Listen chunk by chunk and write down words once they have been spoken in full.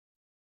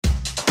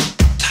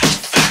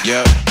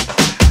Yep.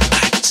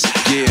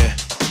 Yeah.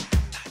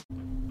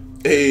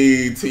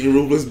 Hey, Team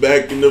Ruthless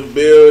back in the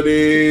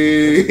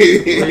building.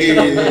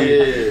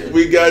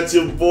 We got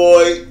your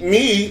boy,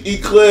 me,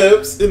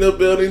 Eclipse, in the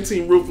building.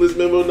 Team Ruthless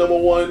member number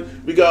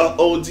 1. We got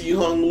OG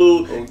Hung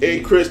Lu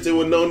and Christian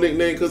with no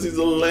nickname because he's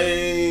a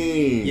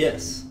lame.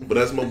 Yes. But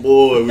that's my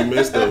boy. We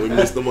missed him. We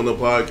missed him on the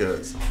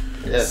podcast.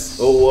 Yes.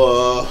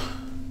 So,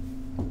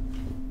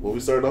 what we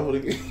started off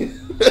with again?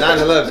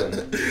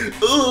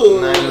 9/11. Ooh.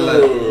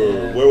 9/11.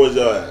 Yeah. Where was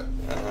y'all at?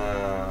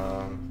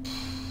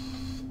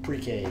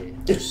 Pre-K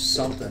or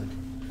something.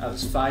 I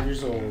was 5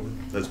 years old.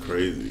 That's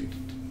crazy.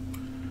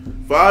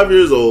 5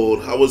 years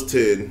old. I was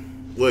 10.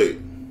 Wait.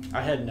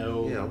 I had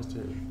no. Yeah, I was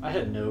 10. I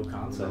had no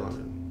concept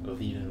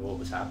of even what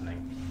was happening.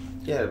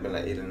 Yeah, it'd been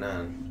like 8 or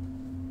 9.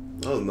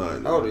 I was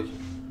 9. How old are you?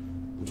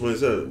 I'm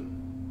 27.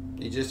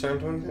 You just turned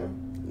 27?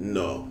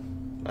 No.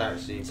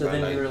 Actually, So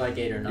then you were like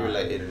 8 or 9. You were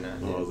like 8 or 9.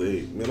 I was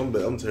 8. Man,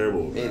 I'm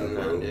terrible. with 8 or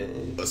math, 9, bro. yeah.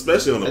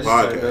 Especially on the I just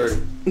podcast.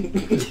 turned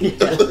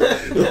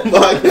The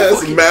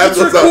podcast, math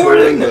was out the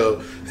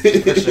window.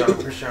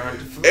 Pressure on.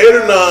 8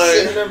 or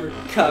 9.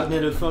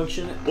 Cognitive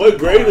function. What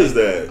grade is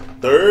that?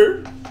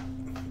 3rd?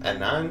 At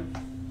 9?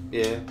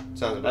 Yeah,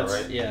 sounds about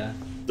That's right. yeah.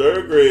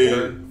 3rd grade.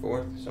 3rd,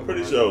 4th, something.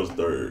 Pretty sure I was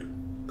 3rd.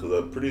 Because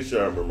I'm pretty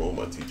sure I remember who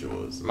my teacher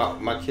was.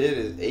 My kid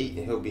is 8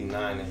 and he'll be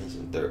 9 and he's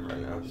in 3rd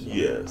right now. So.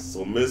 Yes.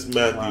 So Miss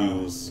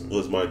Matthews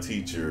was my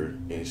teacher,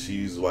 and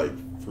she's like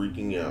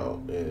freaking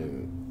out,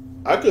 and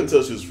I couldn't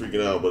tell she was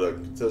freaking out, but I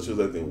could tell she was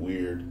acting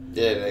weird.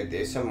 Yeah,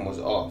 like something was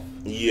off.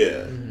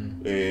 Yeah.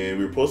 Mm-hmm. And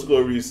we were supposed to go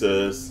to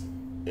recess,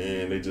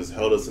 and they just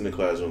held us in the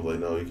classroom. Like,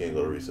 no, you can't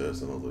go to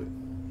recess. And I was like,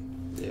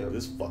 Yeah.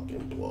 this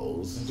fucking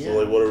blows. Yeah. So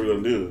like, what are we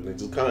gonna do? And they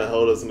just kind of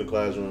held us in the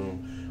classroom.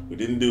 We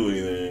didn't do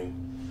anything,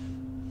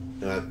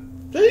 and I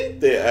think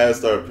they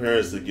asked our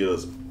parents to get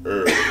us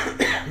early.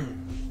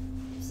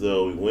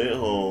 So we went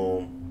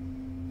home,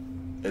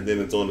 and then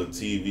it's on the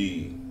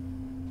TV,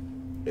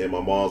 and my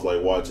mom's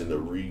like watching the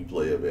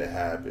replay of it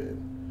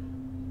happen,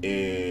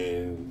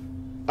 and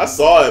I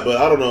saw it, but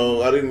I don't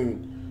know. I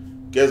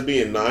didn't guess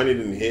being 9, it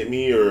didn't hit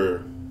me,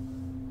 or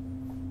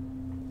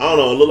I don't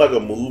know. It looked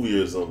like a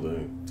movie or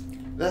something.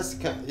 That's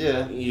kind of,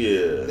 yeah.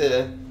 Yeah.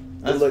 Yeah.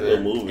 It looked like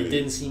a movie. It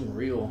didn't seem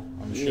real.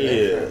 I'm sure.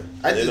 Yeah.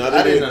 I And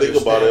didn't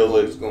think about it. I was what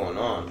like, was going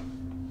on.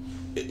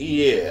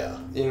 yeah.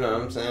 You know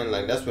what I'm saying?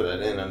 Like, that's what I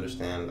didn't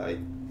understand. Like,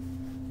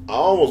 I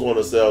almost want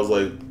to say, I was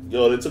like,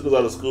 yo, they took us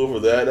out of school for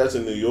that. That's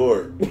in New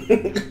York.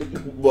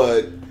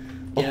 But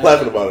I'm Yeah.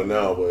 laughing about it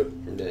now. But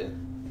yeah.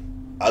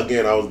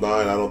 again, I was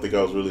 9. I don't think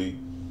I was really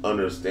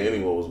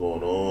understanding what was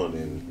going on.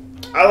 And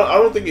I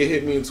don't think it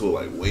hit me until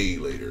like way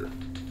later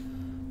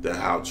that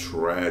how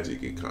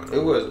tragic it kind of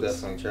It was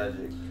definitely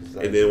tragic.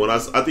 Like, And then when I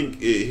think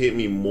it hit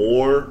me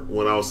more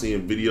when I was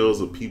seeing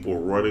videos of people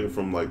running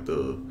from like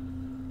the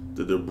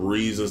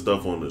debris and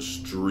stuff on the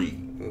street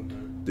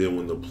than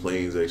when the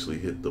planes actually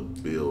hit the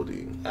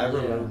building. I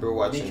remember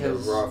watching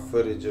because- the raw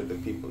footage of the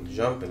people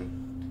jumping.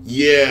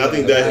 Yeah, I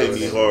think that hit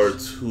me was- hard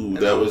too. And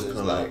That was just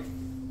kind of like,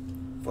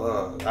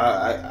 fuck.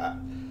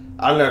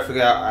 I'll never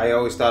forget. I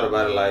always thought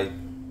about it like,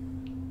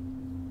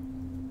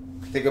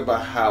 think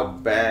about how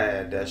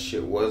bad that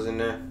shit was in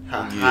there.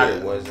 How hot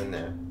it was in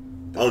there.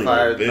 The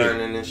fires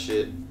burning and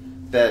shit.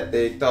 That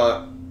they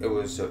thought it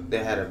was. They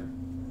had a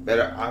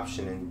better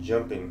option in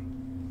jumping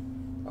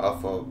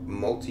off a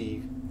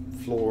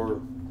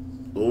multi-floor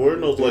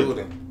weren't those like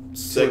building.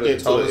 second to the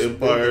tallest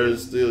Empire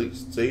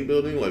State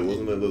Building? Like,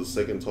 wasn't that the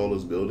second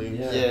tallest building?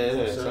 Yeah.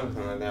 Yeah, So-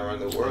 something like that around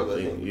the world. I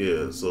think.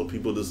 Yeah, so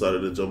people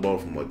decided to jump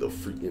off from like the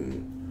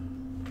freaking.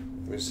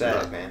 It was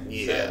sad, man.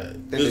 Yeah, Sad. I it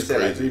think they was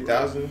said like crazy,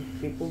 3,000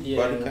 people Yeah,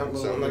 body count,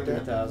 something like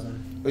that.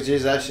 3,000. Which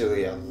is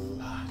actually a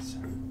lot.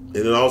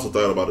 And then I also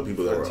thought about the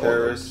people that For were a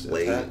terrorist on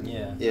the attack? plane.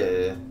 Yeah.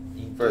 Yeah.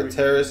 For a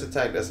terrorist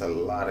attack, that's a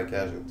lot of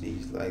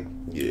casualties. Like,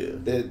 Yeah.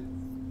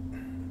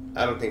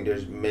 I don't think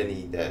there's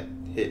many that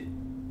hit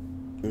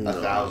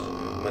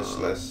 1,000, much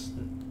less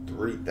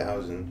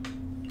 3,000.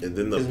 And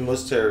then Because the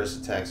most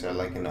terrorist attacks are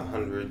like in the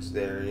hundreds.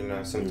 There, you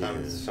know,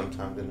 sometimes in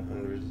the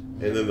hundreds.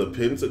 and then the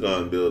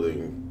Pentagon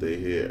building they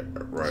hit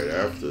right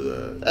after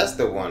that. That's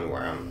the one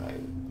where I'm like,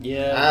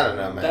 Yeah. I don't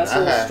know, man. That's I a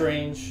little had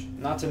strange.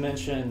 Not to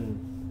mention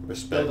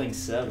respect. Building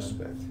 7.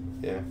 Respect.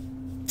 Yeah.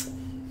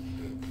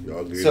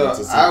 Y'all get So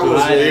into some I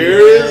was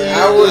conspiracy.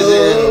 I was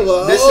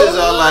in. This is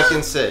all I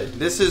can say.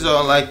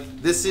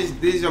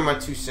 These are my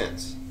 2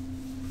 cents.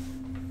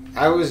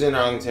 I was in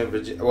Arlington,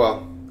 Virginia.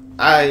 Well,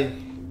 I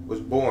was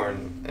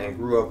born and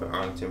grew up in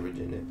Arlington,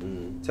 Virginia,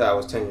 till I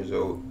was 10 years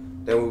old.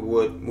 Then we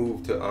would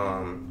move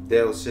to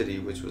Dale City,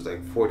 which was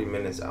like 40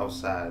 minutes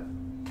outside.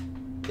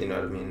 You know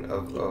what I mean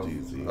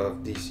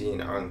of DC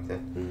and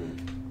Arlington.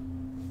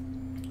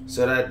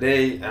 So that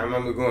day, I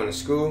remember going to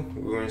school.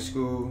 We were in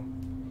school.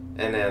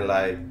 And then,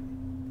 like,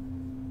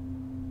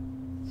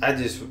 I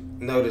just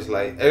noticed,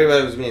 like,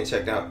 everybody was being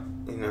checked out,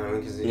 you know,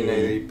 because, you know,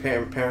 the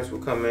parents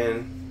would come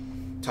in,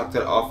 talk to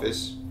the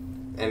office,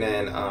 And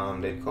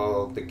then they'd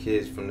call the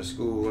kids from the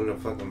school in the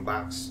fucking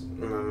box,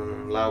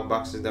 loud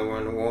boxes that were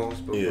on the walls.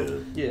 Yeah.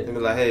 Yeah. They'd be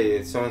like, hey,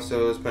 it's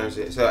so-and-so's parents.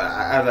 So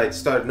I like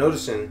started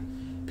noticing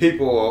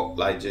people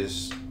like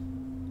just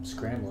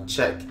Scrambling.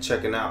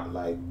 checking out.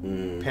 Like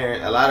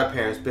a lot of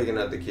parents picking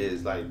up the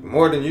kids like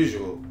more than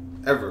usual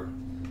ever.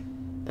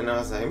 And I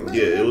was like, man,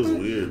 Yeah, it was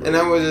weird. And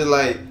I was just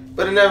like,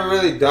 but it never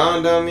really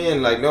dawned on me,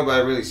 and like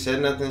nobody really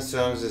said nothing.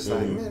 So I was just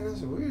like, man,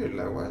 that's weird.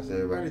 Like, why is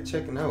everybody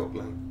checking out?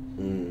 Like,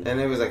 and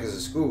it was like, cause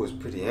the school was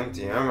pretty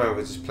empty. I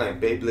remember just playing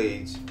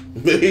Beyblades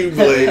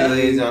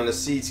on the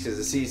seats, because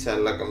the seats had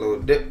like a little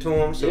dip to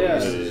them, so we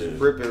used to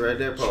just rip it right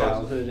there.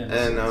 Childhood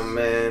innocence. And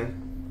man,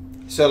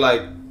 so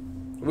like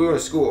we were in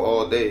school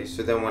all day.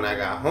 So then when I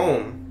got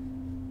home,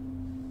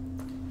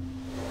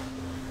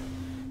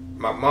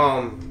 my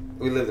mom,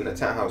 we lived in a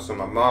townhouse, so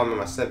my mom and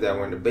my stepdad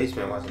were in the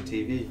basement watching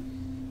TV,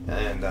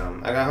 and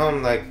I got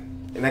home like.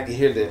 And I could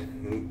hear the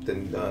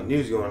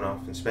news going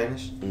off in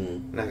Spanish.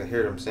 And I could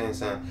hear them saying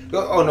something.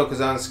 Oh, no,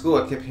 because in school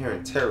I kept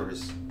hearing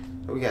terrorists.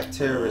 We got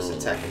terrorists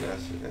attacking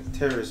us.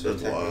 Terrorists are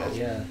attacking us.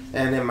 Yeah.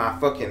 And in my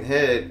fucking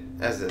head,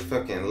 as a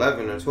fucking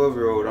 11 or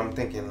 12-year-old, I'm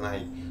thinking,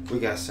 like, we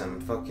got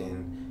some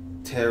fucking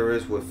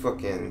terrorists with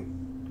fucking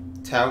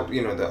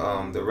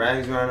the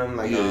rags around them,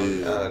 like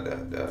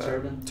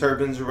the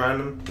turbans around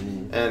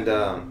them. And,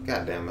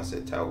 goddamn, I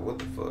said towel, what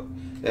the fuck?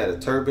 Yeah, the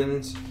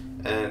turbans.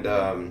 And,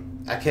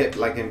 I kept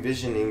like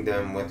envisioning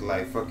them with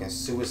like fucking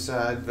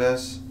suicide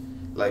vests,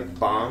 like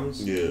bombs,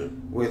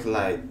 with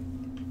like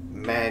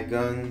mad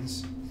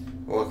guns,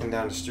 walking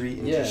down the street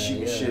and just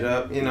shooting shit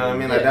up. You know what I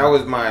mean? Like that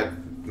was my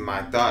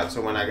thought.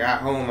 So when I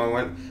got home, I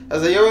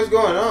was like, yo, what's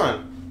going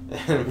on?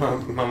 And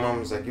my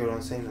mom was like, yo,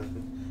 don't say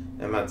nothing.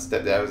 And my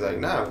stepdad was like,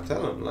 nah,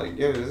 tell him. Like,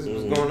 yo, this is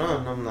what's going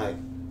on. And I'm like,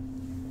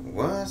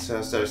 what? So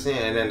I started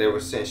saying, and then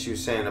she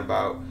was saying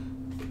about.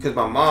 Because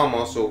my mom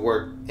also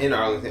worked in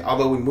Arlington.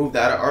 Although we moved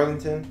out of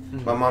Arlington,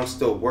 my mom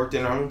still worked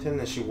in Arlington,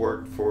 and she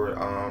worked for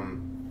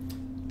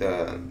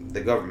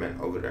the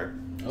government over there.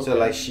 Okay. So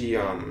like she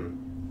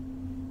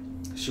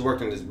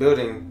worked in this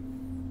building,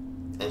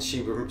 and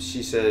she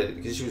said,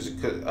 because she was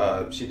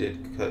a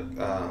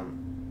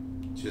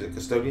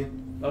custodian.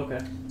 Okay.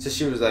 So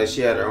she was like,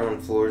 she had her own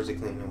floors to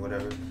clean or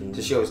whatever.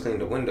 So she always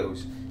cleaned the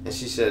windows, and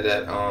she said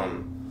that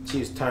she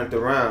was turned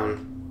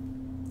around.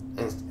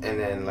 And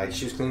then like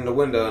she was cleaning the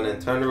window and then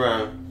turned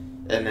around,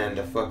 and then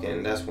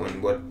that's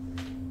when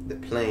the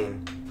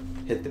plane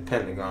hit the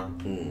Pentagon.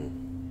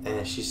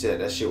 And she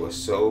said that shit was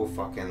so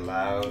fucking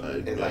loud,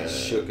 it like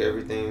shook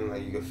everything,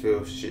 like you could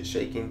feel shit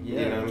shaking.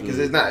 You know, because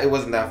it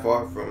wasn't that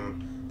far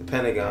from the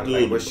Pentagon,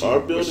 like where she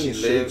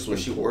lives, where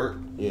she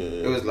worked.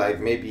 It was like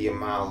maybe a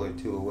mile or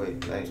two away.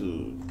 Like,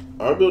 dude,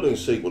 our buildings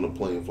shake when a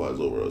plane flies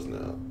over us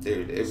now.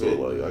 Dude,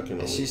 like I can.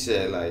 And she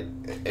said like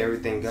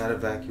everything got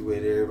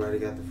evacuated, everybody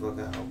got the fuck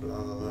out,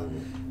 blah blah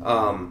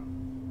blah.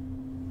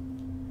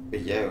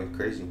 But yeah, it was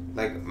crazy.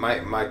 Like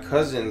my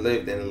cousin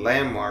lived in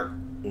Landmark,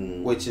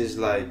 which is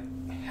like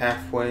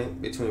halfway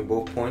between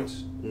both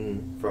points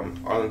from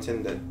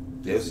Arlington to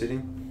Dale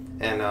City,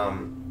 and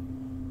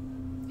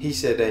he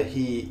said that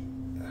he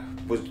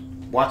was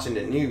watching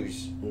the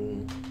news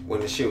when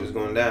the shit was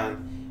going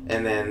down.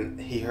 And then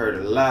he heard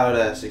a loud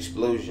ass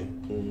explosion,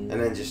 and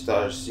then just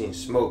started seeing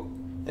smoke.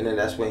 And then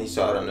that's when he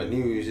saw it on the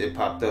news. It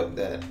popped up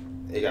that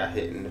it got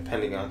hit in the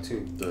Pentagon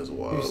too. That's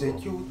wild. He was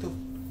like, "Yo, what the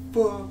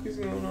fuck is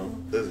going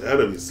on?" That had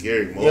to be a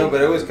scary moment. Yeah,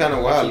 but it was kind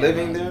of wild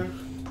living there.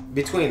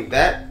 Between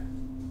that,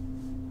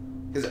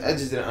 because I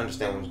just didn't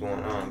understand what was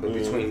going on. But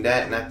between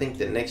that and I think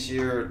the next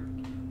year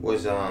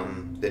was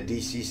the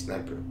DC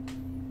sniper.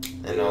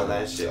 And all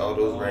that shit, all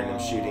those random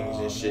shootings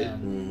and shit.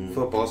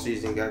 Football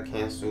season got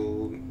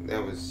canceled.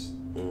 That was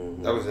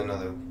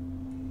another.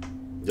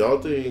 Y'all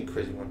think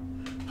crazy one?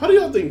 How do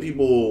y'all think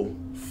people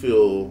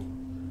feel?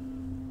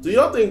 Do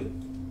y'all think?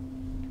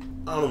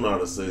 I don't know how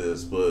to say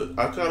this, but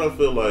I kind of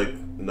feel like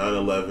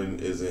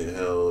 9/11 isn't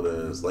held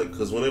as like,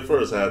 because when it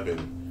first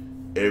happened,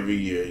 every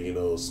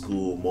year,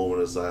 school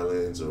moment of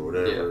silence or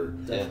whatever.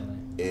 Yeah, definitely.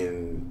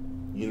 And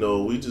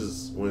we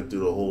just went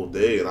through the whole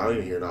day, and I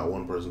didn't hear not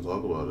one person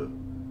talk about it.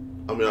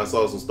 I mean, I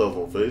saw some stuff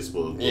on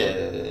Facebook.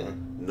 Yeah.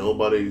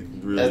 Nobody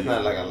really. It's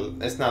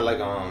not like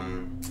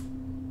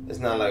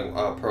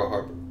Pearl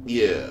Harbor.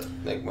 Yeah.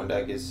 Like when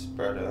that gets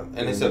brought up,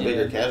 and it's a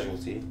bigger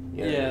casualty.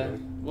 You know what I mean?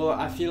 Well,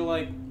 I feel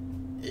like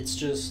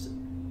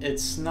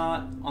it's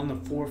not on the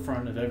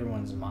forefront of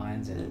everyone's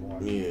minds anymore.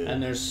 Yeah.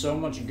 And there's so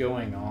much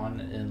going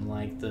on in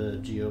like the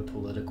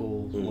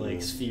geopolitical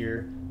like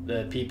sphere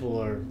that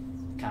people are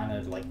kind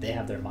of like they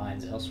have their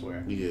minds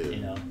elsewhere.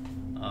 Yeah.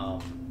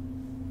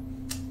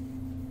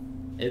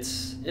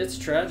 It's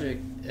tragic.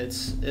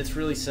 It's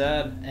really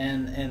sad,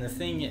 and the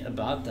thing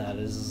about that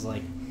is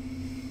like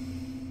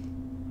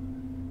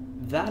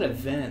that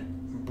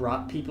event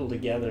brought people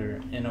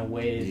together in a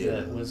way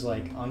that was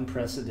like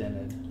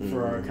unprecedented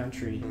for our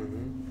country.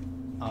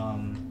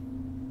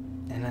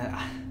 And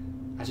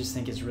I just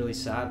think it's really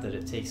sad that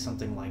it takes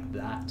something like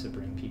that to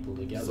bring people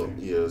together.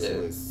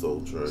 It's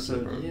so tragic. So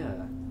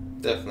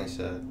definitely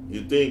sad.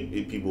 You think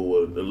if people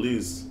would at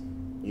least,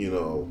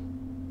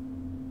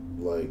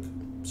 like,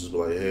 just be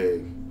like,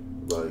 hey,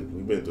 like,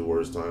 we've been through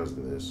worse times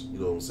than this. You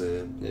know what I'm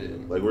saying? Yeah.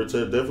 Like, we're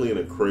definitely in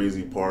a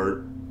crazy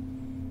part.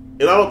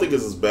 And I don't think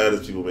it's as bad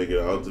as people make it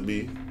out to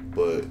be,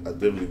 but I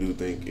definitely do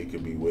think it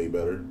could be way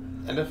better.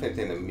 I definitely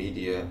think the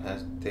media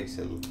takes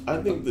a.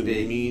 I think the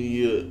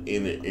media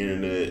and the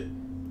internet,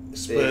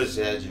 they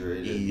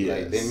exaggerate it.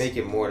 Yes. Like, they make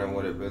it more than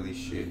what it really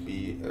should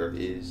be or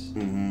is.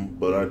 Mm-hmm.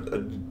 But I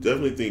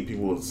definitely think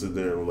people would sit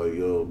there and like,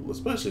 yo,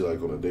 especially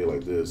like on a day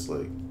like this,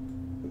 like,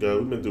 God,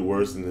 we've been through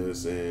worse than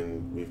this,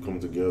 and we've come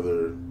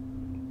together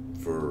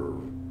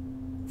for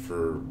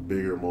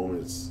bigger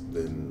moments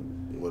than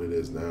what it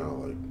is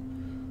now. Like,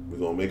 we're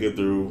gonna make it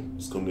through.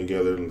 Just come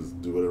together and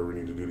just do whatever we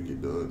need to do to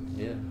get done.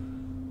 Yeah.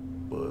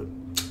 But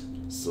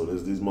so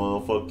as these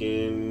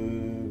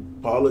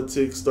motherfucking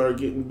politics start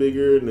getting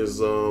bigger and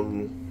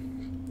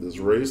this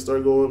race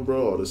start going,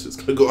 bro, all this shit's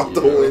gonna go out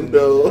the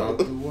window.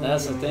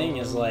 That's the thing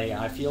is, like,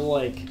 I feel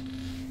like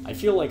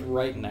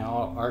right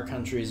now our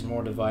country is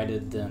more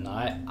divided than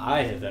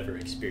I have ever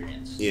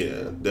experienced.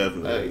 Yeah,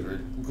 definitely. I agree.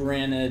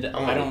 Granted,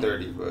 I'm only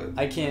 30, but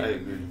I can't. I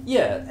agree.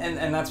 Yeah,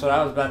 and that's what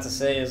I was about to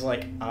say is,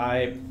 like,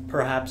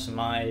 perhaps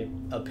my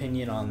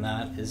opinion on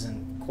that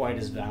isn't quite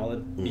as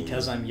valid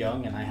because I'm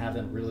young and I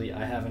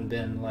haven't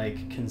been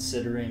like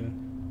considering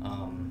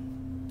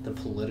the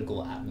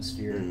political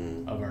atmosphere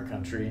of our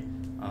country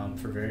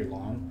for very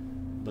long,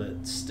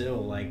 but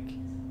still, like,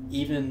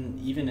 even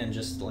in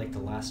just like the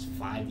last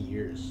 5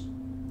 years,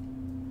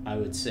 I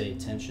would say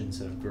tensions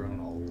have grown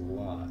a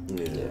lot.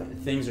 Yeah.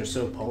 Things are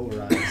so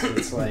polarized.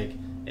 It's like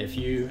if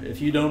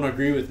you don't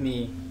agree with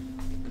me,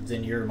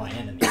 then you're my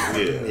enemy. Yeah,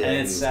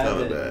 And it's sad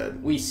that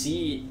bad. we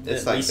see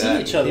It's like we see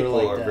that. each other People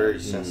like are that. very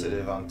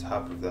sensitive on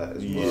top of that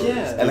as well.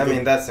 Yeah. And I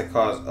mean, that's the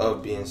cause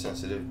of being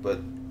sensitive, but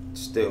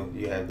still,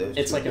 you have those.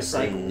 It's two like a different-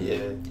 cycle.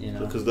 Yeah. You know,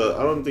 Because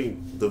I don't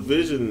think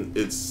division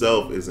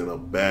itself isn't a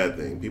bad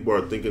thing. People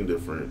are thinking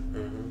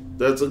different.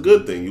 That's a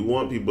good thing. You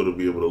want people to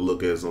be able to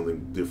look at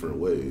something different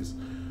ways.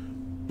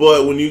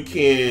 But when you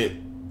can't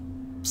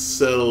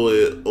settle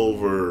it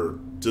over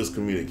just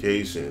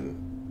communication,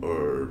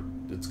 or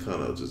it's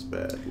kind of just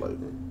bad. Like,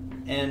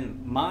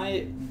 and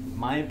my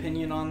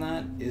opinion on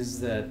that is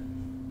that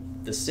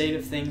the state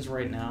of things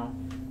right now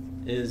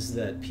is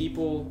that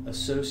people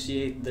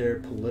associate their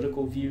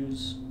political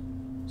views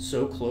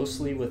so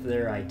closely with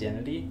their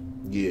identity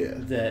yeah,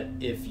 that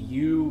if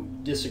you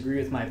disagree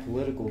with my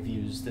political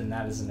views, then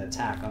that is an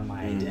attack on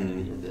my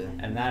identity. Yeah.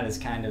 And that is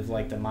kind of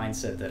like the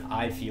mindset that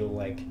I feel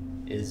like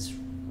is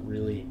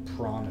really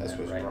prominent That's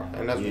what's right wrong. now.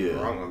 And that's what's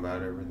wrong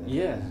about everything.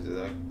 Yeah. It's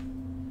like,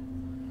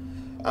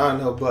 I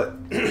don't know, but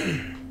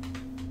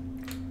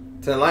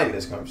to enlighten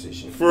this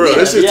conversation. for real,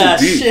 this shit's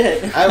too deep.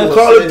 Shit. I will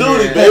Call sit of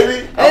Duty, here-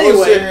 baby. I will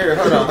Anyway. sit here.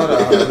 Hold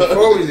on.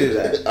 Before we do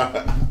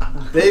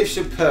that, Dave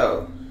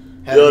Chappelle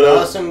had an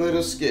awesome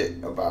little skit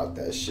about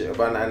that shit,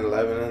 about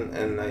 9/11,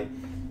 and like,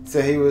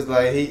 so he was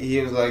like, he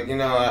was like, you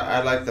know,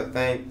 I'd like to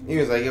thank. He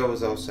was like, it was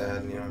so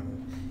sad, you know.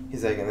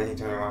 He's like, and then he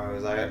turned around and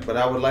was like, but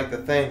I would like to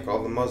thank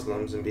all the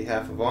Muslims in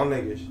behalf of all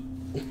niggas.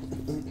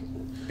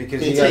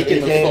 Because you guys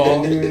taking the became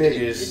fall. the new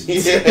niggas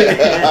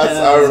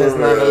Yeah, I since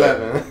remember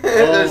that. 9/11.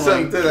 There's my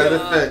something to that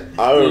God. effect.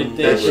 I Dude,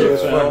 remember That shit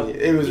was that. funny.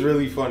 It was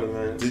really funny,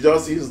 man. Did y'all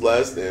see his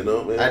last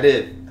stand-up, man? I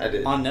did.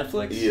 On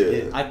Netflix?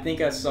 Yeah. I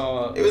think I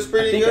saw... It was I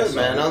pretty think I good, saw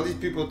man. it. All these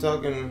people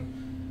talking,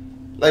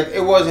 like,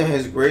 it wasn't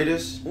his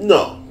greatest.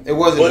 No. It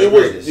wasn't But his it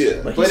was- greatest.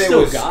 yeah. But But he it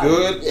still was got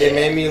good. it. It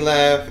made me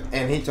laugh,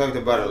 and he talked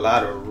about a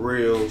lot of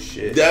real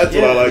shit. That's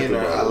what I liked you know,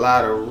 about a it.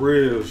 lot of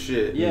real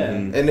shit. Yeah.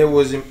 Mhm. And it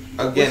wasn't,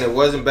 again, it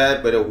wasn't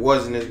bad, but it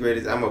wasn't his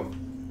greatest.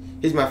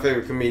 He's my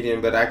favorite comedian,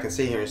 but I can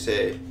sit here and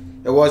say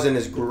it wasn't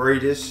his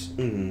greatest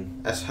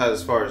as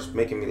far as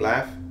making me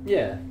laugh.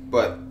 Yeah.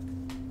 But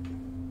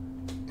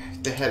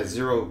they had a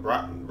zero.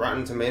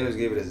 Rotten Tomatoes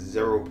gave it a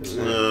 0%.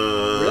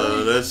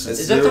 Really? That's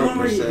Is that the one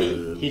where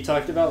 0%. he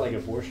talked about, like,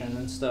 abortion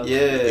and stuff? Yeah,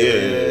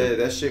 Yeah.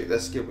 that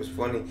skit was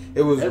funny.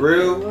 It was It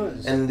real,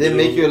 was. and it did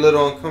make you a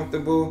little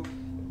uncomfortable,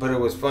 but it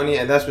was funny,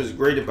 and that's what's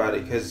great about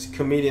it, because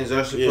comedians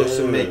are supposed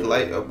to make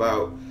light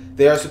about,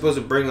 they are supposed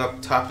to bring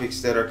up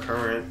topics that are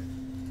current,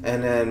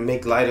 and then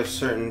make light of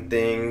certain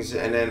things,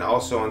 and then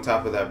also on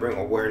top of that, bring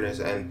awareness,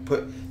 and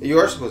you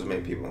are supposed to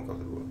make people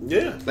uncomfortable.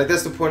 Yeah. Like,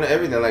 that's the point of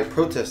everything, like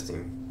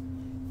protesting.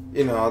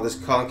 You know, all this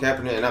Colin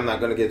Kaepernick, and I'm not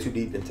going to get too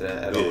deep into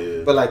that at all.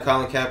 Yeah. But, like,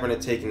 Colin Kaepernick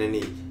taking a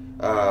knee.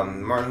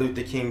 Martin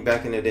Luther King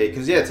back in the day.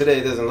 Because, yeah, today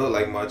it doesn't look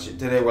like much.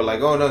 Today we're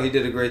like, oh, no, he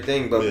did a great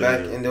thing. But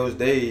back in those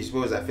days,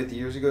 what was that, 50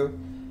 years ago?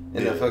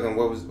 In the fucking,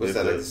 what's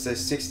that, like the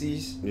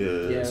 60s?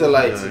 Yeah. So,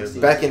 like,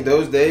 Yeah. back in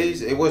those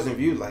days, it wasn't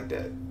viewed like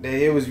that.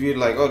 It was viewed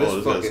like, oh, this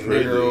That's fucking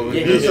crazy. nigger over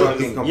Yeah, here he's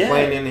fucking a-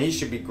 complaining, and he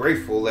should be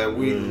grateful that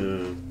we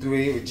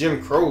doing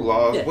Jim Crow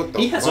laws. Yeah, What the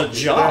he has fuck a is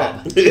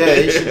job. that? Yeah,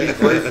 he should be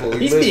grateful. He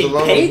He's lives being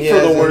alone. paid He for the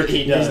hasn't- work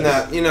he does. He's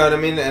not, you know what I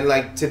mean? And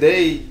like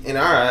today, in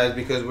our eyes,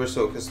 because we're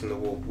so accustomed to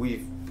what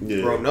we've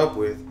grown up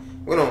with,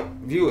 we don't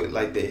view it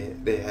like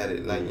they had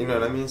it. Like, you know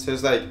what I mean? So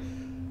it's like,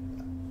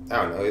 I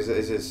don't know. It's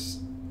just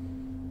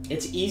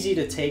It's easy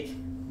to take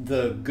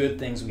the good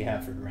things we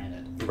have for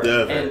granted.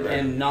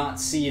 and not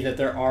see that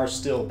there are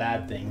still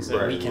bad things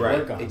that we can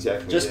work on.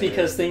 Exactly. Just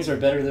because things are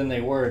better than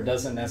they were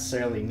doesn't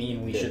necessarily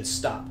mean we should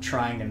stop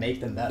trying to make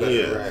them better.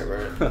 Yeah.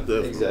 Right.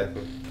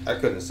 Exactly. I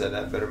couldn't have said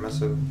that better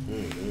myself.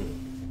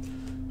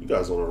 You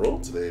guys on a roll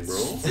today, bro.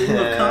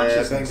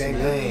 Consciousness, bang,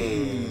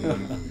 bang,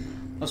 bang.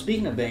 Well,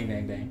 speaking of bang,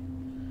 bang, bang.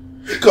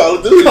 Call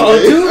of Duty. Oh,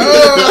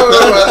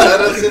 let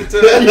us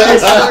into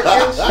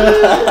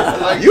that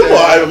like You more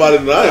hype about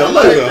it than I am. I'm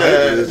not even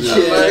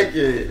hype. I like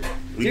it.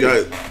 We Dude,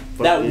 got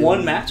that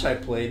one match I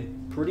played,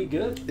 pretty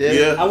good.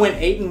 Yeah. I went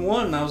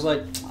 8-1, and I was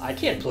like, I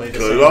can't play this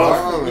Cut it anymore.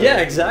 off. Yeah,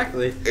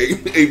 exactly.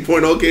 8.0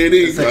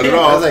 KD. Cut it I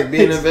off. was like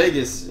being in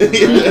Vegas. I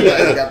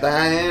got the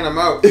high hand, I'm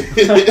out.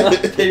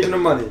 Keeping the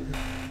money.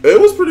 It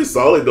was pretty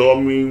solid, though.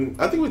 I mean,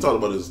 I think we talked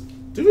about this.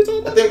 Did we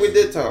talk about I think we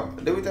did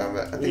talk. Did we talk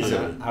about it? I think Yeah.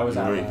 so. I was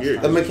out Right last here.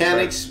 time. The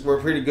mechanics were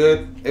pretty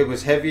good. It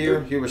was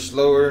heavier. He was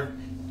slower.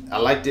 I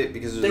liked it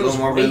because it was There a little was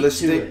more weight to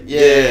realistic.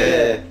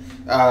 it.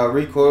 Yeah.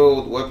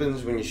 Recoiled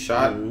weapons when you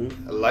shot. Mhm.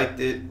 I liked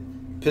it.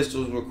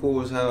 Pistols were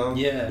cool as hell.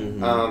 Yeah.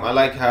 Mhm. I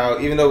like how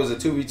even though it was a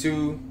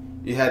 2v2,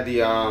 you had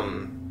the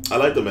I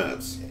like the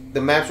maps.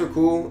 maps were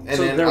cool, and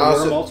So then there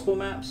also were multiple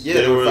maps? yeah,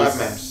 there were was 5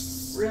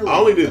 maps. Really? I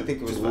only did I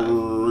think it was 5.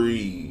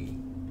 3.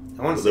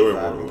 I want to There say were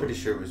 5. more. I'm pretty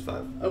sure it was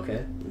 5.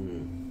 Okay.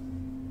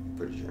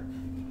 Pretty sure.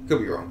 Could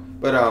be wrong,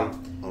 but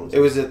it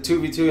was a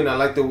 2v2, and I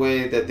like the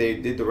way that they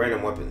did the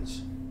random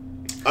weapons.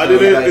 I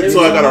did it Like, until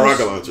I got a almost-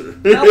 rocket launcher.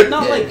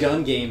 Not Yeah. like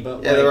gun game,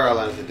 but Yeah, there were like, a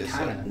lot of this.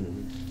 kind of.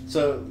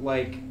 So,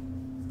 like,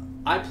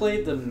 I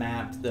played the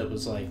map that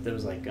was like, there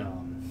was like,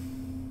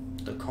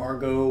 the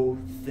cargo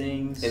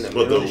things. In the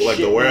But the, middle, like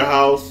the shit.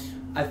 warehouse?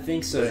 I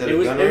think so. Was it It a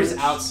was gun range?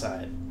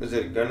 outside. Was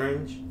it a gun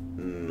range?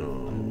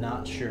 No. I'm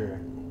not sure.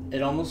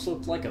 It almost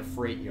looked like a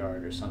freight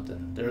yard or something.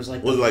 There was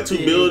like Was it like 2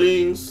 big-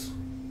 buildings?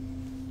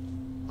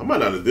 I might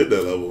not have did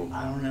that level.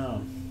 I don't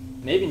know.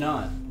 Maybe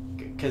not.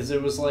 Because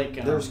it was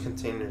like There was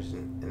containers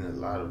in a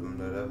lot of them.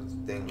 Though. That was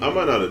the thing. I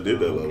might not have did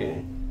that Okay.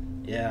 level.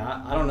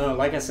 Yeah, I don't know.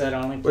 Like I said,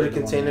 I only Were played the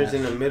containers one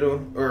in match. the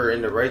middle or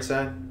in the right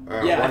side? Or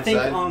on Yeah, I one think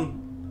side?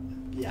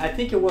 I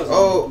think it was.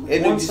 Oh, on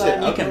and one you said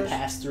side you can outdoors?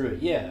 pass through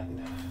it. Yeah,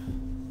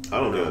 I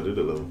don't think I did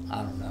that level. I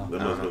don't know. That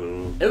must have been the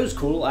room. It was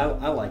cool.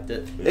 I liked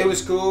it. It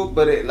was cool,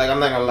 but like I'm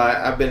not gonna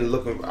lie, I've been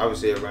looking.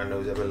 Obviously, everyone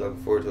knows I've been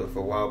looking forward to it for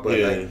a while. But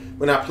Yeah. like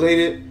when I played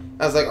it,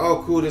 I was like,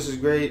 "Oh, cool, this is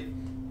great."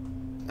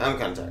 I'm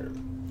kind of tired of it.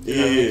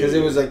 Yeah. Because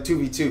it was like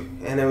 2v2,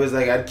 and it was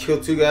like I'd kill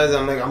 2 guys.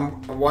 I'm like,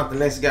 I want the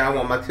next guy. I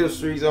want my kill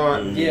streaks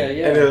on. Mhm. Yeah,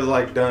 yeah. And it was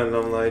like done.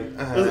 I'm like,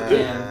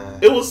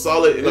 It was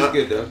solid. It And was I,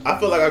 good though. I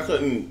feel like I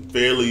couldn't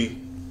fairly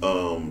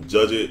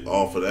judge it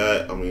off of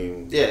that. I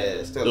mean, Yeah,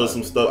 it's still. there was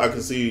some stuff I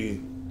could see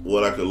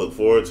what I could look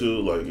forward to.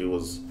 Like it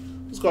was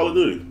Call of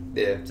Duty.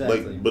 Yeah.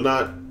 Exactly. Like, but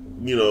not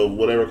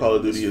whatever Call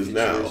of Duty is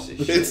now.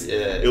 Futuristic shit,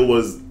 yeah. It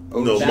was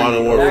Oh, back-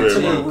 Modern back Warfare. to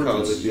the Modern-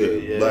 Call of roots.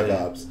 Duty, yeah, yeah. Black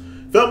Ops.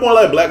 Felt more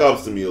like Black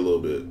Ops to me a little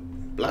bit.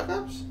 Black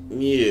Ops.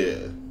 Yeah,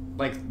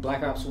 Like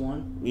Black Ops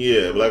 1.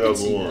 yeah, Black I can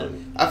Ops see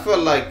 1. I felt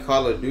like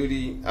Call of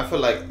Duty. I feel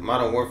like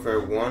Modern Warfare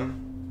 1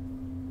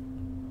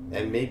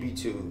 and maybe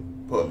 2,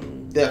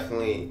 but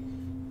definitely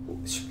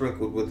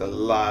sprinkled with a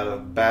lot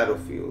of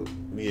Battlefield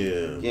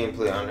Yeah,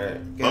 gameplay on there.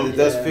 'Cause it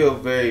does feel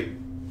very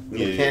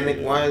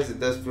mechanic-wise. It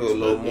does feel a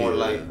little more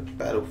like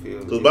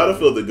Battlefield. because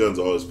Battlefield the guns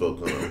always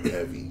felt kind of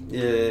heavy.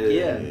 Yeah.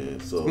 Yeah.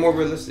 So It's more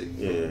realistic.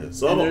 yeah,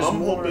 so And I'm there's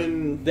more-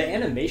 hoping. The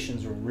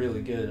animations were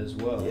really good as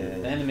well. Yeah.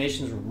 The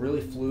animations were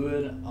really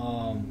fluid.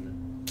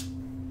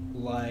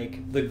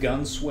 Like the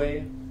gun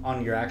sway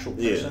on your actual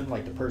person,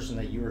 like the person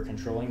that you were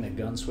controlling, the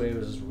gun sway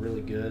was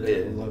really good.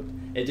 It Yeah. looked.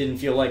 It didn't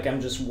feel like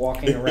I'm just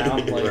walking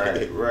around like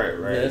Right.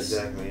 this.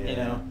 Exactly. Yeah. You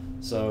know.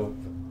 So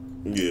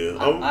Yeah,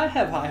 I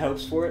have high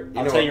hopes for it.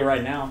 I'll know tell what? you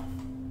right now,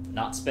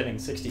 not spending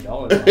 $60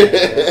 on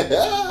it.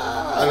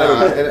 I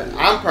know. And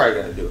I'm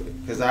probably gonna do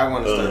it because I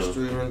want to start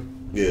streaming,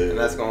 yeah, and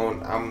that's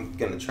going. I'm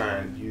gonna try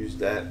and use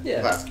that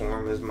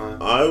platform as my.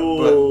 I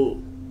will.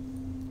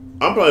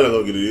 I'm probably not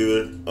gonna get it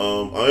either.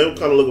 I am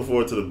kind of looking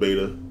forward to the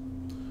beta,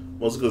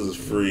 mostly because it's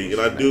free, and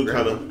I do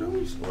kind of.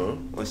 Huh?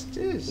 What's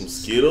this? Some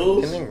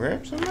Skittles? Can they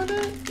grab some of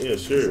that? Yeah,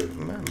 sure.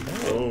 My bad.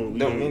 Don't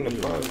Don't mean to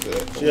pause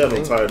that. She had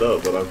them tied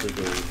up, but I think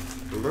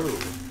they Bro.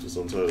 just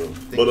untied them.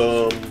 But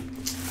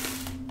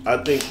I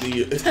think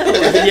the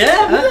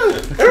Yeah.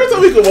 every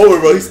time we come over,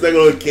 bro, he's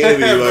snacking on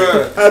candy. Bro.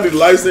 Like had the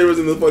lifesavers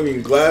in the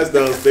fucking glass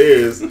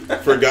downstairs.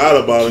 Forgot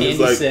about him. Candy He's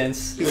like,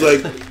 sense. he's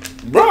like,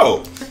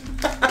 bro,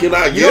 can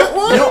I get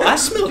one? I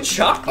smell I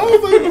chocolate.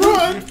 was like, bro,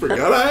 I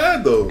forgot I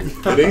had those.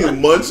 And then he's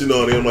munching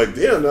on it. I'm like,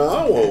 damn, no,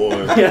 I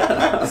want one.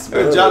 Yeah.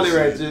 Jolly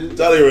Ranchers.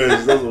 Jolly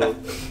Ranchers, those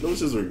ones.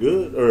 Those shits were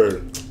good,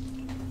 or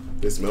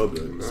they smell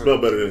good. They smell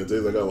better than it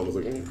tastes. I got one. I was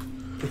like,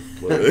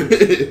 But,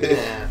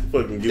 Yeah.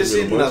 fucking give Just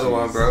me eat the another munchies.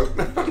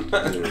 one,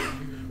 bro. Yeah.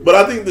 But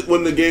I think that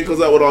when the game comes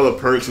out with all the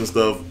perks and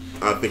stuff,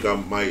 I think I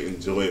might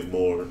enjoy it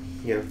more.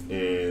 Yeah.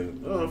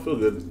 And I feel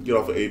good. Get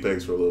off of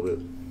Apex for a little bit.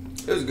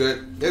 It was good.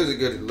 It was a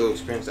good little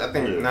experience. I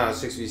think now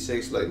it's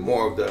 6v6, like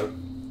more of the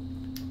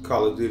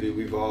Call of Duty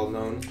we've all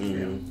known.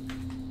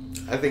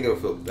 Mm-hmm. I think it'll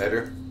feel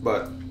better,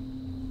 but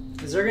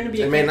Is there going to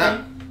be a it may campaign?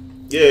 not.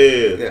 Yeah.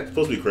 It's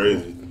supposed to be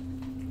crazy.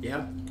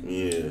 Yeah.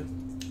 Yeah.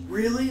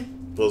 Really?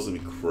 Supposed to be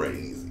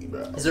crazy,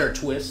 bro. Is there a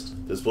twist?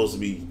 It's supposed to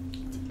be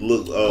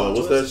what's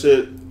twist? that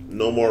shit?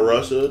 No More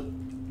Russia.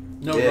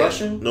 No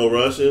Russian? No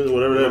Russian,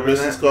 whatever that Remember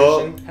mission's that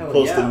called. mission? Hell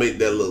Supposed yeah. to make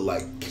that look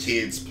like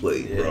kids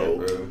play,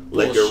 bro.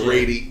 Like Bullshit. a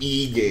rated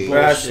E game.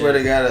 Bro, I swear to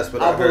God, that's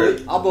what I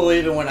heard. I'll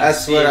believe it when I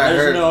That's see what it. I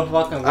There's heard. no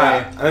fucking way.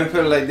 I'm gonna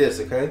put it like this,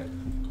 okay?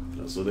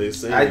 That's what they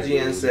say.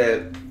 IGN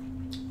said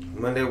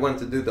when they went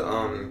to do the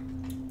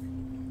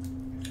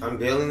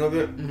unveiling of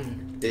it, Mhm.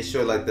 they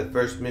showed like the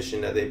first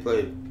mission that they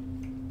played,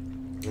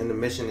 and the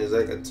mission is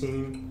like a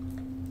team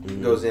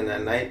goes in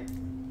at night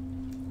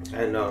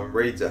and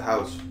raids a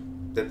house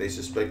that they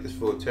suspect is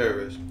full of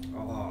terrorists.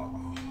 Oh.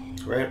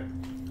 Right?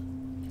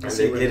 I And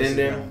see they where get this in is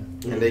there,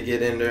 going. and they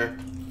get in there,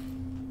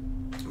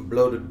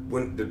 blow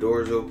the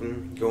doors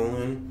open, go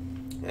in,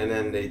 and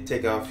then they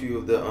take out a few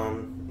of the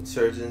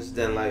insurgents.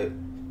 Then like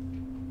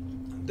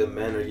the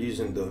men are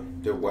using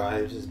their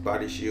wives as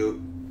body shield,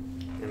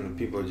 and the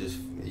people are just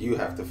you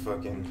have to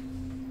fucking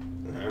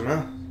I don't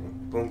know,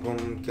 boom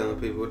boom killing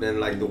people. Then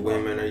like the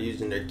women are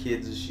using their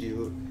kids as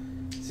shield.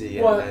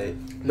 See, What? like,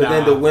 but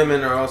then the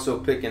women are also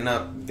picking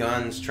up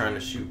guns, trying to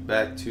shoot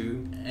back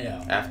too.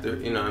 Yeah. After,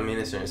 you know what I mean,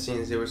 in certain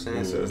scenes they were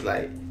saying, so it's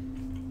like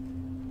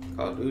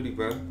Call of Duty,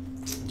 bro.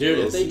 Dude,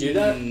 if they do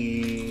that,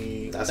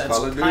 That's that's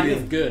Call of kind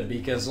Duty. of good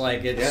because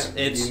like it's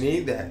you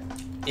need that,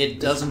 it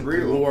doesn't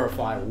real.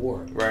 glorify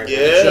war. right? Yeah.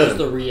 It shows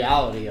the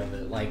reality of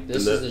it. Like this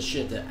And that- is the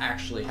shit that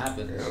actually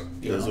happens.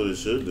 you That's know? what it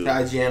should do.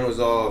 IGN was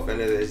all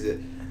offended. They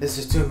said, "This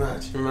is too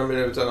much." Remember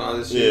they were talking all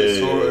this shit. Yeah, It's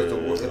horror, it's the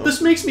yeah, war. yeah.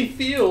 This makes me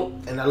feel.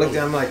 And I looked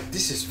at him like,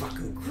 "This is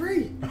fucking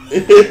great.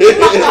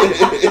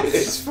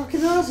 This is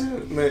fucking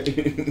awesome." Like,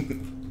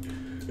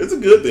 It's a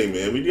good thing,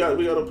 man. We got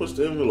to push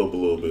the envelope a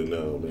little bit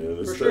now, man.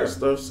 This For sure.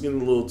 stuff's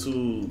getting a little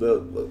too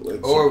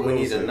like. or we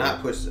need to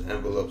not push the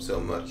envelope so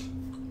much.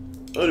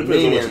 Oh, it depends on what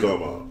Meaning- you're talking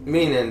about.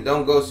 Meaning,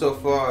 don't go so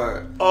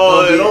far.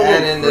 Oh, don't be don't go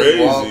adding this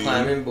wall crazy.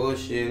 climbing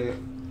bullshit.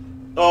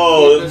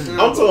 Oh, Keep I'm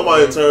talking about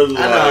in terms of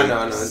I like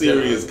know,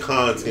 serious generally.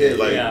 content.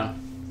 Yeah, like, Yeah.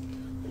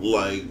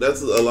 like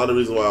that's a lot of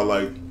reason why I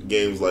like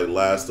games like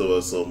Last of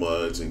Us so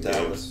much and That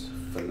games was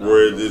phenomenal.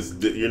 where it's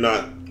you're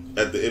not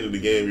at the end of the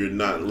game. You're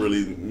not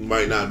really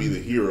might not be the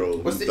hero.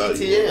 What's the you thought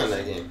you ETA was. on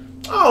that game?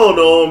 I don't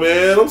know,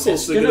 man. I'm so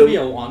It's sick gonna of be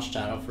them. a launch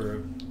title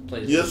for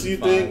PlayStation. Yes, you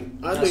 5. think?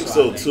 I That's think what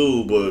so I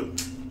too.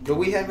 But But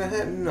we haven't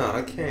had. No,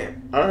 I can't.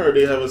 I heard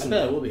they having I some.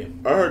 bet it will be.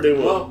 I heard they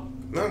will. Well,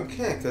 No, I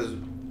can't because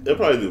They'll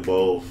probably do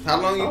both.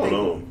 how long I you don't think?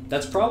 know.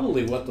 that's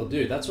probably what they'll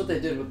do. That's what they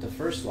did with the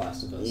first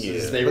Last of Us. Yeah.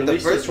 Is they But the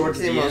released it first one towards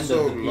the came out end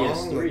so of the long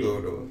PS3.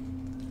 ago, though.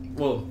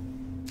 Well,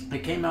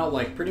 it came out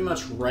like pretty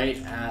much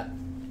right at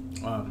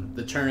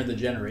the turn of the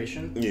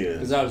generation. Yeah,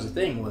 Because that was the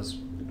thing was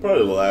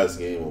probably the last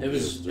game. On it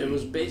was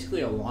PS3. basically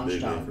a launch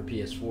Big title game. for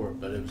PS4,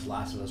 but it was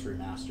Last of Us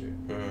remastered.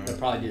 Mm. They'll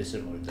probably do a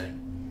similar thing.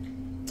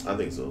 I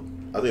think so.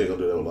 I think they're gonna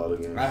do that with a lot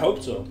of games. I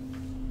hope so.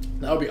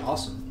 That would be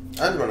awesome.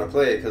 I just want to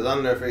play it because I'll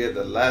never forget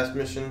the last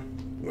mission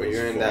where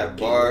you're in that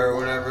bar or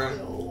whatever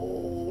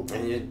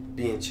and you're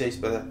being chased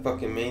by that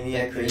fucking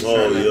maniac. and he's Oh,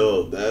 trying to-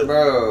 yo, that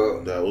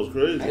Bro, that was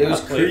crazy. it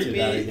was I played through creepy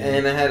that again.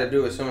 and I had to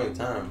do it so many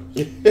times.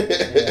 I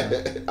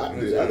did I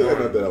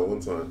did that one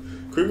time.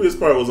 Creepiest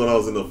part was when I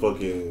was in the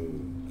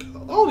fucking.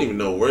 I don't even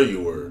know where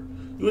you were.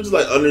 You were just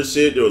like under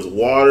shit. There was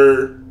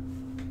water,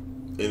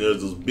 and there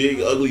was those big,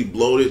 ugly,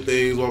 bloated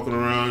things walking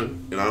around.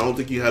 And I don't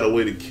think you had a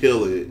way to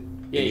kill it.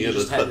 Yeah, and you had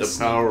just to had cut to the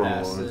sneak power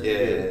past on. it.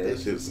 Yeah, that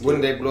shit's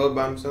wouldn't scary. they blow it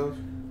by themselves?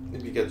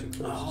 If you got too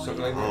close Oh, or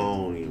something I like that?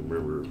 don't even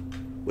remember.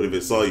 But if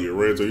it saw you,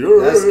 it ran to you.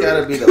 That's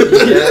gotta be the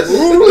best.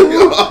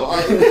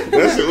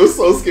 That shit was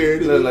so scary.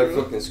 Look like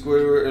fucking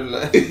Squidward or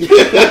like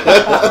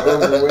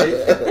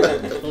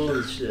overweight.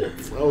 Holy shit.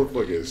 I was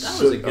fucking That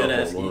was a good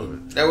ass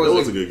game. That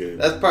was a good game.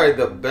 That's probably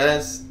the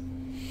best.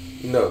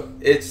 No,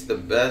 it's the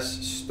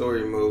best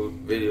story mode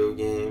video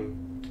game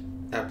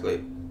I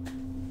played.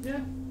 Yeah.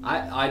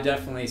 I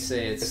definitely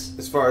say it's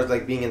As far as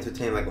like being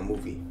entertained like a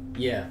movie.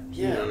 yeah.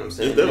 You know what I'm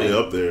saying? It's definitely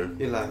up there.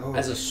 You're like, oh.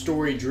 As a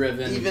story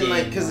driven Even game,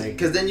 like,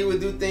 cause then you would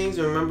do things.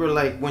 Remember,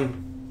 like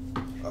when,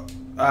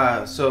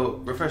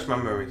 so refresh my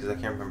memory because I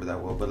can't remember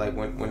that well. But like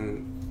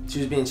when she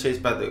was being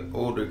chased by the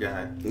older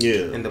guy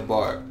Yeah. in the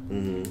bar,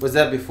 Mm-hmm. was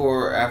that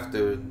before or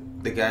after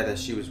the guy that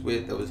she was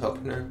with that was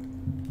helping her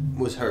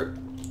was hurt?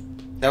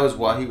 That was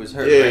while he was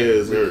hurt, Yeah, right? yeah,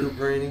 it's hurt.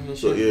 Recuperating and shit.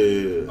 So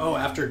yeah. Oh,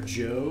 after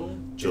Joe?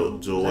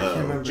 Joel. I can't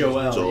remember.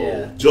 Joel,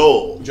 yeah.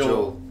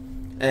 Joel.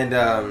 And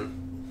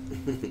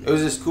it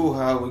was just cool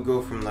how it would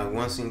go from like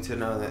one scene to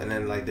another, and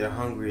then like they're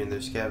hungry and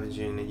they're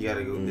scavenging, and you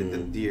gotta go get the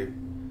deer.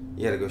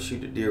 You gotta go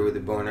shoot the deer with a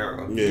bow and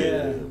arrow.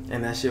 Yeah.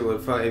 And that shit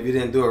would fuck. If you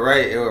didn't do it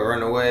right, it would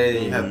run away,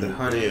 and you have to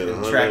hunt it Yeah, and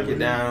hunt track it. it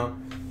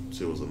down.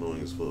 Shit was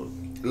annoying as fuck.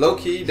 Low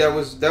key, that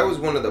was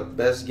one of the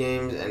best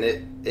games, and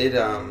it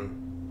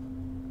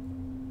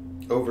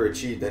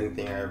overachieved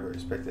anything I ever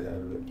expected out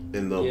of it.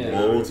 And the Yeah.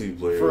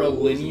 multiplayer For a was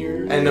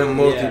linear- And the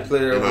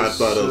multiplayer And I was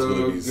thought it was so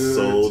gonna be good,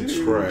 so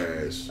too.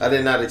 trash. I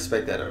did not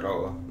expect that at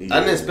all. Yeah. I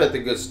didn't expect a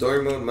good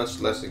story mode, much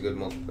less a good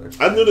multiplayer.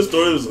 I knew the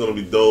story was gonna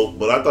be dope,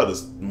 but I thought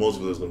this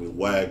multiplayer was gonna be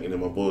whack. And then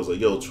my boy was like,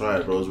 "Yo, try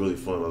it, bro. It's really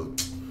fun." I was like,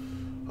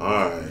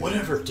 "Alright,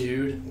 Whatever,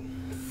 dude.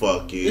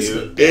 fuck it, This is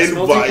the best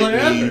multiplayer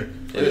ever.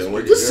 It was I'm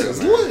like, pretty this good, is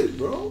man. lit,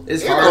 bro.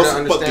 It's And hard I to was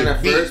understand at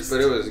fucking first, beast. but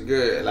it was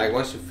good. Like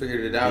once you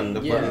figured it out, the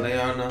Yeah. button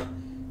layout, and all,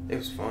 it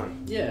was fun.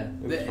 Yeah,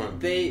 It was fun.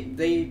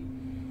 they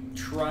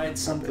tried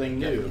something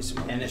Gotta new, get some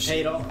and it others.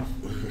 paid off.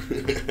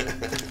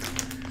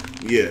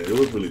 Yeah, it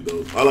was really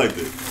dope. I liked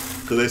it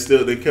because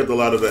they kept a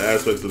lot of the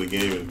aspects of the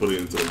game and put it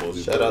into the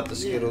multiplayer. Shout out to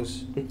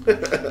Skittles.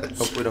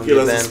 Hope we don't Get get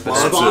us a banned for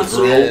that. sponsor,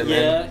 bro. Yeah,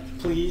 man.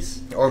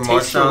 please. Or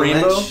Taste the Marshawn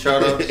rainbow. Lynch.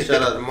 Shout out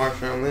to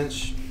Marshawn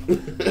Lynch.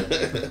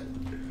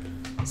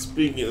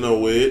 Speaking of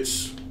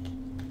which,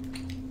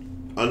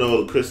 I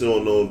know Christian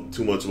don't know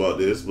too much about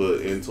this,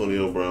 but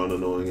Antonio Brown,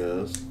 annoying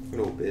ass.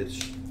 Little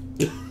bitch.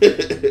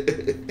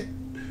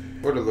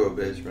 What a little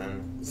bitch,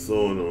 man.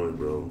 So annoying,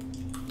 bro.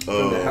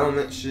 From the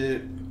helmet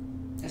shit.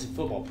 That's a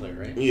football player,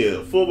 right? Yeah,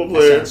 football That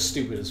player, sounds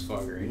stupid as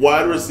fuck, right?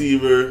 wide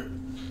receiver.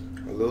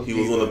 A little He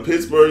was on diva. the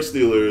Pittsburgh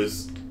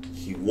Steelers.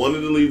 He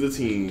wanted to leave the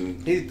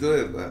team. He's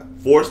good, but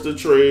Forced to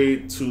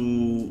trade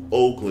to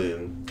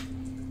Oakland.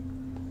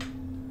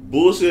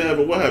 Bullshit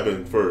happened. What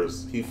happened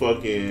first? He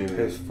fucking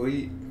his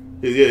feet.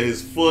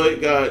 his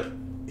foot got.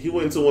 He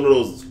went into one of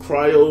those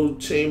cryo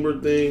chamber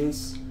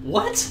things.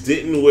 What?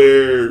 Didn't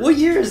wear. What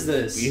year is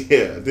this?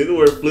 Yeah, didn't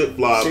wear flip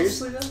flops.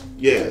 Seriously though?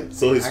 Yeah,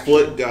 so his Actual-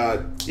 foot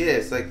got. Yeah,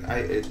 it's like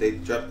they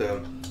dropped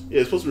the.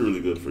 Yeah, it's supposed to be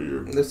really good for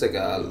your. Looks like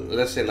a,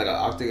 let's say like an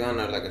octagon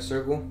or like a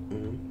circle,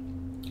 Mhm.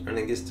 and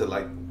it gets to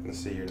like, let's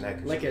say your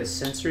neck. Or Like a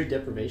something. sensory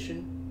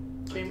deprivation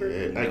chamber?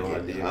 And No I,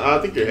 idea. I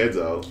think your head's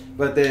out.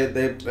 But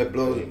it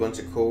blows a bunch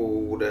of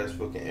cold ass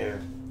fucking air,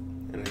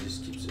 and it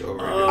just keeps it over.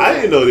 Oh. I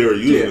didn't know they were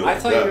using it. I like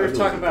thought that. you I were knew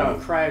talking it was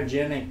about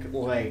cryogenic,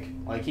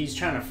 like he's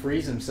trying to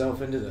freeze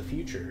himself into the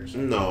future or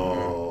something.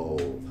 No,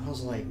 I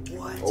was like,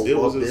 what? Oh, It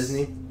Walt was just-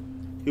 Disney.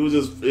 he was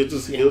just it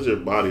just Yeah. kills your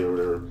body or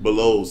whatever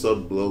below zero.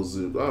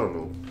 I don't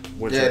know.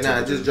 Winter Yeah, nah, it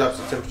temperature. just drops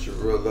the temperature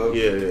real low.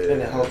 Yeah, yeah, And yeah.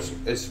 it helps.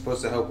 It's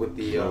supposed to help with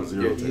the Zero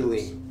your temps.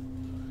 healing.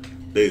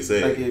 They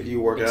say Like if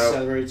you work out,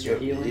 Accelerates your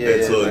healing? Yeah,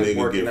 Until a like nigga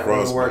working get out, when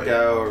you frostbite. work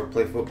out or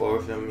play football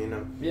or something, you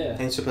know. Yeah. And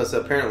you're supposed to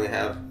apparently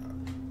have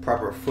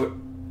proper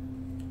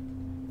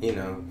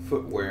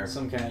footwear.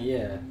 Some kind of,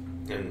 yeah.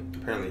 And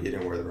apparently he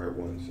didn't wear the right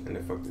ones, and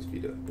it fucked his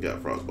feet up.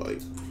 got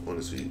frostbite on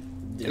his feet.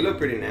 It looked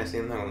pretty nasty,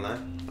 I'm not gonna lie.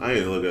 I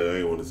ain't look at it. I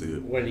ain't want to see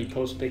it. What, did he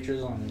post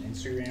pictures on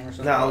Instagram or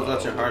something? No, I was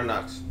watching Hard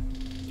Knocks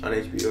on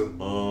HBO,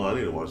 Oh, I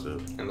need to watch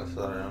that. and I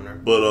saw it on there.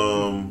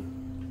 But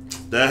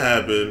that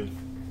happened.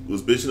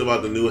 Was bitching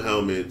about the new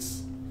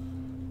helmets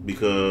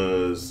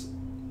because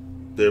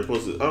they're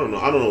supposed to. I don't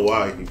know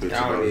why he bitching I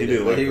about don't it. He either,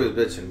 didn't but like he it. was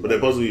bitching. But they're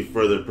supposed to be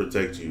further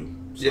protect you.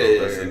 So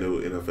Yeah, that's yeah. the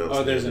new NFL.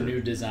 Oh, there's a standard.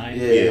 new design?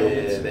 Yeah,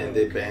 Yeah. then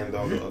they banned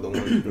all the other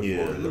ones before,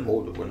 Yeah. the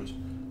older ones.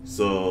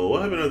 So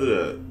what happened after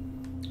that?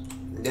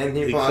 Then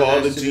He apologized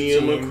called the to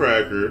GM a team.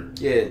 cracker,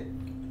 Yeah.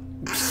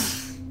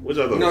 which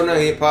I thought. No,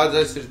 he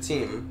apologized to the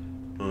team.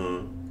 Uh,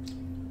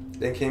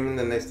 Then came in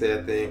the next day,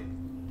 I think.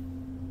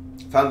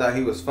 Found out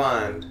he was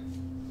fined.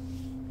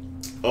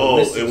 oh,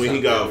 Missing and when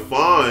he got something.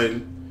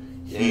 fined,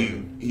 Yeah.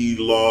 he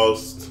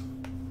lost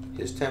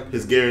His temper.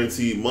 his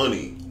guaranteed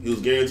money. He was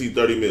guaranteed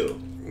 $30 million.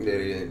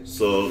 Yeah.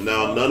 So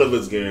now none of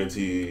it's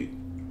guaranteed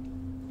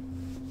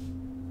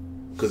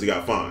because he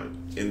got fined,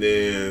 and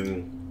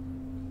then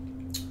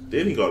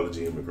he called the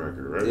GM a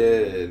cracker, right?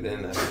 Yeah,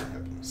 then that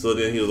happened. So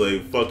then he was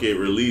like, "Fuck it,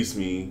 release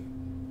me,"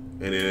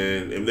 and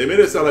they made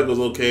it sound like it was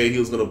okay. He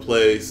was gonna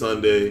play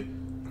Sunday,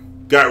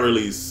 got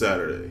released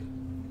Saturday,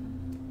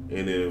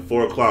 and then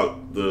 4:00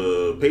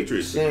 the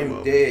Patriots picked him Same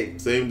up. day,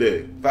 Same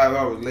day, 5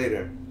 hours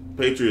later.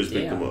 Patriots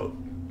picked Damn. him up.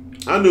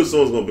 I knew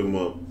someone was gonna pick him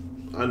up.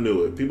 I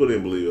knew it. People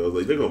didn't believe it. I was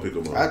like, they're gonna pick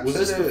him up. Was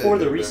this before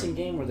the recent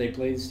game where they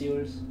played the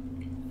Steelers?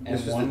 And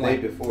This was won the day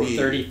like before.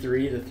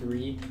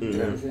 33-3 Mhm.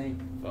 and everything?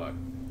 Fuck.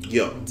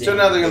 Yo. So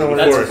now they're gonna win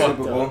That's another fucked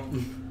Super Bowl. up.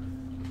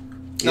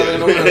 Now they're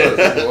gonna win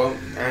another Super Bowl.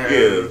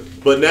 Yeah,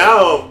 but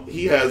now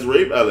he has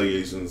rape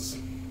allegations,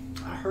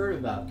 I heard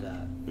about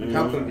that. Mhm.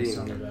 How I heard convenient.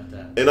 something about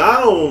that. and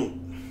I don't.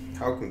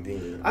 How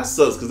convenient. I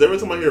sucks because every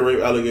time I hear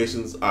rape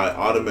allegations, I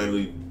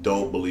automatically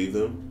don't believe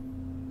them,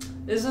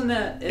 Isn't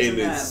that and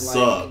it like,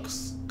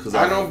 sucks because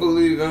I don't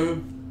believe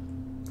him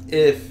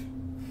if,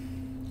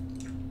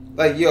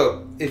 like,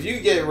 yo, if you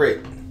get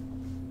raped,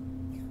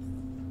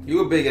 you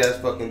a big ass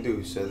fucking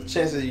dude, so the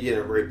chances of you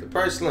getting raped are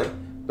probably slim.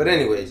 But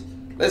anyways,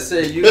 let's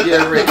say you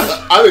get raped.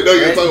 I didn't know you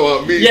were Right? talking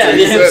about me. Yeah, till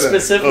you yeah, said that.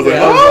 specifically.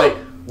 I I was was like,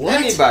 like, what?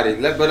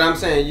 Anybody, but I'm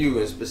saying you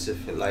in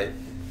specific. Like,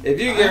 if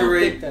you I get don't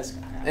raped, think that's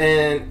gonna happen.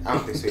 and I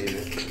don't think so either.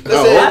 Let's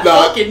No. say, Hope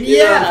not. Fucking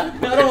Yeah.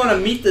 yeah. I don't want to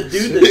meet the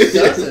dude that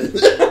does it.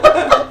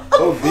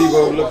 oh,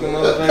 Debo looking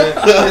motherfucker.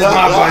 It's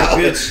my bike,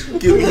 bitch.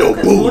 give me your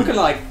booty. Looking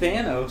like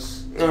Thanos.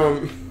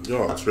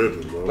 Y'all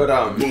tripping, bro.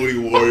 But, booty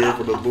warrior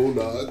from the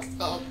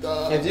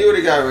Boondocks. if you would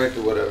have got raped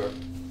or whatever,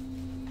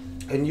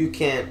 And you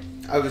can't.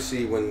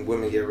 Obviously, when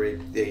women get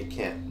raped, they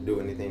can't do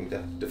anything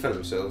to defend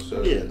themselves.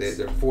 So Yes.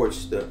 they're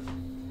forced to.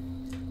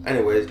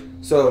 Anyways,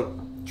 so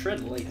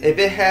Tread lightly. if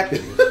it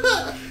happened,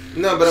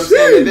 no, but I'm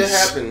saying if it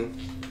happened,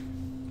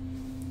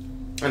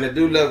 and the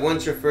dude left,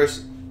 once your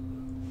first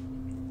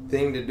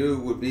thing to do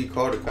would be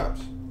call the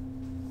cops.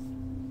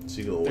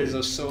 She gonna There's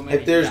win. so many.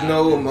 If there's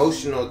no factors.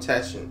 emotional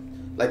attachment,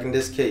 like in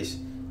this case,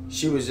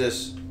 she was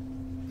just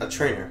a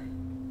trainer,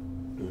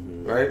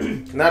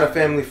 right? Not a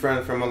family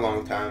friend from a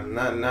long time.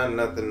 Not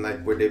nothing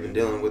like where they've been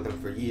dealing with him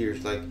for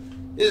years. Like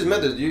this is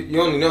methods.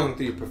 You only know him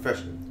through your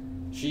profession.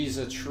 She's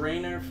a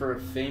trainer for a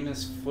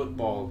famous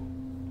football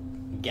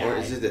guy. Or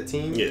is it a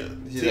team? Yeah.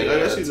 She's I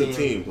guess she's a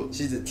team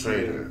She's a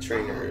trainer.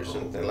 trainer or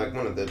something, like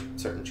one of the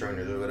certain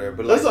trainers or whatever.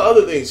 But That's like, the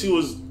other thing. She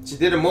was she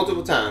did it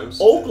multiple times.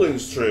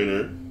 Oakland's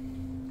trainer,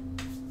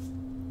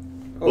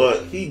 Oh.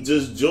 but he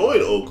just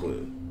joined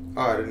Oakland.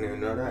 Oh, I didn't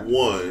even know that.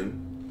 One.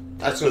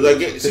 That's Because I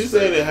get, she's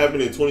saying it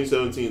happened in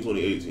 2017,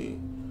 2018.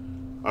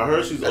 I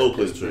heard she's That's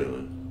Oakland's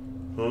Pittsburgh.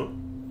 trainer. Huh?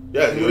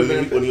 Yeah, He would've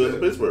been in when he was in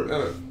Pittsburgh.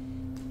 Pittsburgh. Oh.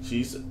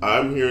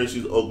 I'm hearing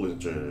she's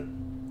Oakland's trainer.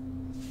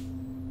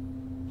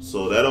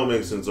 So that don't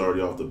make sense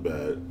already off the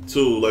bat.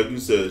 Two, like you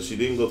said, she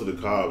didn't go to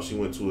the cops. She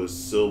went to a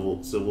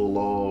civil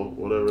law,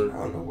 whatever. I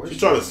don't know where She's she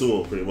trying to was. sue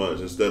him pretty much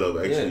instead of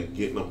actually Yeah.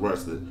 getting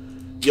arrested.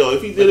 Yo,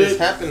 if he But did this it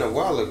happened a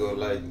while ago,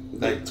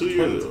 like 2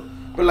 years ago,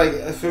 But like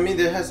for me,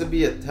 there has to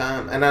be a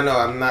time, and I know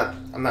I'm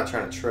not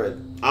trying to tread.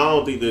 I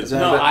don't think there's.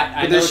 No, I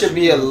but know there what should you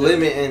be a mean.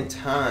 limit in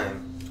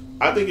time.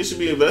 I think it should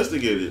be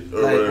investigated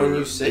or Like, whatever. when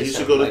you say And he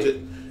should go to something,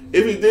 jail.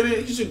 If he did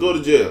it, he should go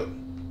to jail.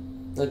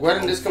 Like, why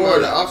didn't this come out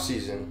in the off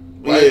season?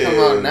 Why it come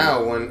out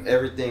now when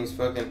everything's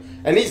fucking?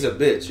 And he's a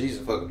bitch. He's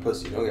a fucking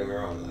pussy. Don't get me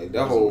wrong. Like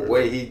the whole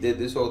way he did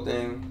this whole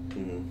thing,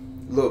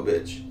 little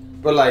bitch.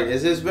 But like,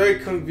 it's just very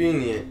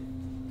convenient.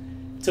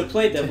 To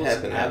play devil's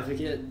happen.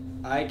 advocate,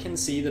 I can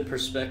see the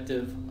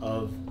perspective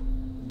of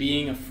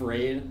being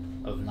afraid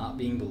of not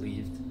being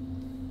believed,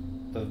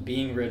 of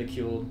being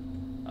ridiculed,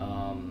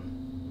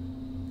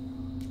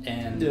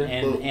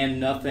 and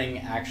nothing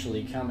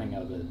actually coming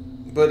of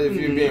it. But if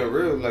you're being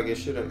real, like it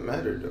shouldn't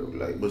matter though.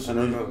 Like But I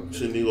don't know.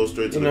 shouldn't he go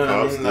straight to You the know what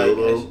I cops mean? still, Like,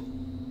 though?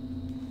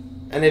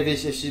 and if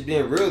she's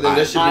being real, then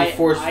there should be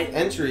forced I-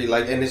 entry,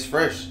 like, and it's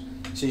fresh.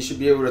 So you should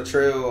be able to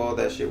trail all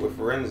that shit with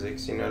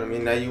forensics. You know what I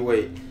mean? Now you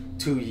wait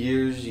 2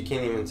 years, you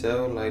can't even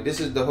tell. Like this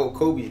is the whole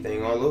Kobe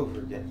thing all over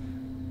again.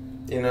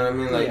 You know what I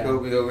mean? Like Yeah.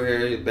 Kobe over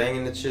here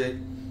banging the chick.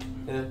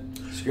 Yeah.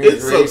 Screams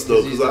It rape sucks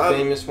though he's because the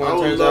famous one. I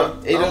would Turns love,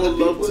 out 8 I other would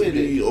love people to did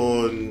be it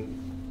on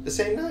the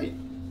same night.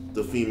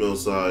 the female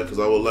side because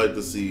I would like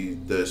to see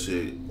that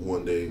shit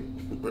one day.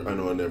 I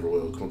know I never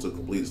will come to a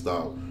complete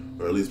stop,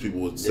 or at least people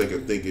would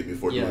second think it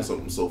before doing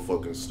something so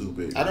fucking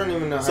stupid. I don't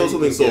even know how So you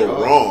something can get so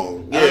off.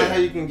 wrong. I don't know how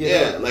you can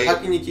get up. like How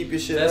can you keep your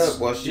shit That's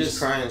up while she's just-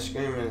 crying,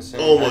 screaming, and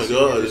saying, Oh my "I see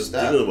God, you, just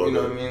stop." thinking about You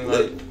know that. what I mean? Like-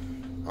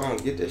 Like, I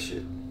don't get that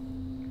shit.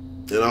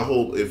 And I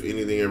hope if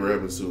anything ever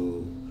happens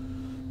to,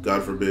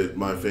 God forbid,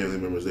 my family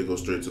members, they go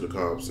straight to the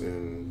cops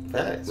and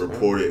Facts,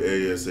 report it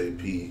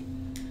ASAP.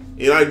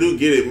 And I do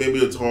get it. Maybe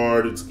it's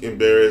hard. It's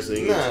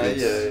embarrassing. Nah,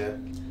 it's, yeah. I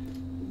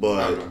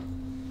But don't know.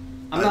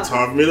 I'm it's not.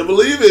 hard for me to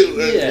believe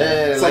it.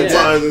 Yeah.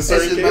 Sometimes in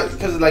certain cases.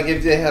 Because like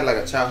if they had like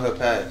a childhood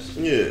past,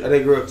 Yeah. or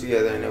they grew up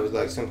together and it was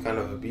like some kind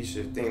of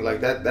abusive thing, like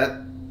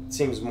that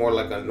seems more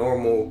like a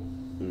normal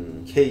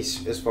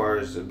case as far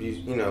as abuse.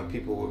 You know,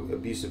 people with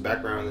abusive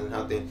backgrounds and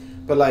how they.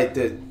 But like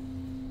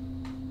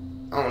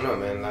I don't know,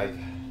 man. Like.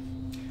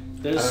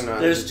 I don't know.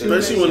 There's too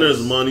Especially many- when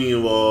there's money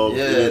involved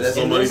Yeah, and it's that's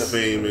somebody another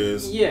thing.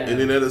 famous. Yeah. And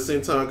then at the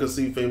same time, I can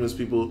see famous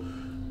people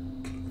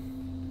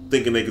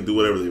thinking they can do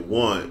whatever they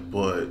want,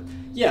 but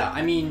Yeah,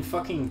 I mean,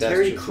 fucking That's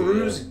Terry true,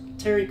 Crews. yeah.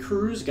 Terry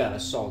Crews got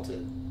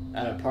assaulted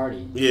at a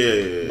party.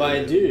 yeah. By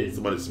a dude.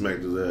 Somebody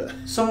smacked his ass.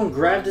 Someone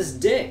grabbed his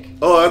dick.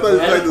 Oh, I thought he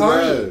At a smacked his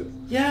party. ass.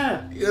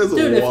 Yeah. Yeah, that's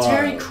Dude, if wild.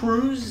 Terry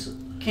Crews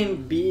can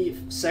be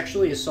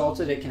sexually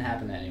assaulted, it can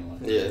happen to anyone.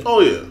 Yeah. Oh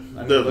yeah, I mean,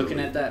 definitely. looking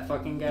at that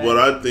fucking guy. But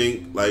I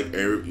think, like,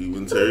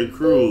 even Terry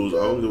Crews, I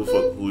don't give a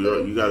fuck who you are.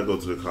 You gotta go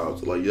to the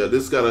cops. Like, yeah,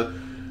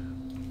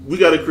 we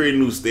gotta create a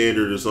new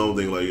standard or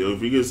something. Like,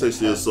 if you get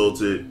sexually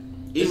assaulted,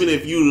 even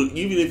if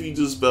you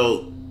just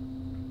felt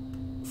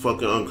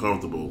fucking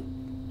uncomfortable,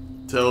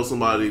 tell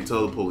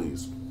the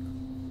police.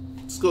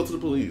 Just go to the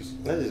police.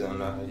 I just don't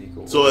know how you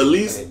go. So at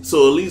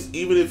least,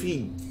 even if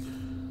he,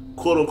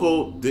 quote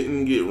unquote,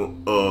 didn't get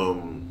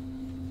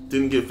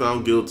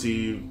found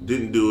guilty,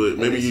 didn't do it.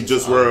 Maybe least you it's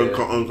just were on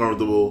there.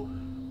 uncomfortable.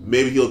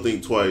 Maybe he'll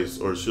think twice,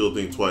 or she'll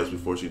think twice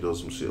before she does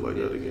some shit like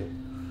that again.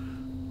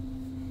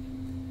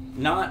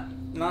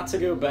 Not to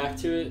go back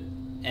to it,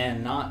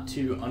 and not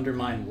to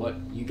undermine what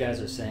you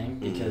guys are saying,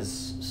 Mm-hmm.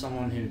 because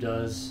someone who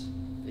does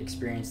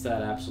experience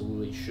that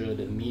absolutely should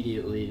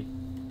immediately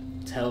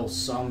tell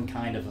some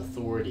kind of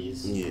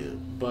authorities. Yeah.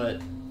 But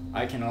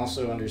I can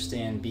also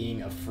understand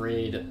being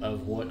afraid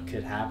of what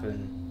could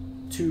happen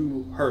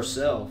to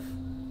herself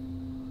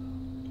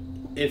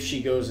if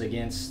she goes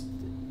against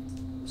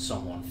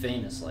someone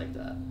famous like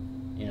that.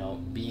 You know,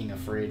 being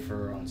afraid for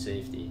her own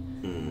safety.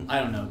 Mm. I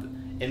don't know.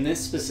 in this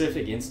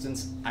specific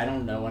instance, I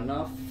don't know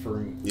enough for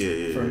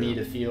me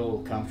to feel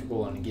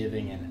comfortable in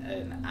giving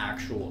an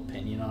actual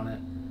opinion on it.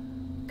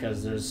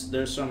 Because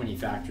there's so many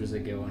factors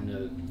that go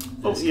into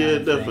this kind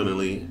of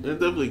definitely. thing. It's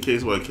definitely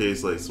case by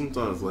case. Like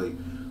sometimes, like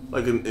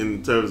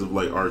in terms of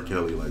like R.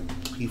 Kelly, like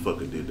he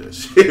fucking did that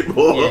shit,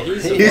 boy. Yeah,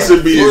 he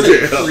should be in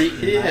jail.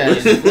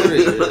 He's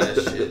footage of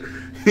that shit.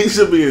 He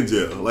should be in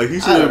jail. Like he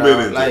should have been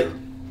in jail. Like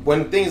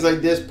when things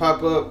like this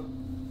pop up,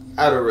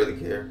 I don't really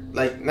care.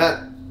 Like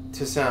not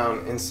to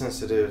sound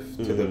insensitive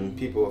to the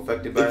people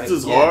affected by it. It's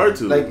just hard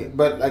to.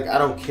 But I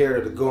don't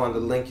care to go on the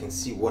link and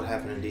see what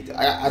happened in detail.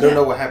 I don't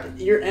know what happened.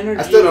 Your energy.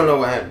 I still don't know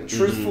what happened.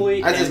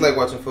 Truthfully, I just like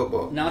watching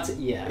football. You know what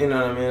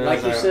I mean?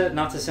 Like you said,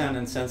 not to sound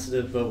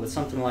insensitive, but with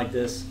something like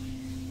this,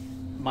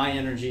 my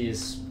energy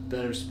is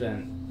better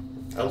spent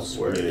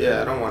elsewhere.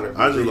 Yeah, I don't want to be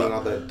reading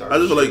all that dark. I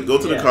just feel like go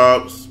to the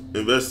cops,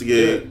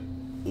 investigate, Yeah.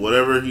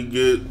 whatever he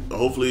get.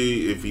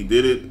 Hopefully, if he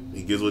did it,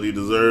 he gets what he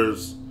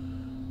deserves.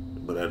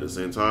 But at the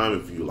same time,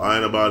 if you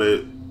lying about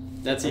it,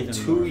 that's even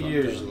 2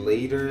 years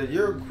later.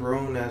 You're a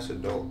grown ass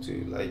adult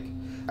too. Like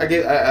I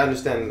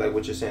understand like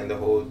what you're saying. The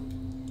whole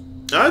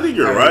I think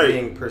you're right.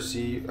 Being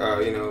perceived,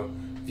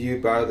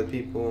 viewed by other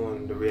people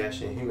and the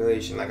reaction,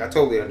 humiliation. Like I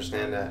totally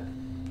understand that.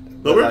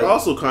 But we're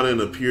also kind of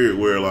in a period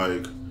where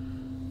like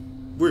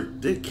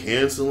they're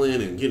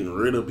canceling and getting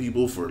rid of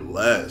people for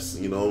less.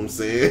 You know what I'm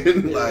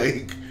saying?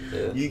 Like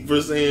you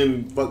for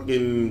saying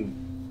fucking.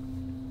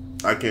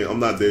 I'm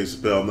not Dave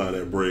Chappelle. I'm not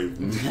that brave.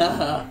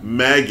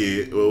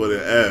 Maggot with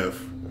an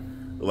F.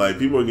 Like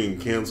people are getting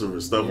canceled for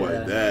stuff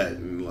like that,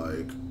 and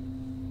like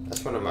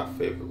that's one of my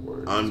favorite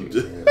words.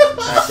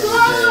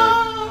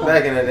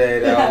 Back in the day,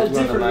 that was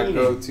one of my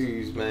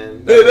go-tos,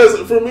 man.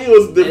 For me, it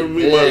was different.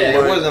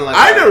 It wasn't like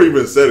I never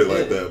even said it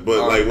like that,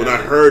 but like when I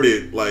heard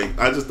it, like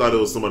I just thought it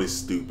was somebody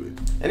stupid.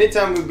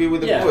 Anytime we'd be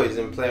with the boys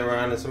and play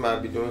around, and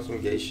somebody be doing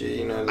some gay shit,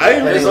 you know.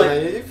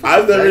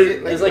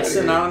 It's like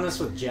synonymous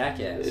with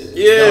jackass.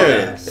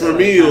 Yeah, for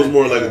me, it was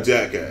more like a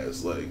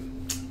jackass. Like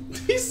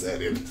he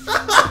said it.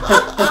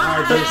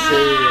 I did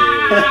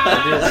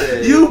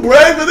say it. You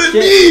braver than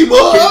me,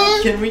 boy.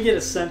 Can we get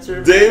a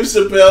censor? Dave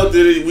Chappelle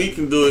did it. We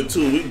can do it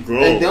too. We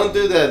grown. Hey, don't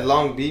do that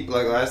long beep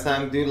like last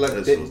time, dude. Like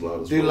that was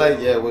loud as dude, well. like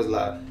it was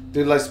loud.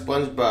 Dude, like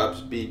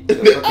SpongeBob's beep. The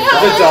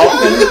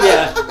dolphin.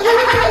 Yeah.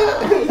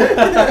 I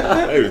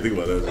didn't even think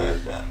about that. Man.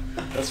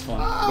 That's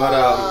funny. But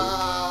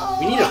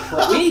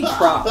we need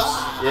props.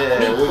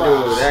 Yeah, we do.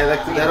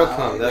 That'll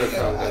come. I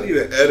need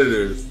an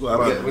editor.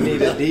 We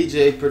need a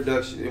DJ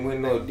production. We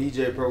know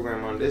DJ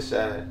program on this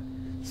side.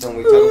 So when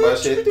we talk about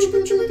shit.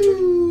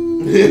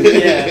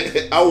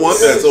 Yeah. I want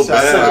that so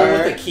bad. Someone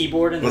with a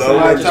keyboard and the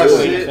sound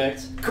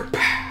effects.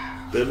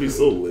 That'd be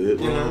so lit,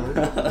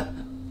 bro.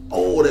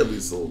 Oh, that'd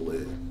be so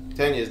lit.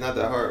 Telling you, it's not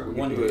that hard. We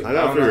can do it. I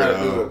gotta figure it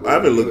out. I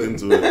haven't looked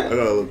into it. I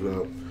gotta look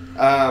it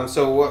up.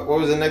 So what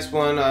was the next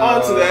one?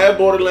 On to that,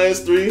 Borderlands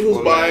 3. Who's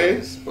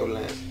buying?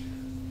 Borderlands.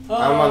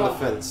 I'm on the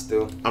fence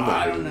still.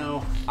 I don't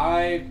know.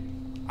 I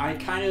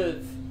kind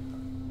of,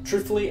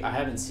 truthfully, I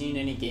haven't seen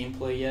any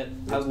gameplay yet.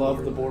 I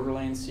love the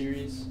Borderlands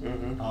series.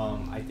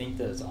 I think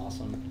that it's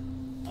awesome.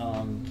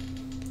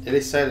 It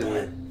excited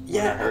me.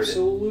 Yeah,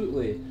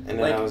 absolutely. And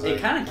like it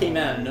kind of came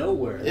out of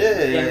nowhere. Yeah.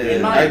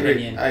 In my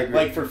opinion, I agree.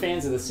 Like for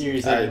fans of the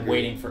series, they've been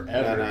waiting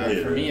forever.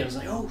 But for me, it was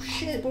like, oh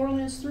shit,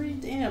 Borderlands 3.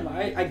 Damn,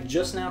 I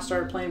just now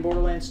started playing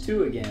Borderlands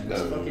 2 again.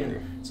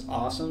 It's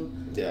awesome.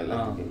 Yeah, I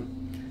like it.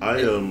 I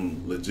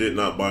am legit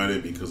not buying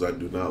it because I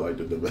do not like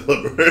the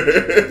developer.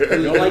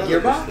 You don't like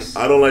Gearbox?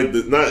 I don't like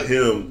not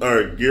him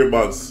or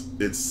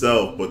Gearbox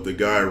itself, but the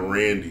guy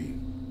Randy.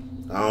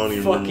 I don't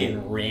even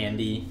fucking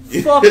Randy.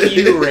 Fuck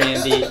you,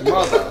 Randy.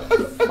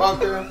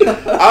 Motherfucker.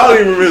 I don't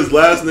even remember his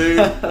last name,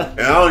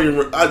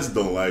 and I just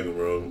don't like him,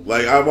 bro.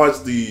 Like I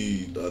watched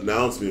the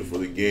announcement for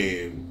the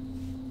game,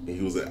 and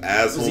he was an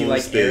asshole. Was he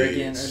like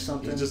arrogant or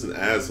something? He's just an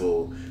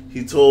asshole.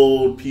 He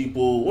told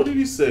people, what did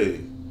he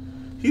say?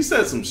 He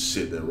said some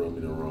shit that rubbed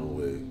me the wrong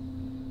way.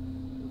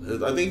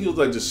 I think he was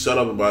like, just shut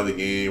up and buy the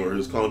game, or he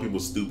was calling people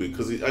stupid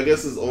because I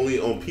guess it's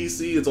only on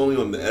PC. It's only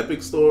on the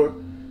Epic Store.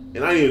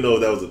 And I didn't even know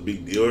if that was a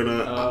big deal or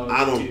not.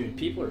 I don't. Dude,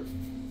 people are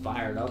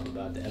fired up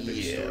about the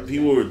Epic Store. Yeah,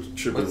 people were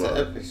tripping about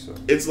the Epic Store?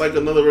 It's like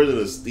another version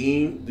of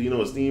Steam. Do you know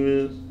what Steam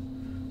is?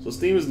 So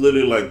Steam is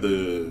literally like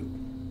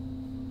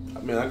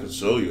I could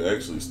show you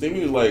actually. Steam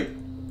is like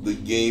the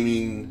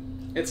gaming.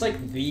 It's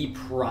like the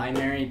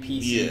primary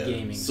PC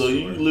gaming So store.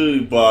 you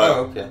literally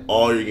buy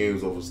all your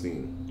games off of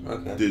Steam.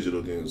 Okay.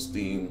 Digital games,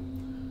 Steam.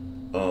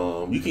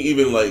 You can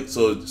even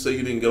so say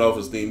you didn't get off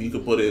of Steam, you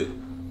could put it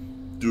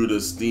through the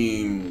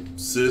Steam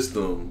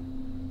system,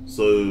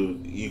 so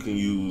you can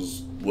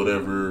use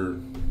whatever.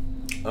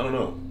 I don't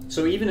know.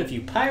 So even if you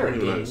pirate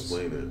games,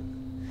 explain it.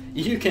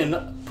 You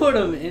can put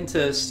them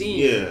into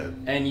Steam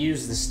and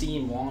use the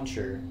Steam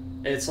launcher.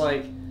 It's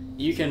like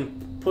you can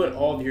put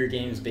all of your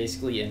games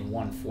basically in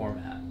one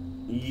format.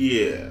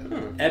 Yeah.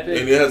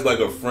 Epic. And it has like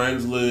a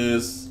friends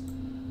list.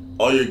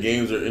 All your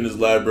games are in this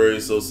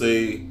library. So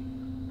say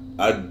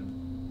I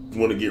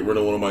want to get rid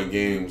of one of my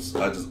games,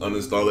 I just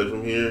uninstall it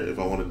from here. If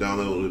I want to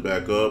download it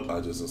back up, I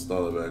just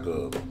install it back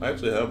up. I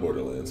actually have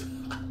Borderlands.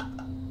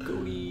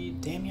 Goody,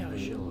 damn you, have a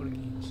shitload of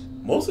games.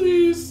 Most of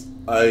these,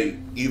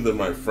 either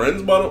my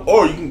friends bought them,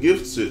 or you can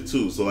gift shit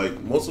too. So like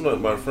most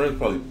of my friends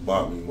probably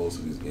bought me most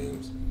of these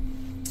games.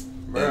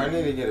 Bro, I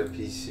need to get a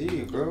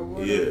PC, bro.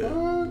 What the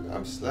fuck?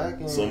 I'm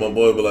slacking. So my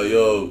boy be like,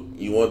 yo,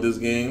 you want this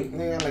game?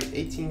 They got like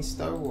 18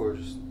 Star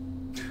Wars.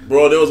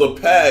 Bro, there was a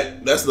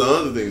pack. That's the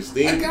other thing.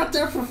 Steam. I got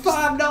that for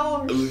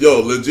 $5. Yo,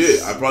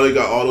 legit. I probably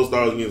got all those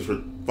Star Wars games for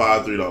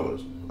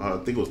 $3. I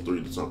think it was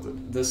 $3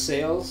 something. The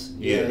sales?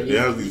 Yeah, they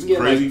have these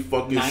crazy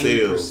fucking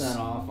sales. 90%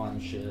 off on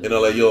shit. And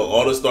I'm like, yo,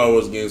 all the Star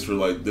Wars games for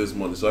like this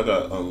month. So I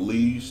got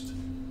Unleashed,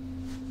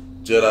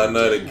 Jedi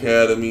Knight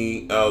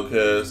Academy,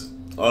 Outcast.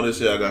 All this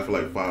shit I got for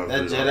like $5.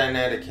 That Jedi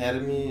Knight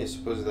Academy is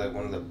supposed to be like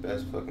one of the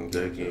best fucking games.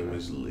 That game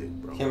is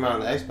lit, bro. Came out on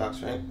the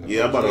Xbox, right?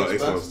 Yeah, I bought it on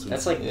Xbox too.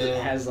 That's like,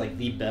 it has like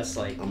the best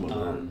like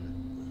I'm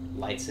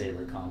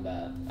lightsaber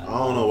combat. I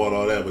don't know about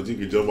all that, but you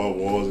can jump off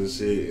walls and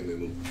shit and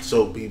then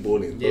choke people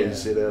and then throw the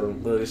shit at them.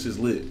 Bro, this shit's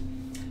lit.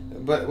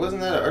 But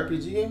wasn't that an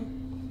RPG game?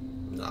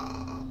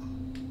 Nah.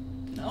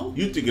 No?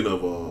 You thinking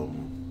of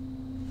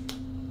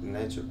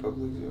Knights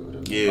Republic or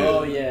whatever? Yeah.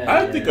 Oh yeah.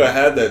 I think I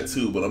had that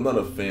too, but I'm not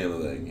a fan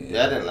of that game.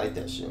 Yeah, I didn't like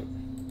that shit.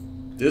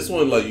 This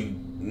one, like you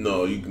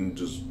can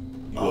just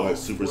go like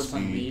super Force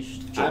speed,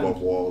 Unleashed. jump off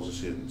walls and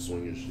shit and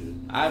swing your shit.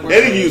 I've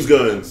And you use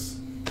guns.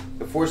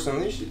 The Force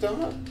Unleashed you talking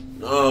about?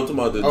 No, I'm talking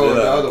about the Oh,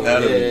 the Jedi other one.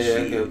 Academy Yeah,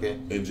 shit okay.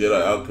 and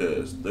Jedi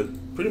Outcast. They're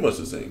pretty much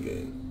the same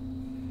game.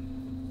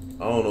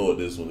 I don't know what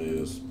this one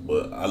is,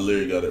 but I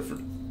literally got it for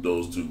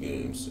those two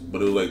games.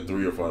 But it was like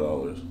 $3 or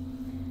 $5.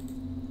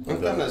 I'm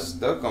kind of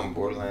stuck on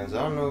Borderlands.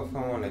 I don't know if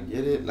I want to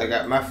get it.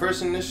 Like my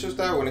first initial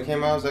start when it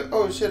came out, I was like,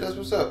 "Oh shit, that's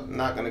what's up."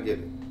 Not gonna get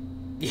it.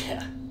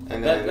 Yeah.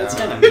 And then That's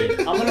kind of mean.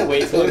 I'm gonna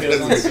wait till it goes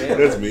on sale.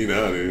 That's me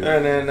now, dude.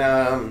 And then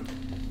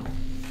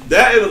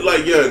that is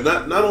like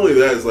not only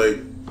that, it's like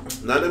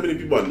not that many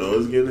people I know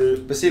is getting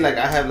it. But see, like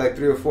I have like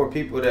 3 or 4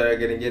 people that are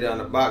gonna get it on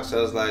the box. So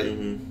I was like,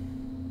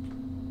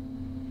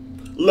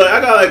 Like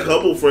I got like a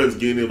couple friends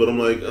getting it, but I'm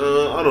like,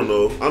 I don't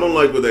know. I don't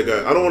like what that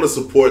guy. I don't want to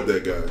support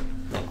that guy.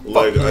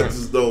 Like I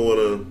just don't want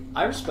to.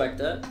 I respect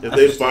that. If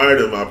they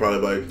fired him, I'd probably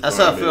like. That's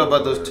how I feel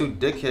about those 2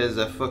 dickheads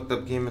that fucked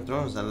up Game of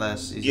Thrones that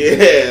last season.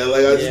 Yeah,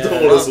 like I just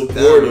don't want to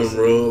support them,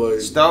 bro.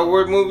 Like Star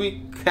Wars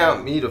movie,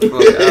 count me the fuck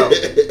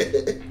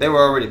out. They were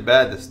already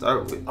bad to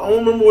start with. I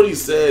don't remember what he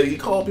said. He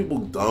called people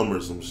dumb or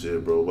some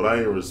shit, bro. But I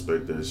didn't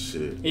respect that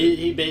shit.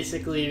 He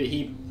basically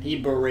he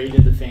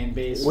berated the fan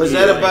base. Was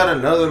that about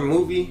another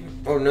movie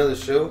or another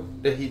show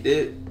that he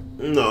did?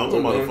 No, I'm talking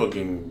about a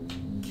fucking.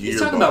 He's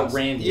talking about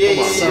Randy. Yeah,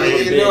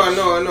 I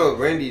know.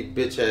 Randy,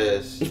 bitch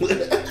ass.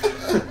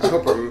 I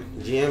hope our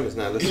GM is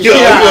not listening. Yo,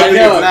 I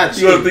know.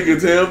 You gonna think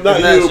it's him?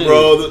 Not It's you, not you.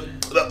 bro.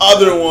 The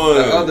other one.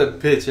 The other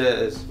bitch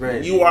ass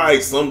Randy. You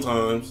alright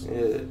sometimes.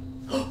 Yeah.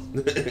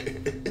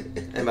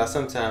 And by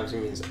sometimes he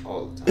means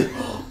all the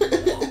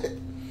time.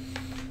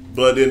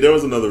 But then there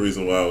was another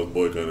reason why I was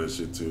boycotting that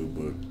shit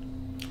too.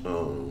 But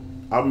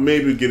I'll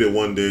maybe get it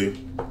one day.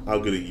 I'll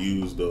get it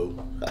used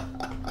though.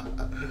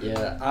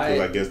 Yeah,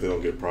 I guess they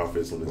don't get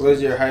profits on this. What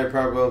is your higher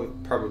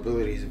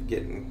probabilities of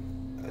getting,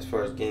 as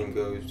far as game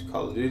goes,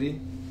 Call of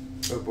Duty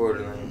or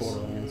Borderlands?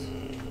 Borderlands.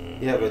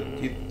 Yeah, but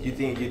you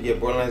think you'd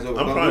get Borderlands over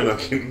I'm Call probably of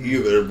not Duty? getting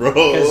either, bro.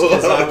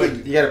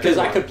 Because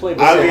I could play.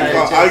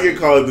 I get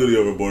Call of Duty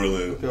over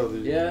Borderlands. Call of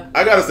Duty. Yeah.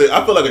 I gotta say,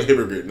 I feel like a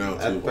hypocrite now too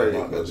I'd about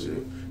probably that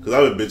shit. Because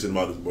I've been bitching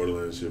about this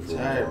Borderlands shit for a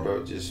Tired, while.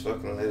 bro. Just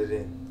fucking let it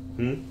in.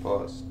 Hmm?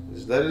 Pause.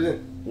 Just let it in.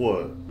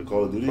 What? The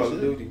Call of Duty Call shit?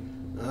 of Duty.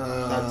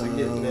 Not to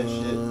get in that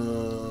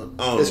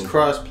shit. It's It's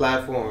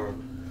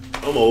cross-platform.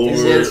 I'm over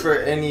It's it. here for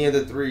any of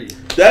the 3.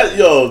 That,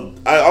 yo,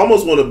 I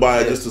almost want to buy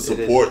it just to Yes, it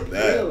support is.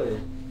 that. Really?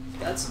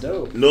 That's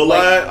dope. No Like,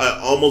 lie, I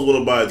almost want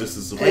to buy it just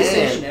to support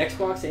PlayStation, that.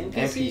 Xbox, and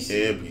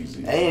PC. And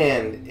PC.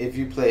 And if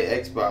you play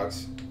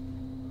Xbox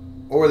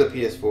or the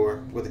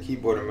PS4 with a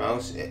keyboard and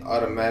mouse, it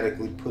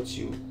automatically puts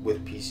you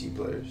with PC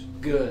players.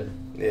 Good.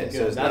 Yeah, Good.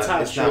 so it's That's not, how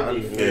it it's not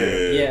should be.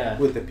 unfair Yeah.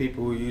 with the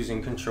people who are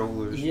using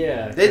controllers.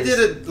 Yeah. They 'cause did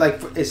it like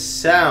it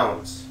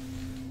sounds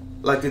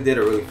like they did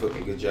a really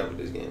fucking good job with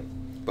this game,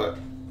 but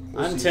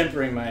we'll I'm see.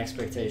 tempering my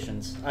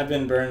expectations. I've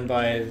been burned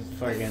by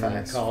fucking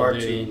Facts. Call far of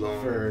Duty too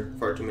long, for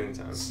far too many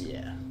times.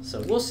 yeah.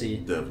 So we'll see.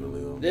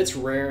 Definitely, though. It's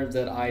rare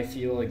that I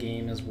feel a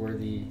game is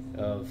worthy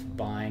of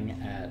buying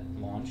at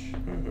launch.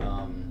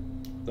 Mhm.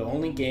 The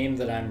only game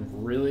that I'm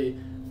really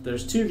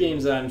there's 2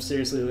 games that I'm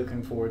seriously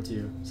looking forward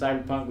to.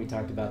 Cyberpunk, we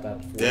talked about that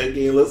before. That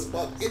game looks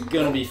fucking It's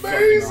gonna be fucking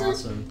amazing.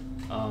 awesome.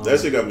 That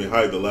shit got me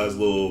hyped. The last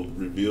little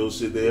reveal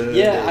shit they had.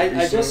 Yeah,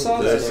 I just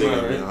saw That that. shit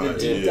got me The hyped,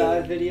 deep yeah.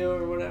 dive video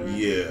or whatever.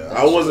 Yeah, That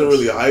I wasn't shit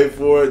was- really hyped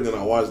for it. And then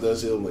I watched that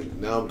shit. I'm like,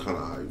 now I'm kind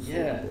of hyped.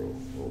 Yeah. For it,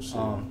 bro.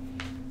 Oh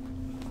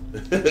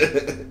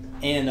shit.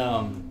 And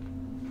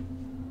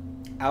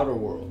Outer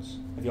Worlds.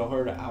 Have y'all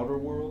heard of Outer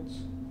Worlds?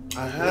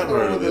 I have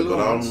heard of it, but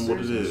I don't know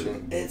what it is.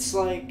 It's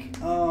like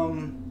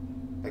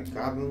Like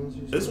goblins or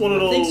something? It's one of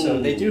I those. think so.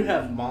 They do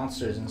have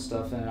monsters and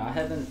stuff in it. I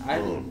haven't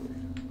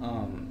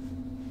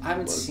I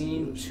haven't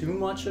seen too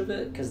much of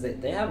it because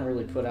they haven't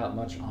really put out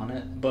much on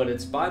it. But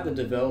it's by the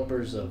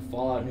developers of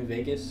Fallout New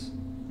Vegas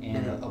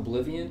and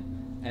Oblivion,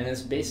 and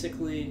it's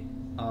basically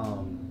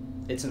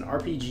it's an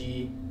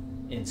RPG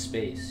in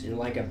space. You're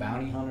like a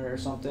bounty hunter or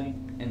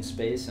something in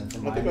space, and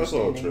from my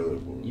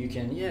understanding, you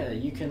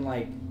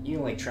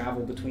can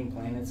travel between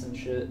planets and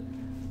shit.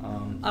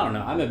 I don't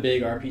know. I'm a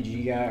big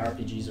RPG guy.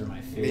 RPGs are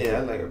my favorite. Yeah,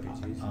 I like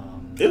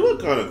RPGs. They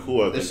look kind of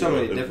cool. There's so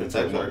many different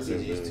types of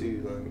RPGs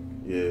too. Like,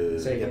 yeah.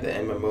 So you got the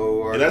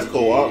MMO RPG. And that's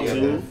co-op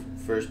too.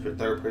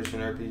 Third person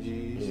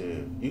RPGs.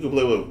 Yeah. You can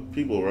play with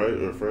people, right?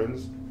 Or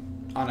friends?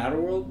 On Outer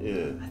World?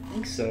 Yeah. I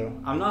think so.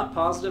 I'm not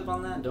positive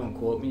on that. Don't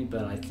quote me,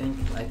 but I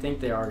think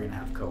they are gonna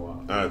have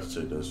co-op. I have to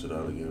check that shit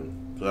out again.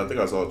 Cause I think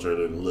I saw a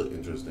trailer and it looked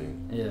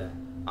interesting. Yeah.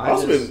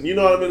 You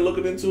know what I've been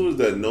looking into is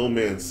that No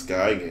Man's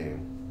Sky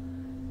game.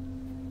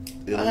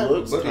 It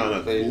looks kind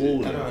of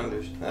cool. I don't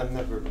understand. I've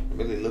never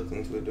really looked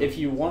into it. Though. If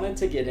you wanted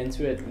to get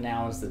into it,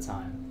 now is the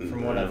time,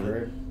 from what I've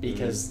heard,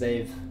 because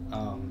they've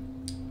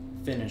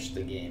finished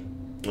the game.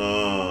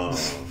 Oh.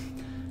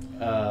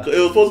 It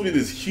was supposed to be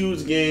this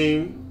huge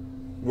game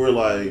where,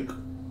 like,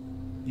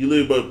 you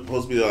literally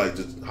supposed to be like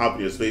just hop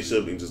in your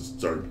spaceship and just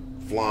start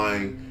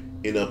flying,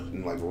 end up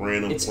in like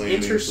random planets. It's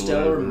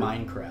Interstellar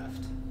Minecraft.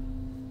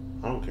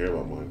 I don't care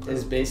about Minecraft.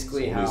 Is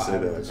basically so how I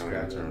would kind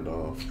of got turned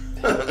off.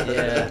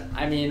 Yeah,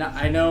 I mean,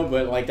 I know,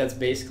 but like that's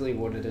basically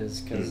what it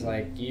is, because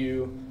like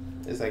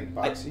it's like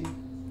boxy.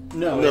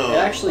 No, it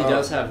actually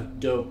does have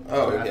dope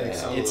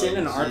graphics. Okay. It's in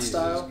an art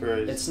style.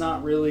 Christ. It's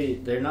not really.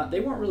 They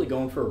weren't really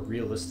going for a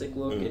realistic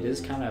look. It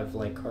is kind of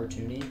like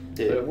cartoony,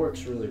 but it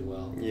works really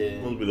well. Yeah.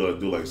 Most people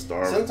do like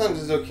Star.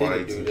 Sometimes it's okay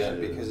to do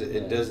that because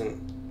it doesn't.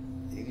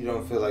 You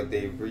don't feel like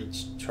they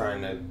reached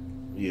trying to.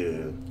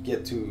 Yeah.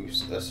 Get to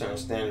a certain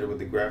standard with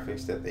the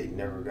graphics that they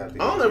never got.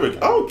 I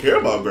don't care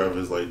about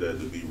graphics like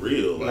that, to be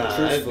real. Like,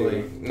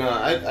 truthfully.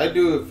 I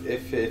do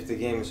if the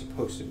game is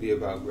supposed to be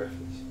about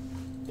graphics.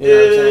 You know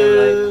what I'm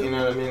saying? Like, you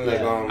know what I mean?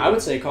 Like, I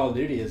would say Call of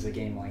Duty is a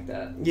game like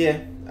that.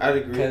 Yeah, I'd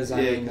agree. Because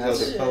I mean,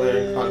 the color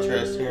and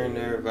contrast here and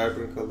there,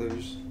 vibrant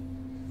colors.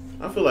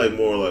 I feel like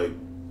more like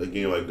a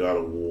game like God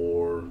of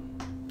War.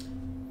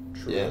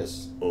 True.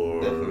 Yes,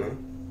 or definitely.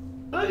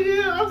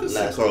 Yeah, I could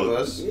Last say Call of of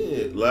Us.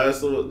 Yeah,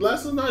 Last of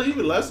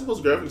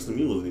Us graphics to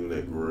me wasn't even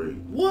that great.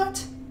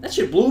 What? That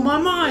shit blew my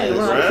mind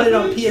when I played it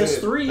on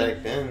PS3.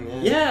 Back then,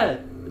 yeah,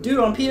 dude,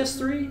 on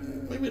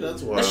PS3. Maybe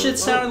that's why. That shit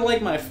sounded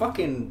like my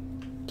fucking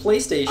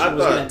PlayStation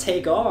was gonna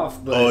take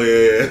off. But,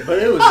 but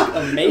it was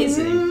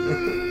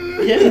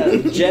amazing.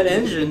 Yeah, jet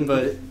engine,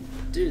 but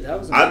dude, that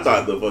was amazing. I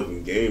thought the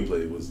fucking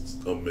gameplay was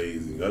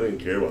amazing. I didn't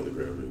care about the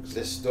graphics.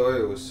 The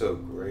story was so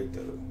great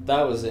though.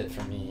 That was it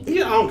for me.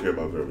 Yeah, I don't care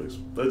about graphics.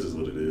 That's just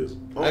what it is.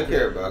 I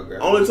care about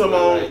graphics. Only time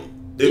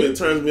if it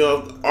turns me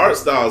off, art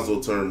styles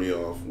will turn me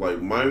off. Like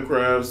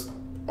Minecraft's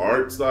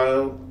art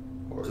style,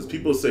 because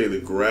people say the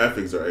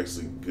graphics are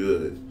actually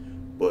good,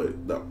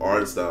 but the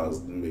art style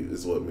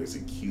is what makes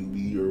it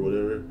QB or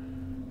whatever.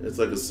 It's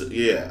like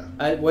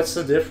what's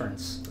the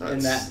difference in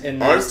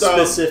that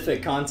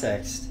specific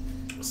context?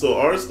 So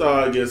art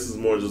style, I guess, is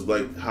more just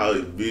like how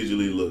it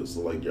visually looks,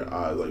 so like your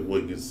eyes, like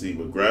what you can see.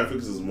 But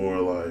graphics is more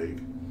like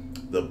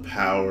the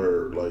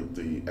power, like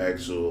the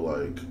actual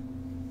like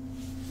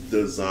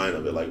design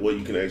of it, like what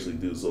you can actually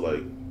do. So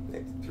like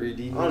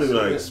 3D. I don't even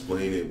know how to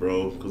explain it,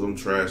 bro, because I'm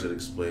trash at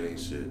explaining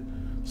shit.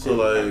 So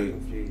like,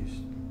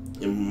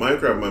 and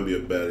Minecraft might be a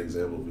bad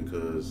example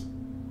because,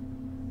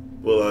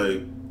 but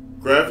like,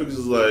 graphics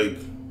is like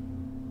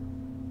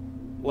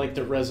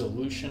the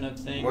resolution of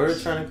things. We're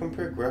trying to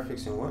compare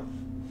graphics and what?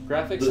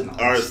 Graphics and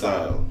art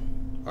style.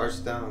 Art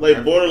style.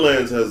 Like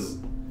Borderlands has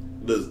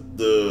the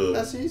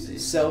that's easy.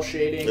 Cell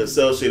shading. The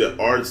cell shaded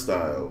art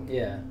style.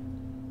 Yeah.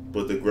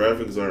 But the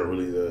graphics aren't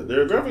really that.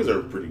 Their graphics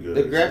are pretty good.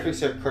 The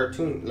graphics are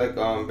cartoon, like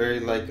very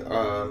like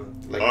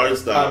art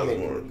style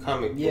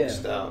comic book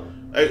style.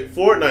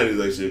 Fortnite is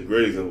actually a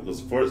great example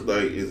because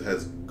Fortnite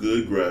has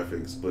good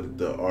graphics, but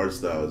the art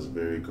style is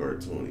very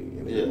cartoony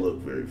and it look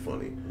very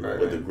funny. Right,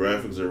 but the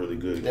graphics are really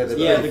good. Yeah,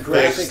 the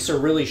graphics are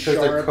really sharp.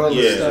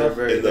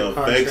 And the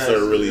effects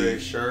are really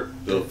sharp.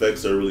 The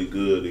effects are really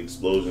good. The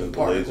explosions, the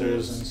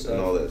lasers, and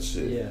all that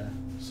shit. Yeah.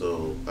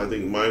 So I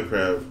think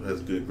Minecraft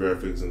has good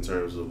graphics in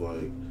terms of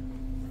like.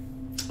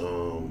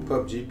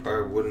 PUBG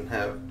probably wouldn't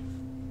have.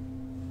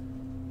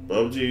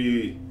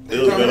 PUBG. It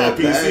was better on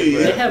PC.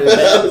 They have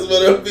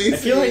bad. I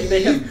feel like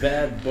they have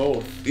bad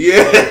both.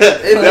 Yeah,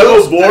 that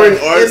was boring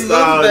art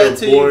style. It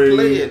looks bad till you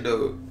play it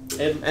though.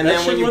 And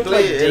then when you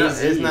play it,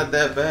 it's not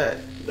that bad.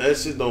 That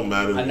shit don't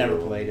matter. I never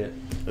played it.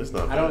 It's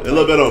not. It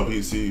look better on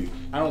PC.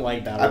 I don't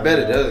like battle. I bet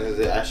it does because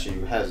it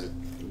actually has a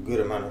good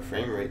amount of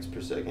frame rates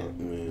per second.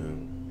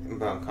 Yeah.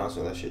 But on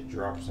console, that shit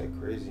drops like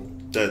crazy.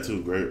 That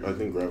too. Great. I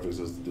think graphics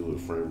has to do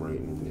with frame rate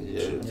and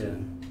shit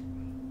too.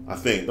 Yeah. I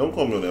think. Don't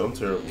call me on that. I'm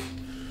terrible.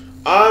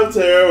 I'm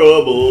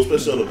terrible,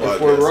 especially on the podcast.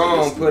 If we're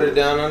wrong, put it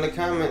down on the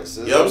comments.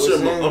 Yeah,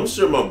 I'm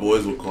sure my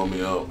boys will call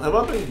me out. Have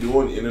I been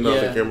doing in and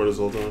out the camera this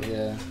whole time?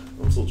 Yeah.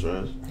 I'm so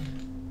trash.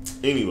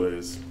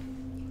 Anyways.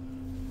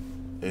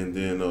 And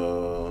then,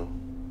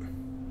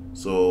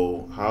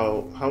 So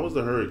how was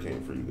the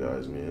hurricane for you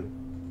guys, man?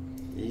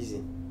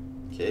 Easy.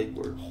 Cake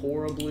work.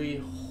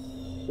 Horribly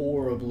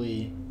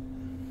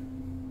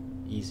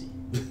easy.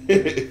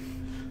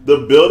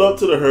 The build up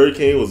to the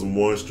hurricane was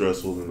more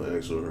stressful than the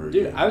actual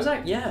hurricane. Dude, I was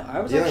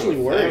actually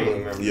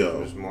worried. Yo. It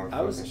was more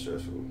fucking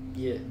stressful.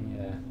 Yeah.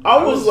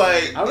 I was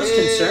like, I was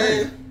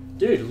concerned.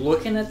 Dude,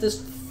 looking at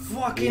this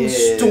fucking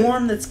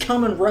storm that's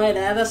coming right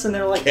at us, and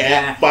they're like,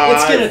 Cat it's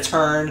 5. gonna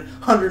turn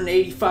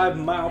 185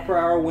 mile per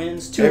hour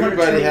winds,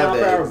 220 mile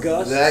per hour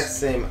gusts.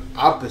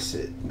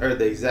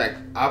 The exact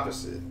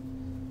opposite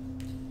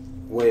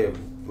way of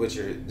what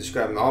you're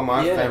describing. All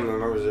my family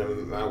members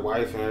and my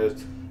wife and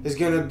others, it's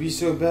gonna be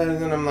so bad,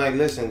 and then I'm like,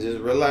 listen, just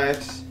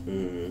relax.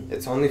 Mm-hmm.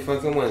 It's only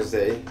fucking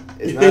Wednesday.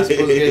 It's not supposed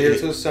to get here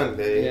till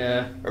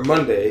Sunday or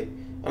Monday.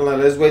 I'm like,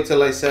 let's wait till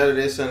like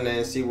Saturday, Sunday,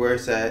 and see where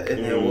it's at,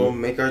 and then we'll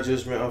make our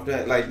judgment off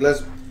that. Like,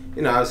 let's,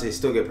 obviously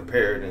still get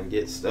prepared and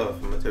get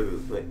stuff and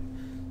materials, but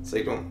it's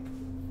like, don't.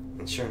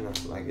 And sure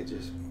enough, like it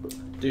just.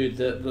 Dude,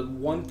 the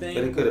one thing.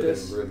 But it could have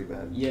been really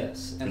bad.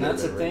 Yes, and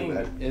that's the thing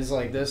is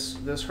like this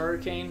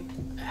hurricane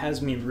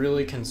has me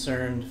really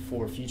concerned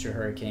for future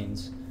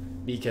hurricanes,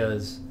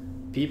 because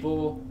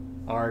people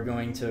are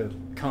going to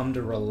come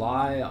to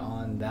rely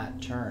on that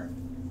turn.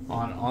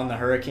 On the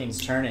hurricanes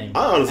turning.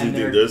 I honestly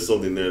think there's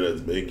something there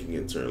that's making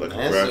it turn, like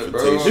a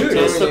gravitation. Dude,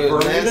 it's the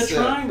Bermuda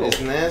Triangle. It's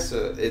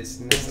NASA. It's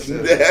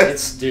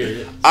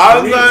NASA.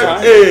 I'm not.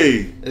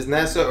 Hey. It's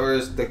NASA or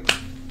it's the.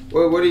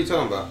 What are you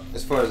talking about?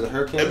 As far as the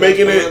hurricane? And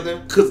making it,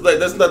 because like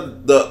that's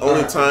not the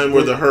only time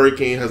where the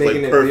hurricane has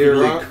like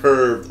perfectly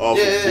curved off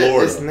of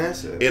Florida. It's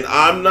NASA. And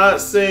I'm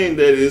not saying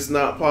that it's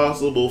not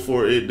possible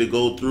for it to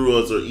go through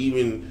us, or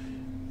even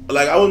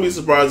like I wouldn't be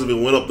surprised if it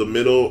went up the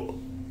middle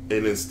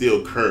and then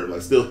still curved,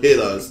 like still hit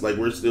us, like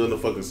we're still in the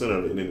fucking center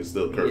of it, and then it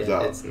still curves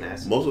out. It's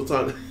NASA. Most of the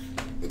time.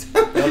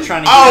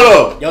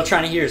 Y'all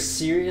trying to hear a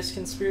serious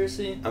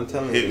conspiracy? I'm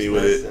telling you. Hit me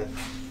with it.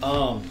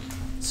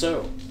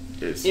 So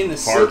it's in the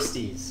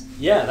 60s.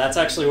 Yeah, that's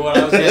actually what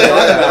I was going to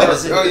talk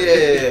about.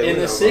 In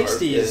the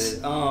 60s,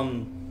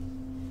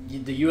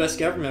 the U.S.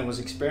 government was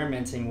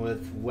experimenting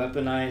with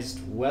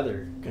weaponized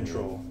weather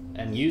control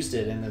and used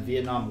it in the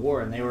Vietnam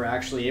War, and they were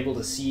actually able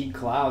to seed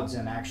clouds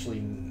and actually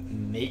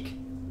make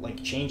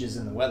like changes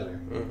in the weather.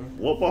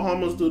 What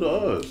Bahamas do to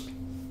us?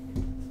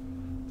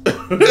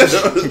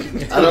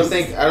 I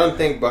don't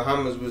think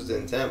Bahamas was the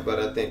intent, but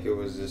I think it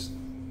was just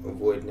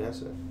avoid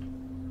NASA.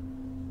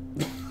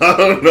 I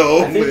don't know.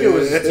 I think it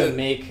was to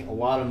make a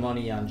lot of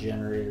money on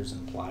generators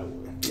and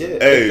plywood. Yeah,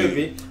 it could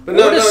be. But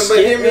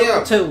but hear me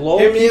out. To lull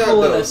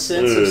people in a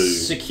sense of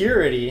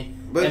security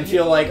and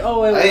feel like,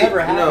 oh, it will never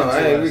happen. No, I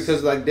agree,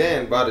 because like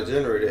Dan bought a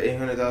generator,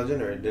 $800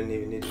 generator, didn't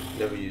even need it,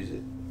 never use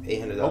it.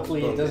 $800.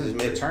 Hopefully he doesn't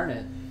return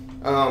it.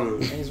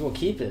 May as well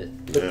keep it.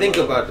 But think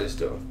about this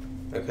though,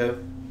 okay?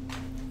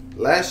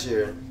 Last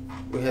year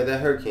we had that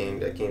hurricane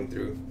that came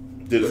through.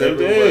 Did the same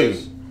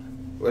thing.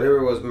 Whatever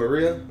it was,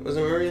 Maria? Was it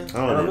Maria?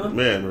 I don't know.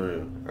 Man,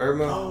 Maria.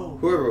 Irma? Oh.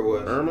 Whoever it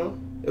was. Irma?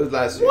 It was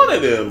last year. One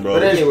of them, bro.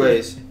 But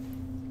anyways,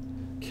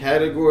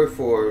 Category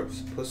 4,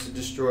 supposed to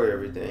destroy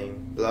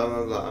everything, blah,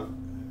 blah, blah.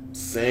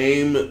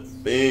 Same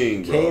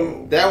thing,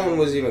 bro. That one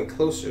was even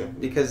closer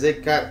because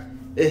it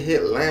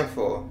hit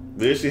landfall.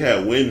 They actually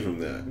had wind from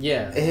that.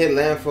 Yeah. It hit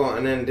landfall,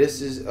 and then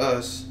this is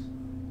us,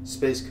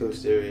 Space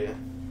Coast area.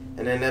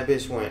 And then that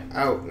bitch went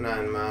out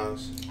 9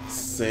 miles.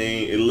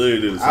 Same. It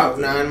literally did the same out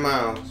thing. 9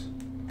 miles.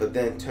 But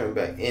then turned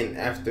back in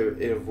after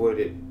it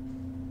avoided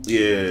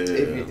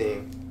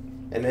everything.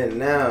 And then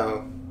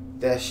now,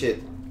 that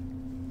shit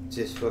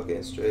just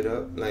fucking straight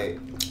up, like...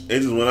 It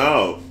just went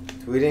out.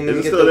 We didn't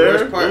even get the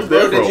worst part.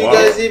 Bro, did you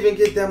guys even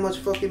get that much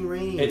fucking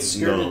rain? It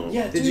skirted. No.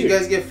 Yeah, did you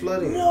guys get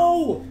flooding?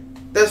 No!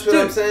 That's what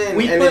I'm saying.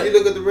 And if you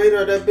look at the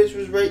radar, that bitch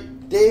was right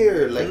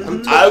there.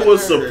 Like, I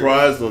was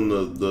surprised on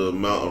the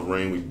amount of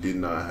rain we did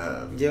not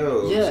have.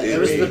 Yo. Yeah, it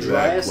was the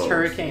driest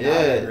hurricane I've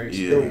ever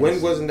experienced. The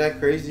wind wasn't that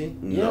crazy.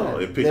 No,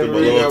 Yeah. it picked up a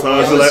little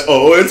time. You're like,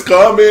 oh, it's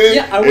coming.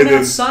 Yeah, I went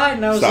outside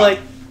and I was like,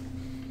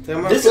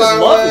 this is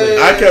lovely.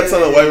 I kept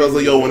telling the wife, I was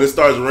like, yo, when it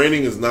starts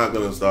raining, it's not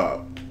going to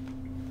stop.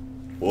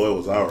 Boy,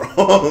 was I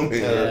wrong.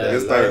 Man.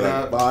 It started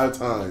like 5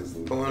 times.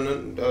 That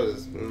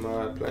was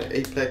my plan.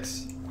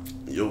 Apex.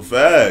 Yo,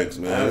 facts,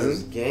 man. I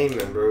was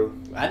gaming, bro.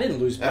 I didn't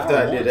lose power after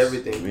I did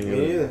everything.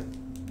 Me either.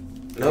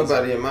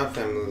 Nobody in my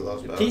family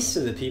lost power. Peace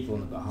to the people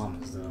in the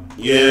Bahamas, though.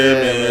 Yeah,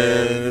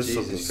 man. It's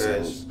Jesus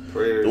Christ.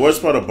 The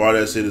worst part about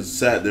that shit is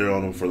sat there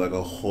on them for like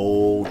a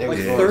whole like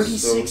day.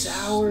 36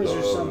 hours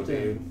or something.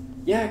 Dude.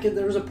 Yeah, because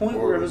there was a point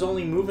where it was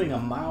only moving a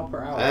mile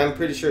per hour. I'm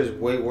pretty sure it's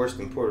way worse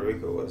than Puerto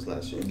Rico was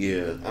last year.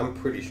 Yeah. I'm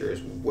pretty sure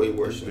it's way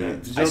worse than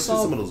that. Did you see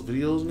some of those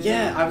videos, man?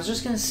 Yeah, I was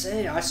just going to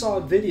say, I saw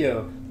a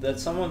video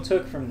that someone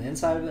took from the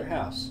inside of their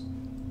house.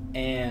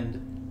 And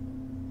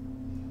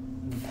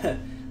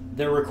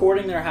they're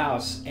recording their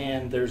house,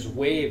 and there's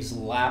waves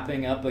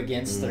lapping up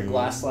against their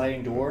glass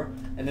sliding door.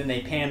 And then they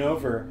pan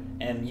over,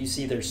 and you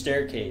see their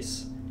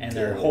staircase. And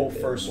their whole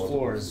first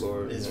floor is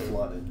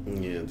flooded.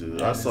 Yeah,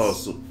 dude. I saw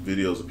some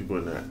videos of people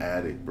in their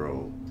attic,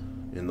 bro.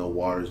 and the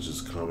water's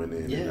just coming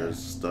in, Yeah. and they're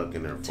stuck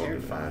in their fucking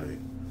Terrifying. attic.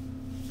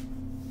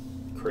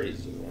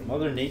 Crazy, man.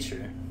 Mother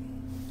Nature,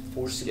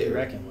 force to be Scary.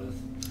 reckoned with.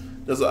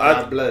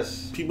 God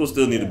bless. People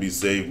still need to be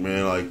safe,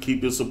 man. Like,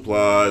 keep your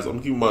supplies. I'm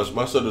keeping my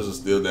shutters are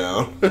still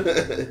down.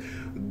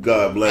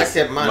 God bless.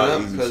 I kept mine my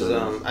up easy because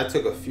shutters. I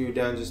took a few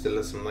down just to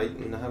let some light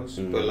in the house.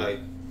 But like,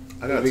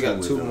 two we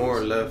got 2 windows.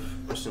 more left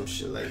or some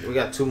shit. Like, we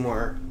got 2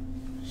 more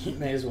You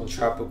may as well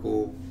try.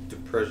 tropical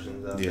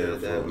depressions out there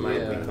that might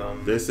Yeah.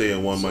 become. They're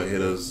saying one might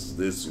hit us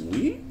this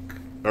week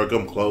or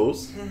come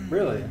close.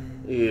 Really?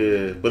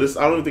 Yeah, but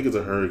I don't even think it's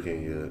a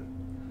hurricane yet.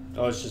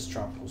 Oh, it's just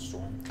tropical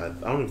storm. I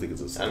don't even think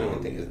it's a I storm. don't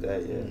even think it's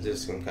that yet.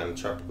 Just some kind of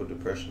tropical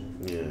depression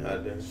Yeah.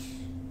 out there.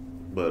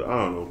 But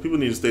I don't know. People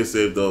need to stay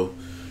safe though,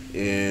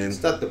 and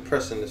Stop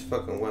depressing this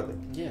fucking weather.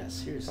 Yeah, That's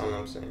seriously. all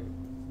I'm saying.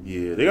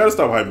 yeah, they gotta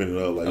stop hyping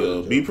it up. Like, That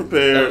was a be joke. That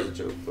prepared. was a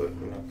joke, but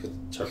cause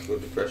tropical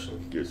depression.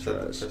 You're Stop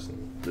trash. depressing.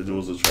 It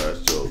was a trash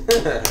joke.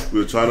 We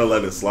were trying to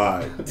let it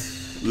slide.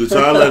 We were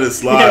trying to let it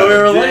slide. Yeah, we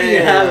were letting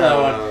you have that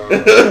one.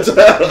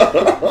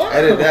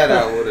 Edit that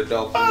out with a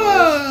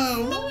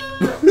dolphin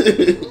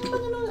voice.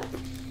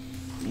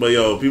 But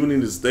yo, people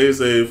need to stay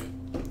safe.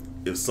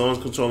 If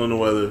someone's controlling the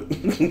weather,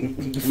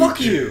 Fuck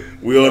you.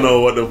 we don't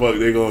know what the fuck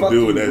they're gonna Fuck do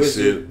you, with that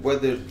wizard, shit.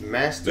 Weather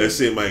master. That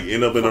shit might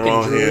end up in the Fucking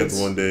wrong hands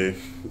druids. one day.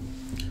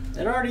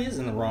 It already is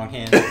in the wrong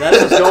hands.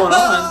 That's what's going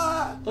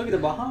on. Look at the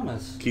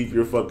Bahamas. Keep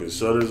your fucking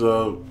shutters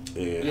up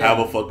and Yeah. have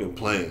a fucking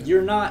plan.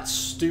 You're not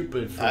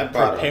stupid for I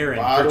bought preparing,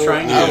 a bottle. for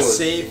trying to I be was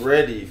safe.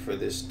 ready for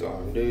this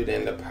storm, dude,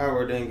 and the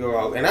power didn't go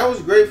out. And I was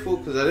grateful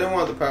because I didn't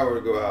want the power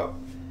to go out.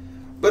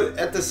 But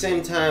at the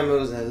same time, it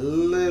was a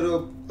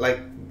little, like,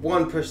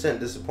 1%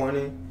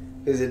 disappointing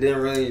because it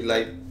didn't really,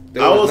 like...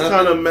 there I was nothing,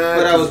 kind of mad.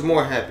 but I was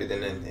more happy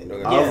than anything. Don't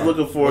get me I was wrong.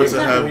 looking forward Isn't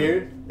to that having.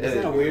 weird? Isn't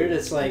It that is weird?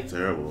 It's like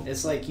Terrible.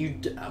 It's like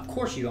of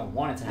course you don't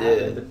want it to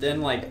happen, Yeah. but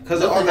then like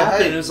 'Cause of all nothing the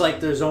happened. hype. It was like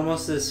there's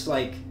almost this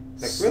like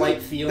slight really?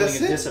 feeling That's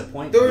of it?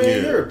 disappointment.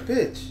 Dorian, Yeah. you're a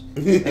bitch.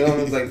 Like,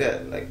 almost like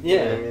that. Like, you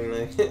know Yeah. what I mean?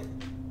 Like,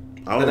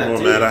 I was But I more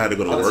did. mad I had to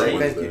go to I was work like,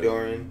 Wednesday. thank you,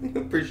 Dorian.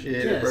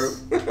 Appreciate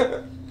Yes. it,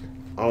 bro.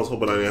 I was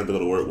hoping I didn't have to go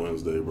to work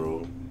Wednesday,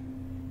 bro.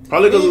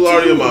 Probably because it Me was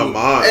already in too. my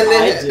mind. And I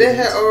they had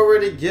didn't.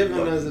 already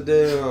given us a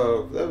day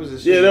off. That was a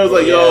shit. Yeah, they was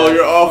like, yo, Yeah,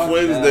 you're off fuck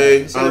Wednesday. that.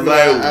 I was Should've been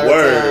out like, of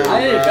word. town.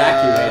 I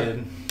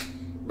evacuated.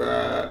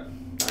 Bruh,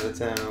 out of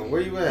town.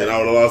 Where you at? And I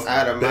would have lost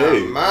Out of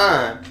pay.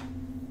 my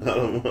I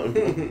don't know.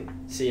 mind.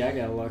 See, I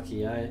got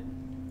lucky. I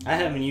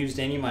haven't used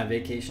any of my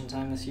vacation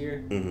time this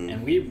year, Mhm.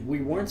 and we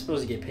weren't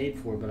supposed to get paid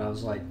for it, but I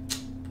was like,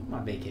 put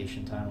my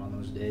vacation time on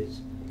those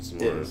days.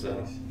 Smart. Yeah,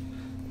 so.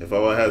 If I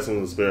would have had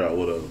something to spare, I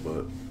would have.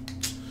 But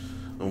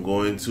I'm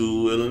going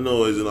to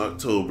Illinois in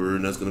October,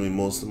 and that's going to be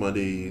most of my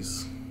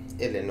days.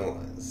 Illinois.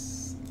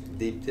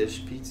 Deep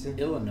dish pizza.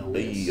 Illinois.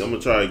 Hey, I'm going to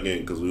try again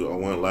because I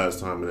went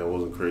last time and I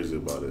wasn't crazy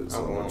about it. So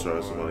I'm going to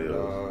try somebody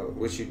else.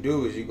 What you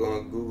do is you go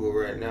on Google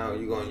right now,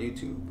 you go on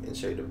YouTube and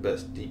show you the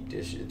best deep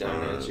dishes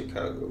down there in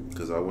Chicago.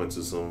 Because I went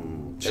to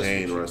some That's what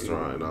chain you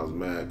restaurant do. and I was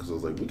mad because I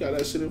was like, we got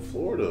that shit in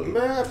Florida.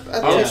 Man,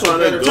 I'm tasted trying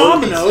to better go-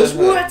 from Domino's.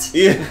 Pizza Hut. What?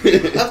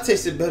 Yeah. I've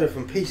tasted better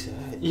from Pizza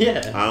Hut.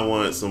 Yeah. I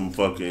want some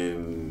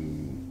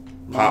fucking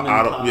Mom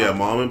and pop. yeah,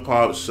 mom and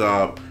pop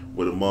shop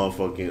with a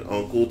motherfucking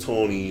Uncle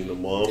Tony in the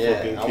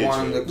motherfucking Yeah, I kitchen.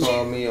 want him to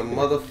call me a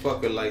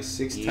motherfucker like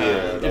 6 Yeah,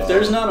 times. If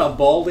there's not a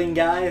balding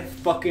guy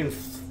fucking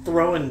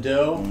throwing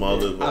dough,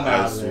 Mother, I'm I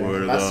out of swear there.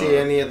 to If I God. see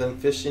any of them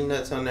fishing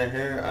nets on their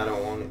hair, I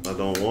don't want it. I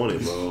don't want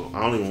it, bro.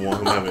 I don't even want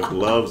him having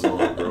gloves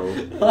on, bro.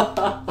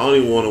 I don't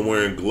even want him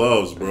wearing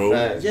gloves, bro.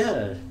 Facts.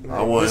 yeah.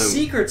 I want The him.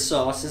 secret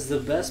sauce is the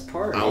best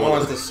part. I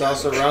want the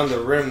sauce around the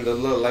rim to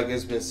look like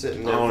it's been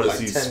sitting I there want for to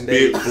like see 10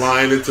 spit days.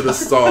 flying into the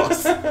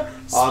sauce.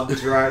 All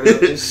dried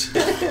up and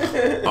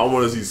shit. I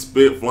want to see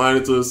spit flying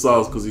into the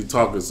sauce because he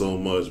talking so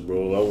much,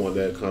 bro. I want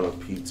that kind of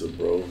pizza,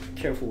 bro.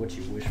 Careful what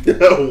you wish for.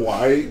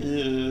 White.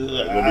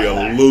 There's gonna be a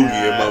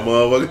loogie in my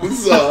motherfucking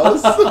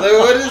sauce. Like,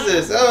 what is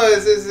this? Oh,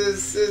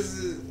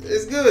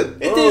 it's good.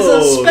 It is a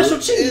Oh, special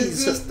It's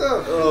cheese. good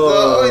stuff.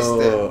 It's an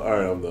oyster.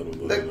 Alright, I'm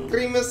done. The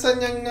cream of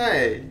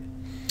sanyangay.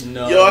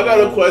 No. Yo, I got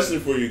a question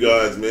for you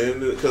guys, man,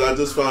 because I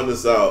just found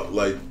this out.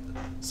 Like,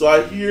 so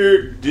I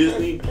hear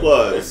Disney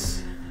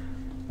Plus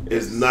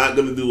is not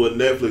gonna do what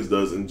Netflix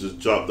does and just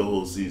drop the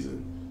whole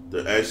season.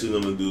 They're actually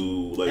gonna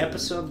do like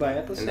Episode by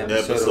episode. An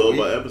episode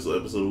by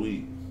episode a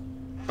week.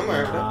 I'm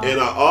alright with that.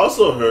 And I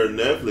also heard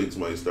Netflix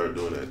might start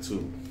doing that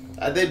too.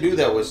 They do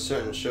that with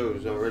certain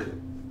shows already.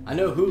 I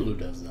know Hulu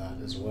does that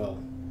as well.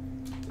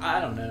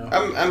 I don't know.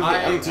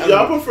 Do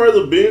y'all prefer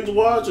the binge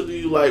watch or do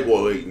you like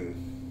waiting?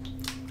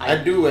 I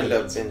do end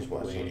up binge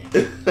watching.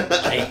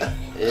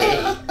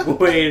 Waiting.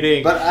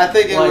 Waiting. But I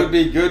think it Like- would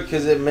be good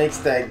because it makes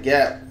that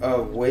gap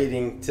of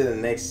waiting to the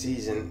next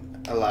season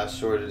a lot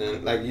shorter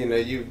than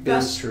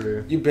That's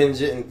true. You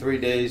binge it in 3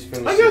 days,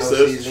 finish I the guess whole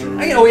that's season. true.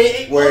 I know.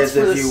 Whereas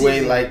if you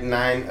wait like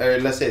 9 or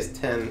let's say it's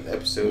 10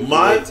 episodes, you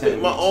My wait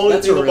 10 weeks. only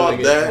That's thing a really about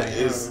good that point.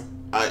 is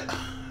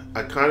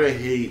I kind of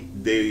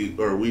hate daily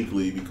or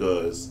weekly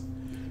because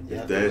You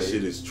have to that wait.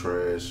 shit is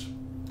trash.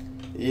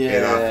 Yeah,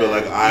 And I feel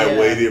like I Yeah.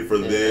 waited for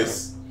Yeah.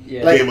 this.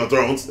 Yeah. Game of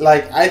Thrones.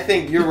 Like, I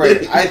think you're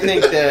right. I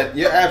think that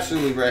you're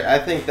absolutely right. I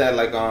think that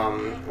like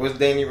what's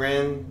Danny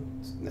Rand?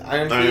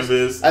 Iron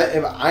Fist.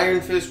 If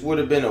Iron Fist would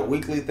have been a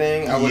weekly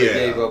thing, I would have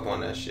gave up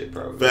on that shit,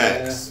 probably.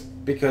 Facts.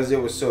 Because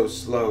it was so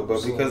slow,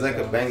 but because I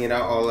could bang it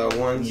out all at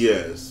once.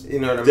 Yes. You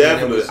know what I mean?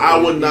 Definitely. I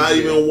would not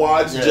even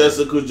watch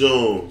Jessica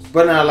Jones.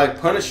 But now,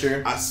 like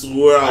Punisher. I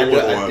swear I would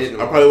watch. I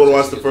probably would have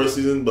watched the first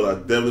season, but I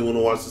definitely want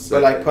to watch the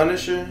second. But like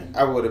Punisher,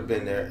 I would have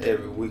been there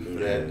every week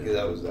for that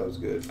because that was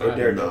good. Or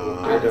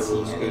Daredevil.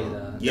 Daredevil was good.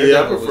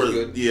 Yeah,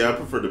 I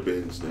prefer the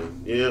binge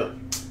then. Yeah.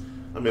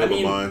 I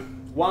mean, mine.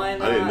 Why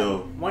not? I didn't know.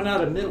 Why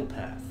not a middle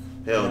path?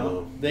 Hell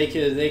no.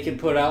 They could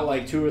put out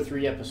like 2 or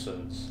 3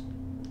 episodes.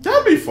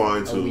 That'd be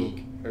fine too. A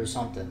week or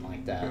something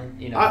like that.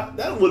 You know,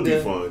 that would be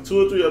fine.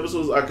 2 or 3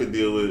 episodes I could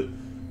deal with,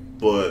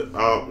 but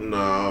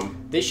nah.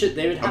 They would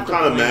have. I'm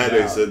kind of mad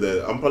they said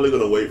that. I'm probably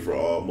gonna wait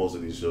for most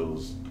of these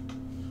shows.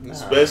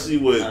 Especially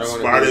with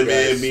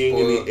Spider-Man being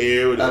in the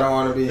air. I don't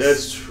want to be.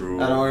 That's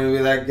true. I don't want to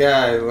be that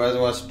guy who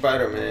hasn't watched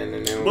Spider-Man.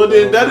 And then but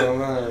then that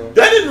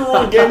didn't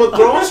ruin Game of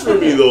Thrones for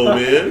me though,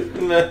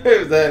 man.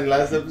 Was that in the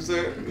last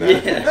episode? No.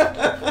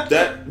 Yeah.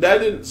 that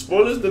didn't.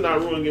 Spoilers did not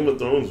ruin Game of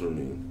Thrones for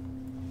me.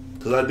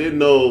 Because I didn't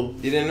know.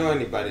 You didn't know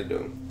anybody,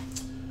 though.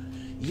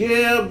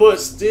 Yeah, but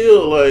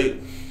still, like,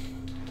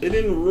 it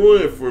didn't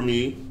ruin it for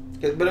me.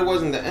 But it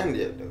wasn't the end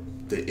yet, though.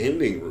 The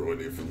ending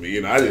ruined it for me,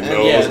 and I didn't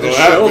know what was the going to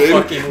show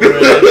happen. fucking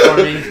ruined it for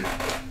me.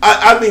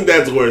 I think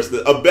that's worse.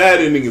 A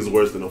bad ending is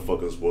worse than a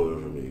fucking spoiler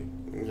for me.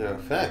 Yeah,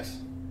 facts.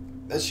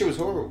 That shit was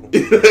horrible.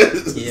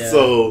 Yeah.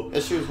 So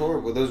that shit was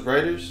horrible. Those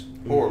writers,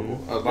 horrible.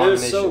 Mm-hmm.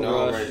 Abomination,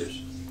 all writers.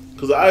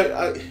 Because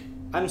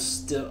I'm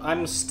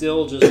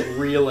still just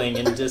reeling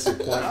in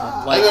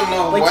disappointment. Like, I don't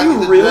know. Like, why you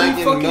did the really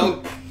dragon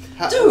melt?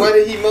 Dude. Why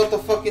did he melt the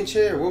fucking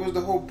chair? What was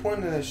the whole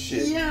point of that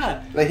shit?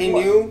 Yeah. Like, he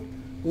knew?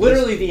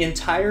 Literally, the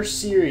entire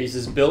series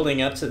is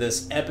building up to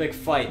this epic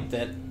fight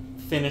that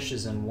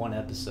finishes in 1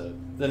 episode.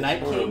 The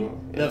Night King,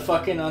 the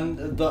fucking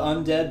the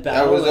undead battle.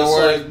 That was the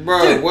worst. Like,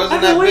 bro, dude,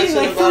 wasn't that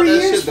bitching about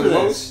that shit the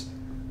most?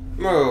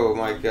 Oh,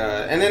 my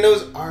God. And then there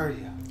was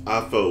Arya.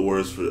 I felt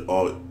worse for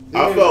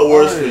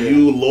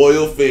you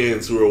loyal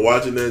fans who were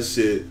watching that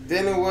shit.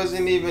 Then it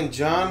wasn't even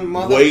Jon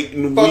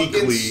waiting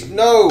weekly.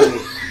 Snow.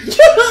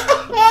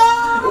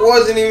 It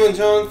wasn't even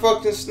Jon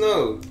fucking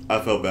Snow.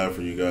 I felt bad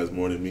for you guys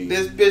more than me.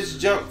 This bitch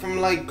jumped from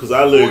like because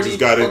I literally just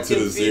got into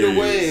the feet series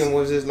away and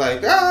was just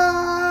like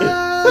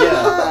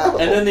yeah.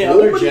 And then the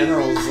other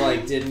generals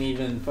like didn't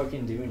even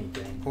fucking do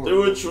anything. They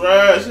were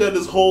trash. They had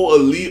this whole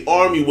elite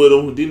army with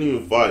them who didn't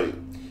even fight.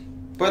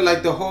 But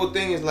like the whole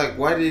thing is like,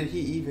 why did he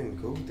even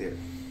go there?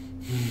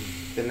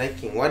 The Night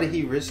King. Why did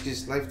he risk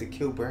his life to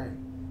kill Bran?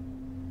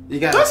 You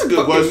got that's a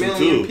good question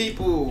too.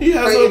 People he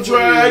has a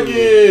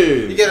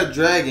dragon. You got a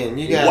dragon.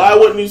 You got why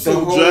wouldn't you see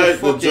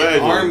the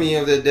dragon? Army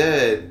of the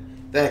dead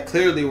that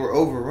clearly were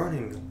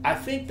overrunning them. I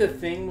think the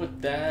thing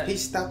with that he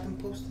stopped and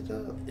posted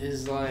up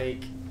is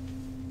like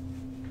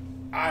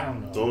I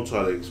don't know. Don't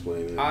try to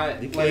explain it.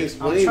 I'm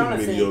trying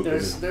to think.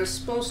 There's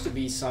supposed to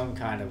be some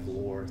kind of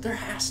lore. There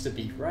has to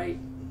be, right?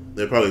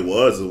 There probably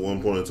was at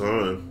one point in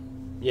time.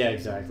 Yeah,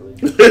 exactly.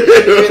 Even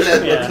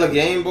that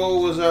Clegane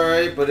Bowl was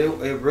alright, but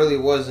it really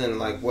wasn't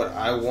like what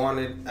I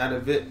wanted out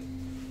of it.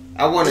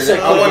 I wanted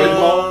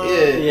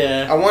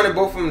I wanted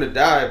both of them to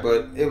die,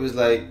 but it was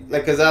like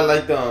because I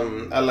liked the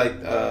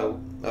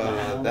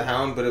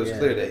Hound, but it was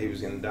clear that he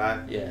was gonna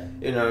die. Yeah,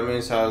 you know what I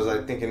mean. So I was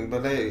like thinking,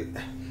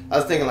 I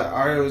was thinking like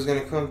Arya was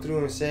gonna come through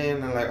and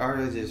saying, and like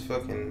Arya just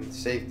fucking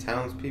saved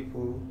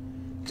townspeople,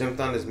 jumped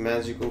on this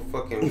magical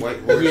fucking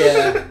white horse.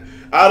 Yeah,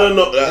 I don't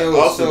know. It was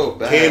also so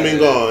bad. Came and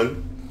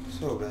gone.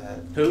 So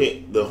bad. Who?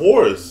 The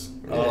horse.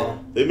 Oh.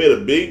 They made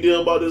a big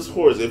deal about this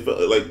horse. It felt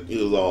like it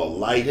was all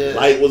light. Yeah.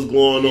 Light was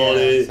glowing on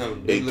it.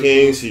 It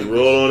came. She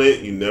rode on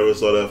it. You never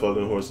saw that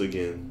fucking horse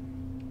again.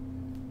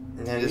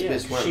 And then this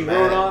bitch went she mad.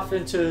 rode off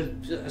into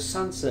a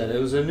sunset. It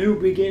was a new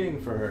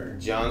beginning for her.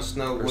 Jon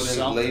Snow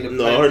wouldn't lay the pipe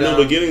No, her down.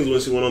 new beginnings when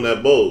she went on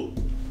that boat.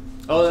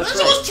 Oh, that's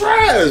right. was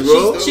trash,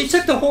 bro. She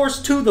took the horse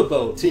to the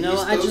boat. You know,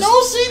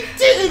 No, she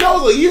didn't. That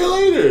was a year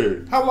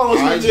later. How long was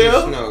she in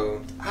jail?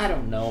 I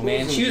don't know,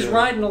 man. She was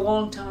riding a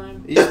long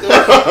time. It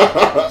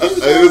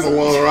was a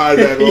long ride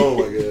that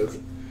home, I guess.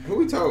 Who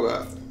we talking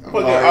about?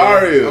 Fucking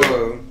Arya.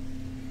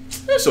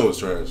 That show was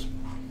trash.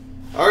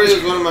 Arya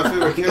is one of my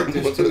favorite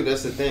characters too.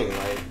 That's the thing.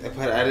 Like,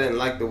 but I didn't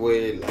like the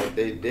way like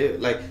they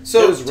did. Like,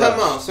 so time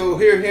out. So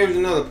here's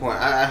another point.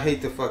 I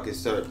hate to fucking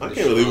start. I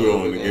can't believe we're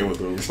on the Game of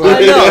Thrones. I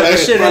know that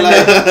shit.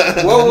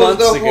 What was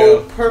the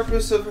whole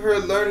purpose of her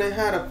learning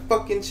how to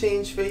fucking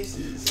change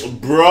faces,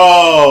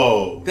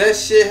 bro? That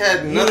shit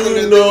had nothing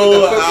to do with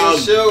the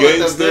fucking show at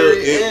the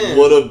very end. It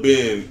would have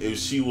been if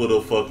she would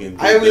have fucking.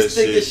 I was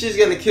thinking she's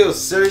gonna kill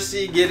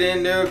Cersei, get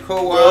in there,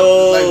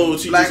 co-op, like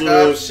Black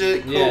Ops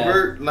shit,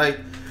 covert,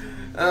 like.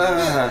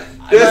 That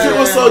shit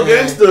was so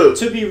gangster.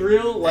 To be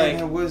real, like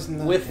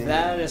with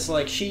that, it's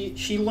like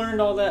she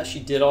learned all that. She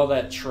did all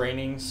that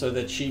training so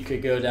that she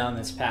could go down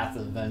this path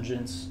of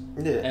vengeance.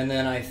 Yeah. And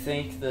then I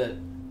think that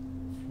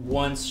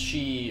once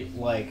she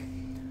like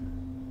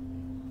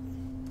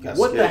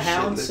what the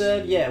Hound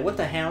said. Yeah, what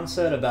the Hound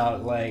said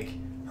about like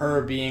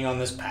her being on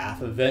this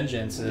path of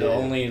vengeance. It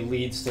only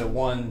leads to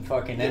one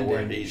fucking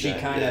ending. She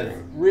kind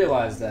of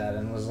realized that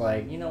and was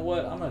like, you know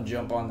what? I'm gonna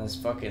jump on this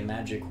fucking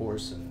magic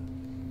horse and.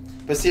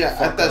 But see, I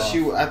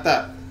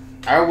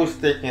was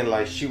thinking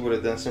like she would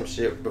have done some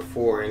shit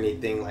before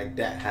anything like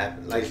that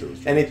happened. Like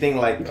anything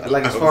like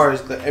as far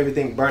as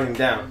everything burning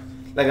down.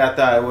 Like I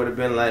thought it would have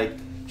been like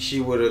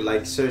she would have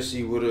like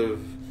Cersei would have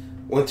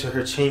went to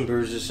her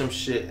chambers or some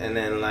shit, and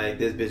then like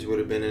this bitch would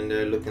have been in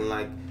there looking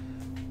like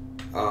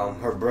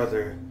her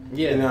brother.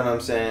 Yeah, you know what I'm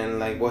saying?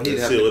 Like, well, he'd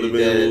have to be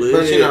dead,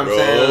 but you know what I'm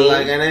saying?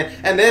 Like,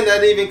 and then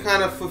that even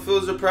kind of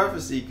fulfills the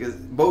prophecy because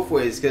both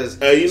ways because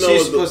she's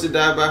supposed to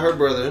die by her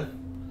brother.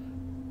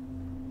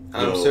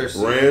 Cersei.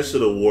 Bran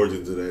should have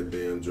warded to that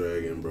damn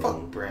dragon, bro.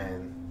 Fuck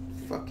Bran.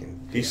 Fucking.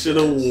 He should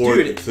have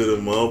warded to the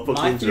motherfucking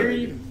my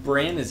theory, dragon.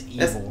 Bran is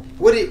evil.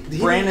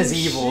 Bran is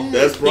evil.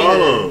 That's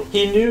problem.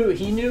 He knew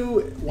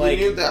like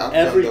everything.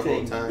 The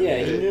whole time. Yeah,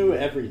 he knew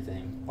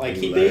everything. Like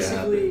he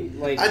basically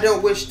like. I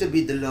don't wish to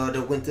be the Lord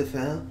of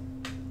Winterfell.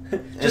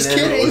 Just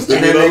kidding. And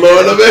then the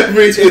Lord of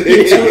everything.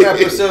 2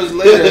 episodes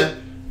later,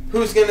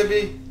 who's gonna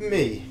be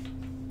me?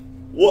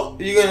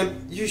 What?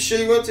 You sure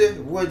you want to?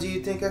 What do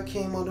you think I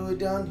came all the way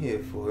down here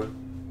for?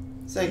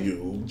 It's like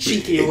you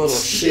cheeky little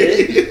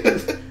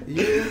shit.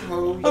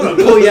 I'm gonna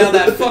pull you out of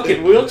that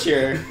fucking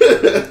wheelchair.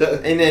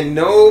 And then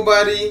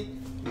nobody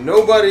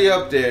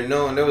up there.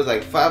 No, and there was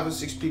like 5 or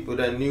 6 people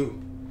that knew.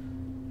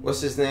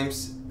 What's his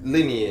name's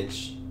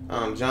lineage?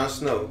 Jon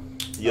Snow.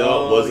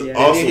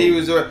 Awesome. He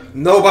was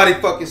nobody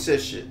fucking said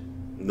shit.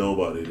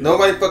 Nobody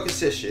fucking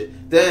said shit.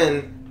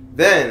 Then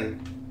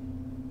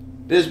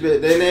this bitch,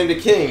 they named the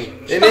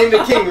king. They named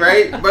the king,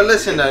 right? But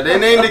listen now, they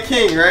named the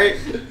king, right?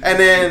 And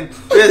then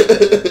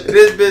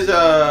this bitch,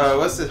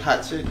 what's this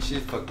hot chick?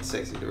 She's fucking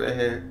sexy, the red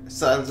hair.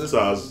 Sansa's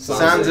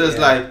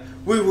like,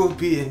 we will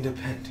be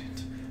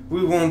independent.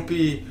 We'll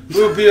be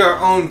our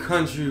own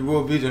country.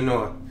 We'll be the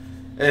North.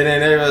 And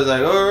then everybody's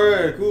like,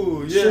 alright,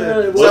 cool, yeah.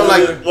 Sure, so I'm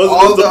like,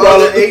 all the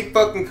other 8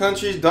 fucking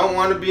countries don't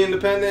want to be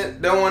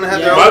independent, don't want to have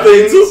their own My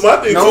thing too is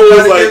like,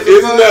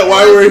 isn't that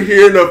why we're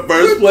here in the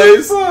first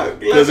place?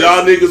 Because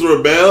y'all niggas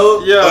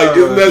rebelled? Yeah. Like,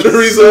 isn't that the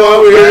reason why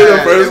we're here in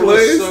the first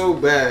place? It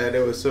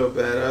was so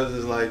bad. I was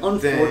just like,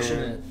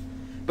 unfortunate.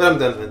 Damn. But I'm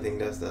done with thinking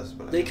that's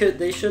what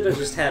they should have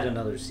just had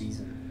another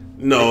season.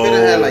 No. They could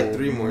have had like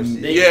 3 more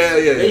seasons.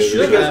 They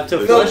should have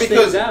to flesh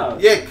things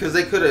out. Yeah, because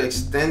they could have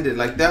extended.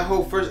 Like, that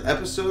whole first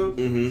episode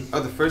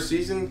of the first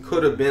season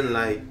could have been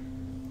like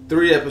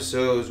 3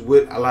 episodes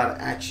with a lot of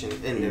action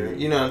in there.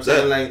 You know what I'm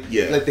saying? Like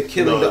the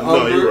killing the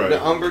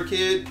Umber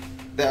kid.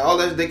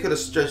 They could have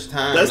stretched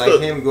time.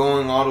 Him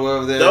going all the way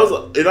over there. I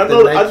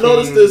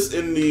noticed this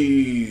in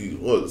the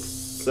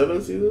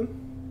 7th season?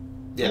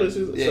 Yeah.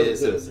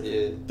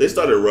 They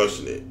started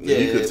rushing it. Yeah,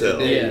 you could tell.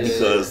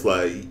 Because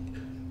like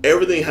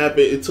everything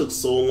happened. It took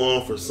so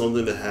long for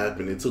something to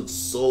happen. It took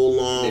so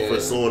long for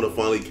someone to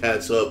finally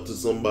catch up to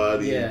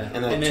somebody. Yeah,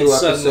 and then 2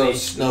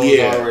 episodes, Snow's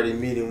already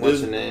meeting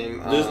what's her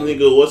name. This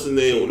nigga, what's his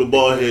name? The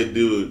bald head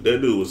dude. That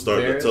dude was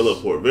starting to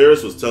teleport.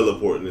 Varys was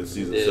teleporting in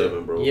season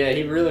 7, bro. Yeah,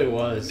 he really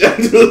was. He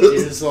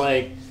was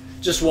like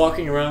just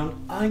walking around.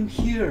 I'm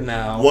here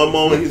now. One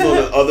moment he's on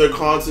the other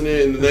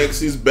continent, and the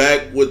next he's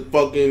back with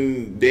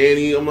fucking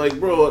Dany. I'm like,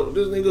 bro,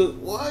 this nigga,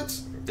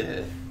 what?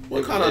 Yeah.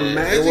 What kind of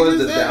magic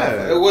is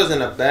that? It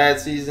wasn't a bad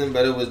season,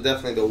 but it was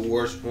definitely the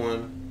worst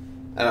one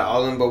out of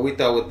all of them. But we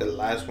thought with the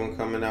last one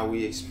coming out,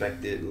 we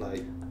expected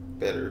like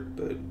better,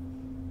 but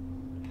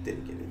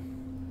didn't get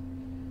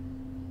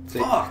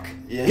it. Fuck.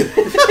 Yeah.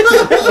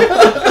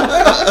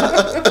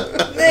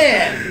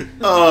 Man.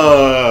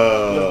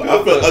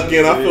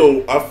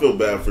 I feel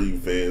bad for you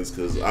fans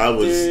because I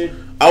was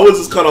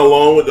just kind of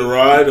along with the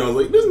ride, and I was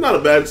like, this is not a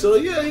bad show.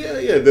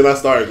 Yeah. Then I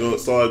started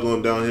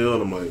going downhill,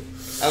 and I'm like.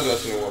 I was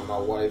watching it with my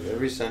wife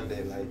every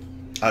Sunday. Like,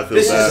 I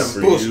feel bad for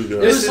you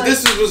guys.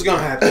 This is what's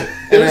gonna happen.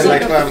 And then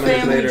like 5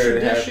 minutes later,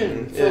 it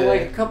happened for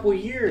like a couple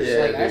years.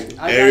 Yeah,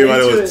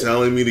 everybody was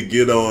telling me to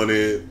get on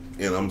it,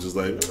 and I'm just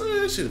like,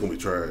 shit's gonna be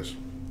trash.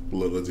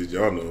 Look, did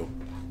y'all know?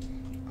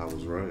 I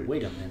was right.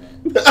 Wait a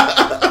minute.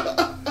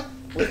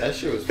 That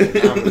shit was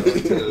phenomenal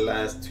until the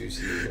last 2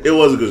 seasons. It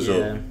was a good show.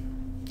 Yeah.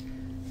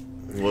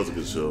 It was a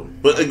good show.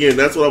 But again,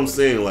 that's what I'm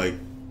saying. Like,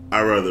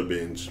 I'd rather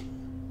binge.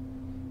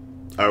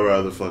 I'd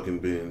rather fucking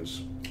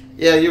binge.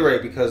 Yeah, you're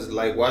right, because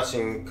like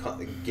watching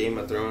Game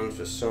of Thrones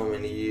for so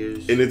many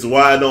years. And it's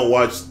why I don't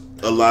watch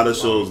a lot of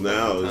shows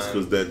now, is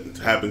because that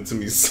happened to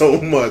me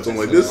so much. I'm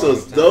like, this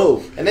show's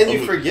dope. And then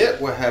you forget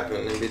what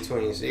happened in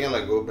between, so you gotta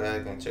like go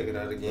back and check it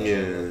out again.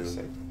 Yeah. It's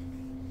like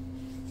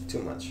too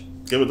much.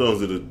 Game of Thrones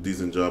did a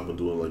decent job of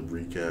doing like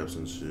recaps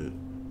and shit.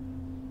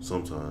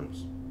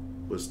 Sometimes.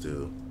 But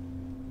still.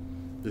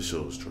 This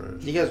show is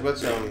trash. You guys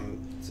watch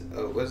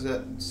what's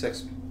that?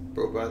 Sex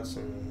Robots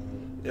and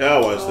yeah, I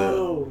watched that.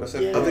 Oh, I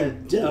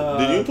think, did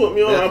you put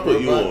me on? Or I put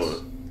you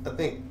on. I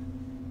think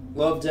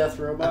Love, Death,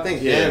 Robots. I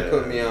think Yeah. Dan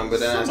put me on, but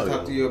then I Somebody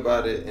talked to you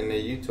about it, and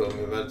then you told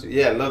me about it too.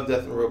 Yeah, Love,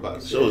 Death, and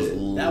Robots. Show was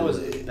that was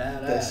lit.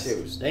 badass. That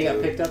shit was they got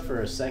dope. picked up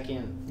for a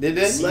second. Did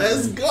they?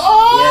 Let's go!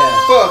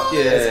 Yeah. Fuck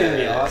yeah. That's gonna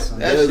be awesome.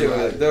 That That's shit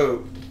right. was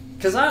dope.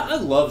 Because I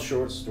love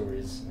short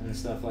stories and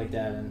stuff like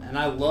that, and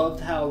I loved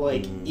how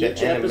like The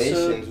each episode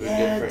animations were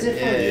different. for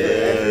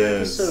every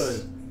Yes.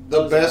 episode.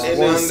 The best And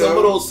one then some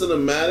of though those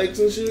cinematics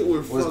and shit were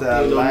was fucking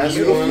that last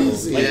amazing.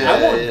 one. Like Yeah,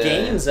 I want yeah.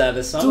 games out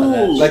of some Dude. of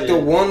that. like shit. the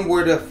one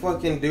where the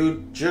fucking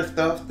dude drift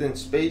off in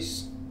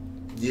space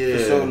Yeah.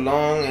 for so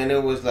long, and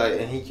it was like,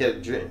 and he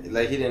kept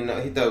like he didn't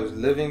know, he thought it was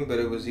living, but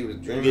he was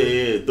dreaming.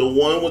 Yeah. The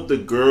one with the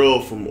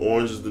girl from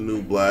Orange is the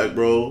New Black,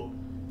 bro.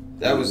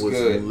 That was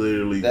good.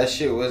 Literally That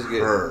shit was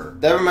good. her.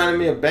 That reminded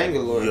me of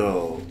Bangalore.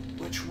 Yo.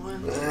 Which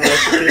one?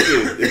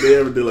 If they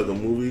ever did like a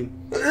movie.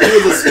 She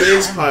was a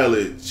space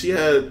pilot. She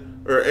had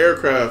her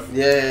aircraft.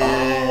 Yeah.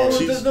 Oh,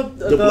 She's the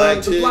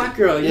black chick. black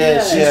girl. Yeah,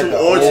 Yeah, she She's had from the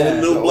Orange is old- the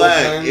New the old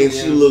Black, one, and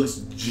she yeah.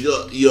 looks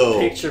yo.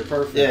 picture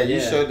perfect. Yeah, you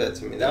showed that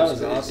to me. That was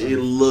crazy. awesome. It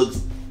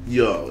looks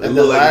yo. It And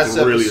the looked like last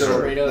it's really episode, her.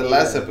 Straight up, the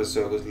last yeah.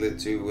 episode was lit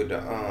too with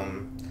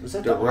Was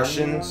that the army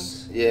Russians.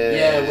 ones? Yeah,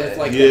 Yeah, with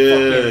like Yeah,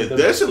 the fucking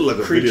that shit look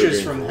like a video creatures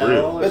game from for hell.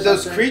 real. or But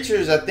those something.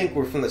 creatures, I think,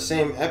 were from the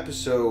same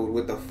episode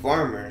with the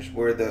farmers,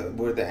 where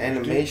the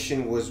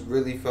animation was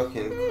really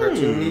fucking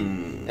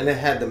cartoony, and it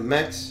had the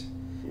mechs.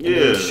 And they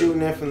were Yeah.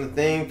 shooting it from the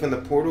thing, from the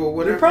portal or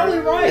whatever. You're probably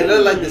right. It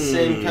looked like the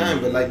same kind,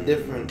 but like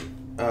different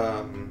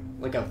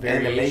like a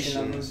variation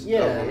of animations. them. Yeah,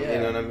 of them, yeah. You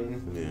know what I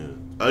mean?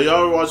 Yeah.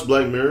 Y'all ever watch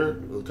Black Mirror?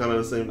 Kind of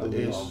the same I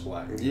thing. love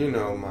black. You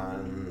know,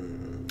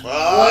 man.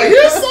 Oh,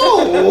 you're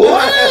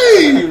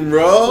so lame,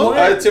 bro. What?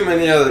 I had too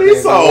many other He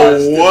things. saw I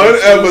watched one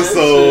it.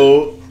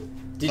 episode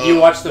Did you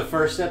watch the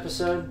first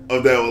episode?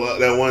 of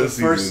that one The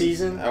season. first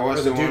season? I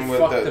watched where the dude one with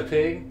fucked the- the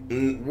pig.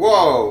 Mm.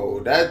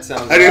 Whoa, that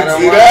sounds. I didn't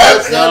see watch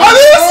that. No. I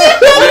didn't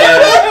see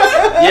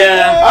that.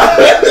 Yeah.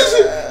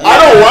 I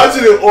don't watch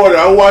it in order.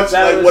 I watch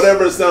That like was-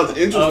 whatever sounds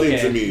interesting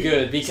Okay, to me.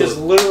 good. Because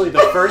So- literally the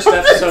first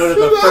episode of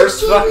the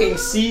first fucking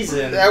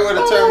season. That would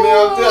have turned me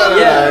off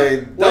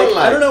too.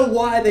 I don't know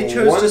why they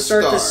chose one to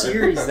start the star.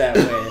 series that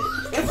way.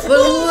 But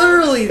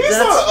literally, He saw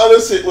that's the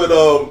other shit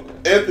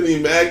with Anthony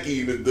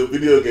Mackie, the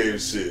video game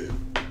shit.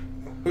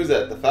 Who's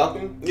that? The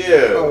Falcon? Yeah.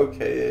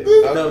 Okay, yeah.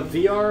 the Falcon.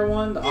 VR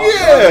one, the Yeah.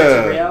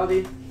 augmented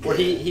reality, where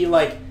he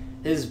like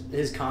his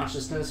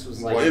consciousness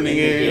was like In the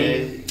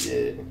game,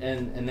 Yeah.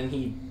 and then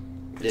he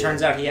Yeah.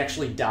 turns out he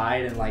actually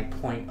died in like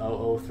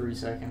 0.003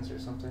 seconds or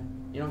something.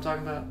 You know what I'm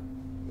talking about?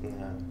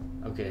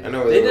 Nah. Okay, I know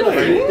what they they did were a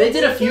few. doing. They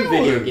did a few What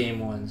video was- game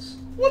ones.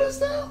 What is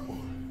that one?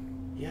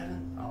 Yeah.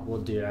 Oh well,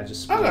 dude, I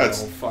just I spoiled the got-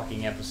 whole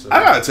fucking episode. I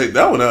gotta take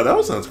that one out. That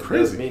one sounds Doesn't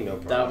crazy. mean no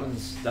That problem.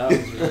 one's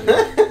really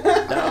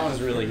that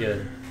one's really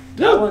good.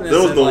 That one is That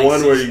was in, the like,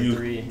 one where season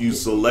 3. you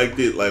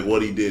selected like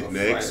what he did A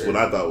next. fighter.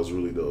 What I thought was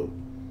really dope.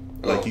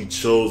 Like Oh. he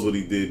chose what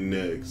he did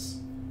next.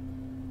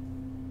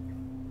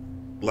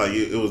 Like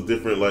it was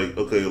different. Like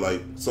okay,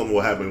 like something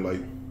will happen.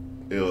 Like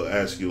it'll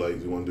ask you like,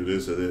 do you want to do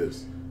this or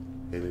this?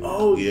 And then,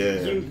 Oh yeah.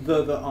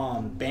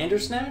 the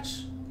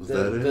Bandersnatch. Was The,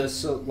 that it? the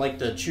so like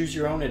the Choose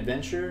Your Own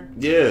Adventure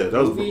Yeah, that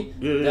was movie.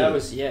 yeah. That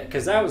was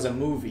because that was a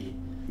movie.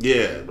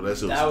 yeah, but that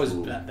shit That was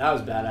cool. that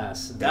was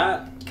badass.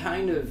 That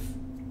kind of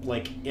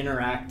like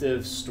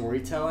interactive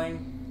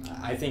storytelling,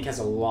 I think, has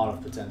a lot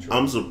of potential.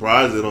 I'm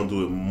surprised they don't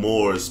do it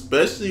more,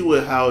 especially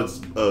with how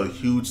it's a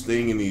huge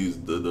thing in these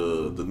the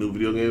new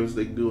video games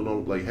they do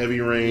on like Heavy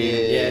Rain,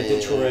 yeah,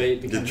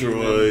 Detroit. Become Human.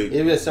 Detroit.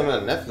 Even some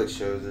of the Netflix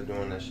shows are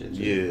doing that shit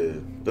too. Yeah,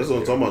 that's what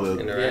I'm talking about.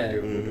 The,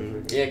 Interactive.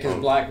 Mhm. Yeah, because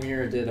Black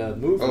Mirror did a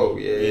movie. Oh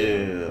yeah.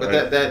 Yeah, But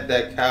right.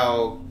 that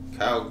Kyle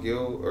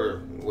Gill,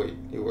 or wait,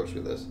 he works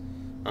with us.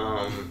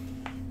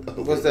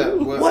 What's that?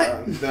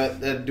 What?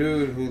 That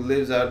dude who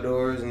lives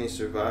outdoors and he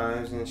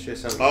survives and shit.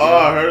 Something. Oh,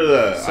 I heard of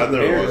that. I Some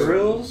never Bear watched it.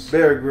 Grylls.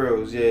 Bear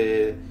Grylls,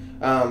 yeah.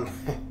 I'm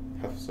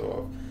so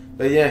off.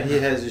 But yeah, he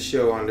has a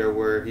show on there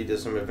where he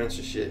does some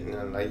adventure shit, and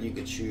then like you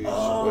could choose.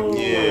 Oh, what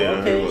you Yeah, I heard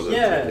okay, about that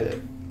yeah.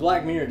 too.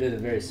 Black Mirror did a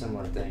very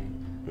similar thing.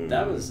 Mhm.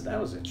 That was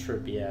a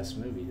trippy ass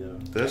movie though.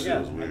 That shit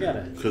was I weird. got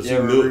it. Because You you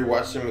ever knew.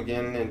 rewatch them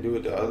again and do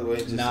it the other way?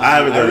 Just Nah, I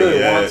haven't done it really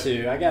yet. want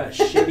to. I got a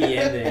shitty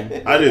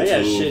ending. I did got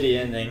a too. shitty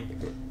ending.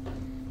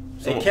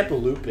 So- It kept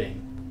looping.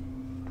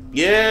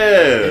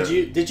 Yeah.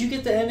 Did you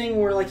get the ending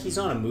where like he's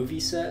on a movie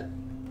set?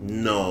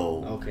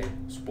 No. Okay,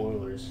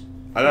 spoilers.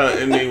 I got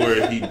an ending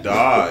where he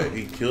died.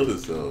 He killed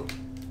himself.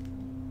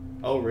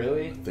 Oh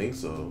really? I think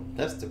so.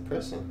 That's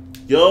depressing.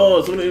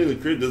 Yo, some of the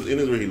endings, there's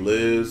endings where he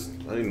lives.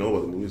 I didn't know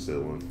about the movie set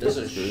one. There's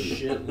a That's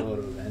crazy. shitload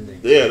of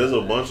endings. Yeah, there's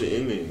a bunch of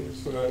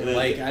endings. And then-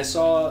 Like I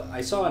saw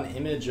an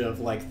image of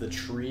like the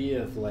tree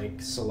of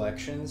like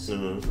selections.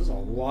 Mhm. There's a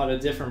lot of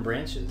different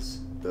branches.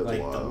 That's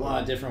like wild. a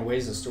lot of different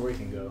ways the story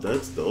can go.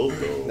 That's dope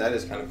though. That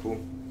is kind of cool.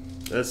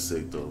 That's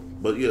sick though.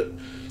 But yeah,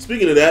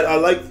 speaking of that, I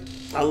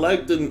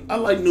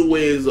like new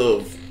ways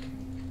of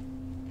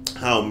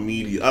how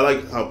media. I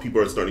like how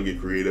people are starting to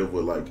get creative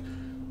with like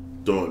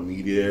throwing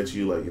media at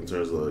you, like in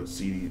terms of like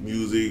CD,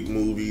 music,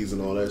 movies,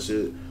 and all that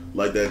shit.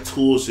 Like that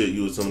Tool shit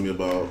you was telling me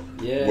about,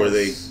 Yes. where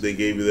they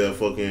gave you that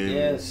fucking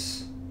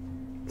Yes.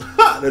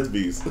 That's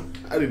beast.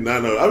 I did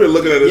not know. I've been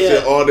looking at this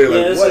shit all day.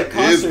 Like, it's what a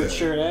concert is that?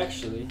 shirt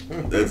actually.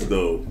 That's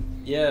dope.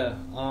 Yeah,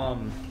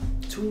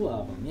 Tool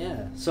album.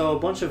 Yeah, so a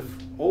bunch of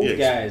old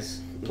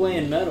guys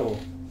playing metal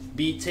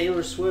beat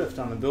Taylor Swift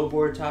on the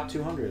Billboard Top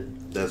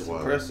 200. That's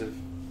wild. Impressive.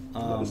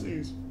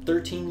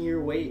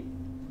 13-year wait.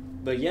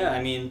 But yeah,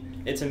 I mean,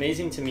 it's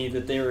amazing to me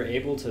that they were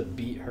able to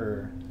beat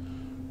her,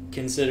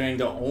 considering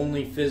the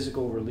only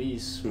physical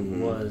release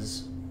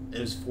was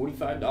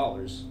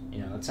 $45. You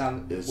know,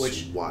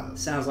 which wild.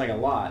 Sounds like a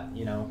lot,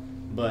 you know,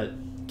 but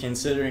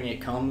considering it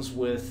comes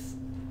with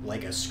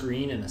like a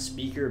screen and a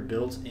speaker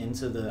built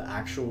into the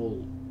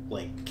actual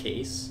like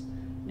case,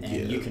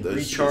 and you can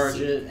recharge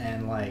it,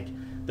 and like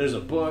there's a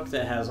book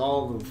that has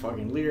all the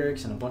fucking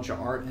lyrics and a bunch of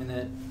art in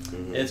it.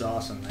 It's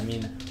awesome. I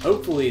mean,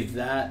 hopefully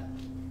that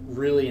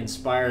really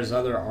inspires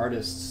other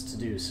artists to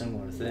do a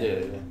similar thing.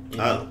 Yeah. You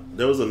know?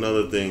 There was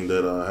another thing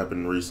that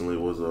happened recently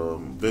was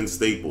Vince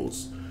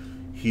Staples.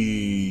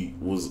 He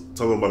was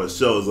talking about a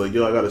show. It's like,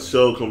 yo, I got a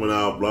show coming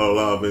out, blah, blah,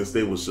 blah, Vince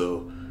Staples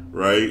show,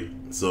 right?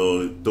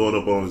 So throwing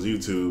up on his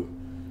YouTube,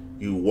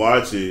 you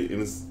watch it,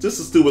 and it's just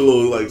a stupid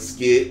little like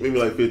skit, maybe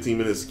like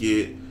 15-minute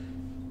skit,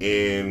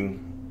 and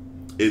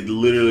it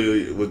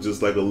literally was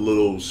just like a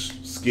little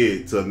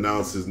skit to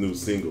announce his new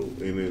single,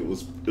 and it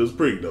was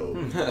pretty dope.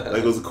 Like,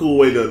 it was a cool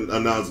way to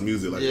announce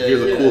music. Like,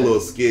 here's a cool little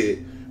skit,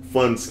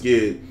 fun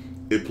skit.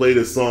 It played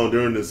a song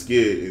during the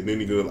skit, and then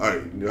you go, all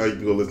right, now you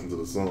can go listen to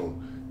the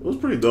song. It was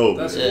pretty dope.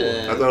 That's cool.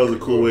 I thought it was a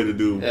cool way to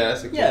do. Yeah,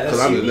 that's a cool. Yeah, because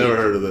I've never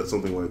heard of that,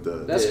 something like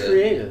that. That's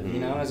creative, you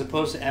know, as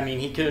opposed to, I mean,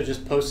 he could have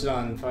just posted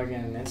on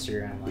fucking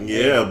Instagram. Like,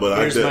 yeah, but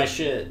here's my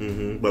shit.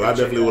 But I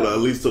definitely would have at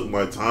least took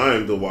my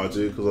time to watch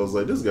it, because I was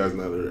like, this guy's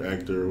not an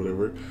actor or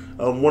whatever.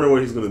 I'm wondering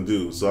what he's going to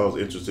do. So I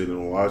was interested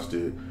and watched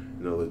it.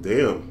 You know, like,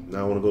 damn, now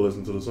I want to go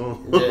listen to the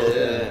song.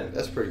 yeah,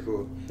 that's pretty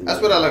cool.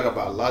 That's what I like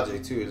about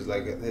Logic, too, is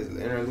like his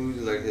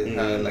interludes, like his,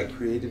 how like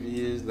creative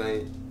he is.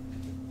 Like,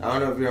 I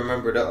don't know if you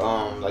remember the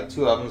like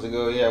 2 albums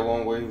ago,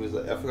 one where he was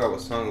like, I forgot what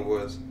song it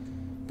was,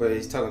 but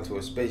he's talking to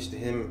a space to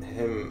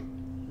him,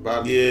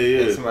 Bobby.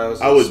 And somebody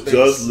else I was space.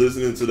 Just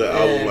listening to the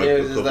album like it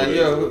a was just couple like, days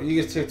yo, ago.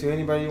 you can talk to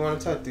anybody you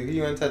want to talk to. Who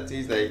you want to talk to?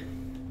 He's like,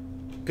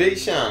 Big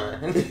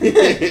Sean. He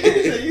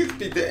said, you can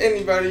speak to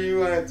anybody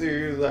you want to.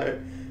 He was like,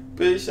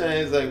 Big Sean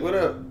is like, what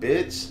up,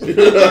 bitch? He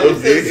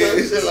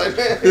said some shit like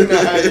that. You know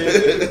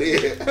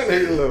how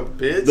you little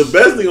bitch. The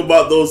best thing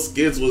about those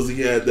skits was he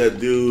had that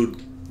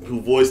dude who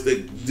voiced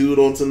that dude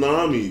on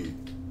Toonami,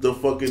 the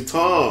fucking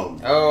Tom.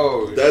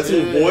 Oh, that's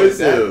who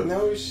voiced him.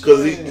 No shit.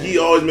 Because he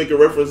always make a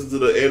reference to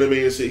the anime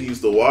and shit he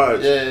used to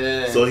watch.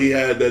 Yeah. So he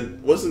had that.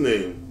 What's his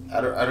name?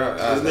 I don't.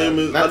 His name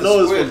is. Not I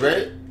know the squid, it's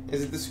right?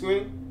 Is it the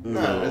squid?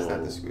 No, that's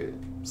not the squid.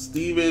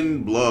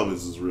 Steven Blum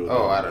is his real name.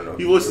 Oh, I don't know.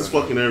 He voices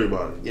fucking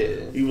everybody.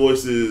 Yeah. He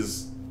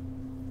voices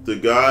the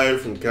guy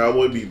from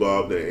Cowboy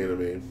Bebop, that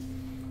anime.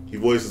 He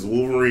voices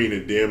Wolverine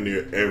in damn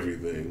near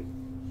everything.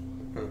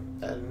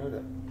 I didn't know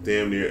that.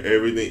 Damn near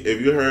everything.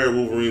 If you heard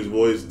Wolverine's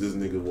voice, this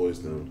nigga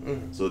voiced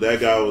him. So that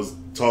guy was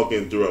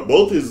talking throughout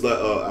both his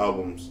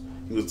albums.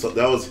 He was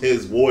that was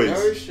his voice.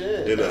 Oh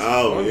shit! In the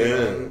album, funny, yeah.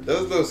 Man.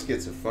 Those little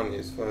skits are funny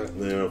as fuck.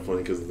 They're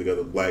funny because they got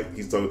the black.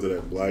 He's talking to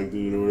that black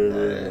dude or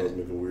whatever. And that was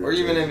making weird. Or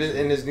even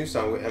in his new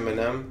song with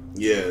Eminem.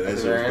 Yeah,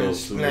 that's what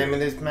Slamming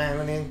this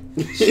man,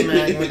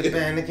 smacking with the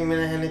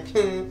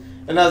panicking.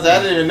 And I was like,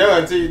 I didn't even know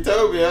until you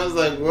told me. I was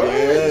like, what?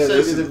 Yeah,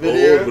 Showed me the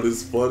video. Old, but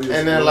it's funny.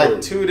 And then like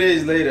 2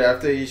 days later,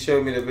 after he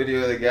showed me the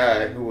video of the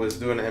guy who was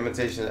doing the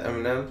imitation of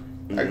Eminem,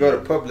 I go to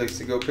Publix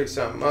to go pick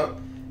something up.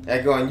 I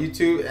go on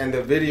YouTube, and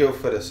the video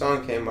for the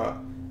song came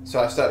up. So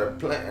I started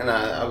playing, and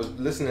I was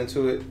listening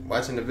to it,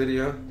 watching the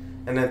video.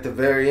 And at the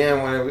very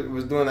end, when it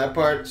was doing that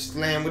part,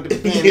 slam with the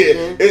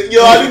panicking.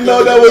 Yo, I didn't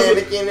know that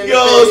was.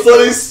 Yo, so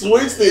they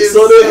switched it.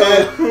 So they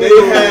had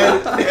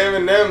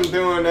Eminem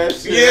doing that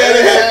shit. Yeah,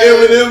 they had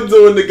Eminem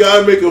doing the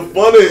guy making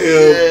fun of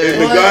him,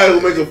 and the guy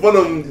who making fun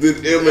of him did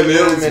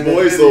Eminem's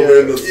voiceover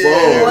in the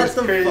song. What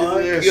the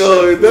fuck?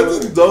 Yo,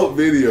 that's a dope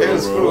video, it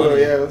was bro. Cool.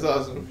 Yeah, it was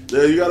awesome.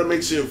 Yeah, you gotta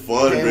make shit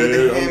fun,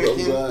 man. I'm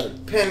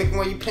glad. Panicking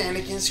while you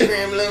panicking,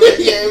 scrambling like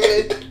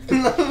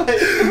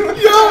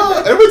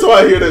Yo, every time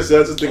I hear that shit,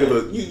 I just think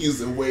of you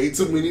using way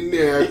too many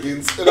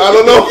napkins, and I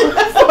don't know.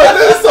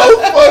 That's so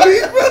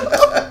funny, bro.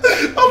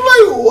 I'm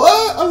like,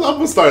 what? I'm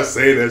gonna start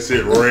saying that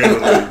shit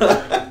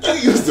randomly.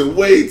 You using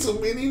way too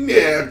many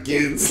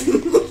napkins. Yo,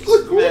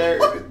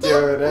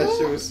 that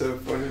shit was so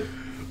funny.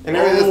 And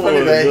it was just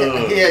funny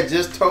that he had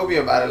just told me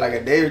about it like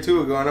a day or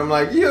two ago, and I'm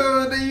like,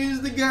 yo, they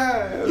used the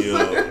guy. Yo,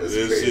 that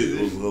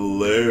shit was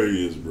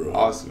hilarious, bro.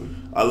 Awesome.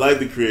 I like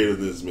the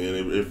creativeness, man.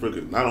 It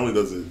freaking not only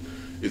does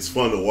it's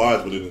fun to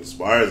watch, but it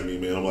inspires me,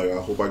 man. I'm like, I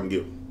hope I can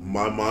get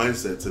my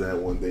mindset to that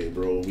one day,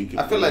 bro.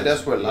 I feel like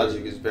that's where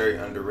Logic is very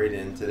underrated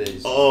in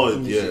today's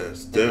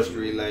yes,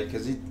 industry, like,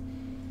 because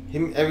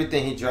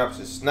everything he drops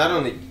is not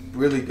only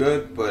really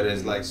good, but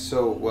it's like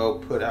so well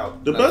put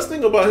out. The best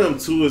thing about him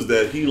too is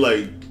that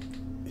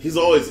he's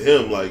always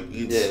him. Like,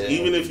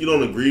 even if you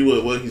don't agree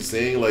with what he's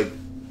saying, like,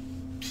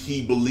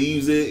 he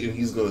believes it and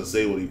he's gonna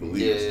say what he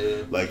believes.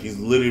 Yeah. Like he's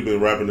literally been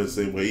rapping the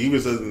same way. He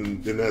even says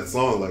in that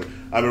song, like,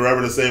 I've been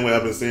rapping the same way,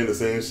 I've been saying the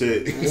same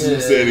shit.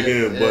 Just say it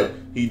again. But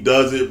he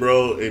does it,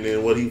 bro, and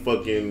then what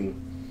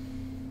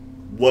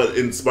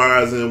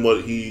inspires him,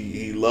 what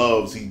he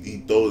loves,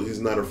 he's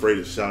not afraid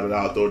to shout it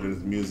out, throw it in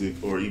his music,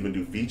 or even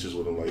do features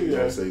with him. Like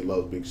you say he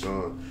loves Big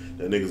Sean.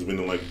 That nigga's been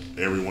in like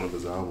every one of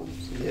his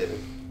albums. Yeah.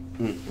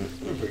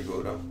 Pretty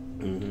cool though.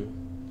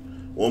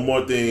 One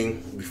more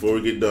thing before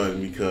we get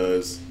done,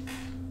 because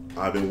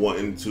I've been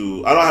wanting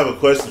to. I don't have a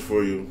question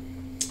for you.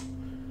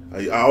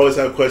 I always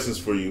have questions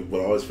for you,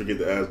 but I always forget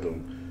to ask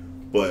them.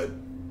 But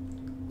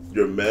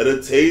your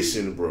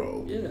meditation,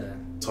 bro. Yeah.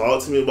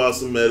 Talk to me about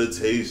some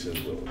meditation,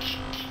 bro.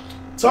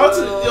 Talk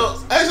to me.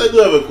 Actually, I do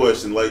have a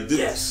question. Like,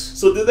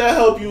 so did that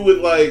help you with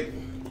like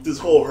this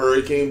whole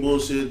hurricane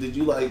bullshit? Did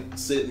you like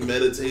sit and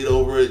meditate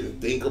over it and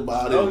think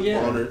about it? Oh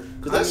yeah. Ponder?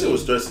 Because that shit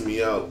was stressing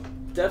me out.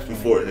 Definitely.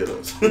 Before it hit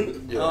us.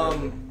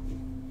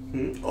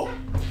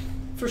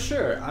 For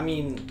sure. I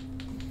mean,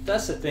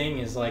 that's the thing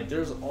is like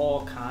there's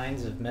all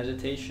kinds of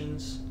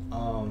meditations.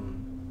 I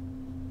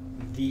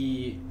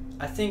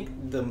think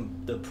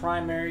the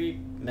primary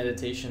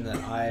meditation that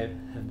I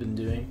have been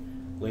doing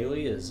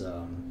lately is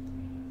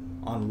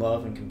on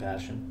love and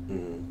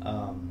compassion.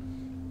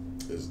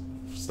 Is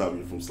stop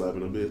you from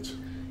slapping a bitch?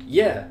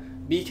 Yeah,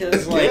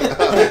 because like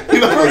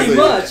pretty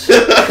much.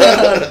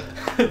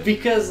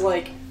 Because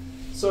like.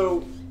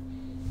 So,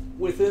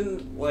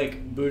 within,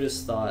 like,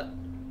 Buddhist thought,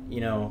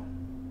 you know,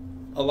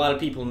 a lot of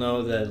people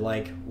know that,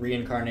 like,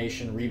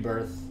 reincarnation,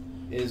 rebirth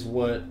is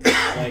what,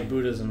 like,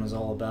 Buddhism is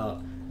all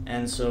about.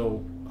 And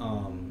so,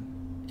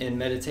 in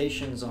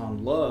meditations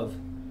on love,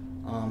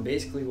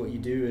 basically what you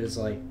do is,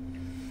 like,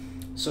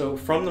 so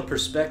from the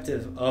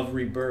perspective of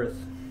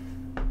rebirth,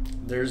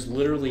 there's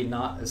literally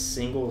not a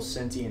single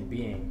sentient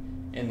being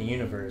in the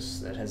universe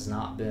that has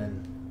not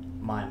been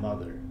my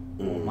mother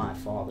or my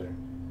father.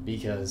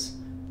 Because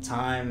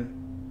time,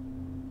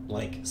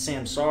 like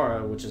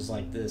samsara, which is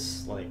like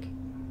this like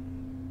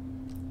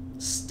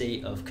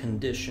state of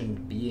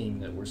conditioned being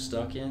that we're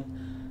stuck in,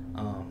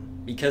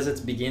 because it's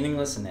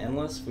beginningless and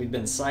endless, we've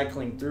been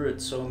cycling through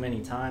it so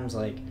many times.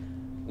 Like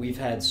we've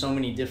had so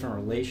many different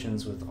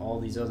relations with all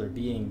these other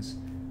beings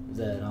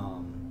that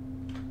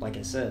like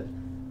I said,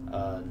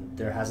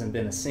 there hasn't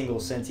been a single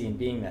sentient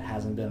being that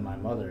hasn't been my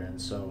mother.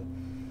 And so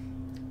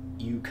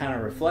you kind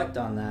of reflect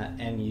on that,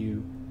 and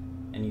you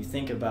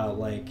think about,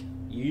 like,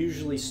 you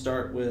usually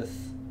start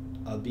with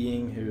a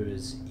being who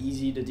is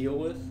easy to deal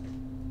with,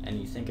 and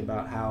you think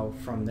about how,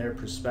 from their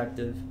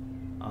perspective,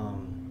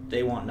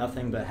 they want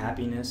nothing but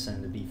happiness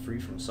and to be free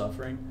from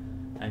suffering,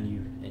 and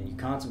you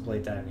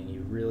contemplate that, and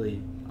you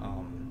really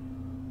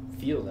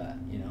feel that,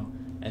 you know.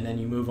 And then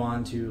you move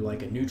on to,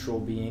 like, a neutral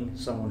being,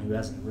 someone who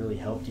hasn't really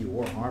helped you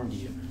or harmed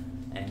you,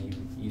 and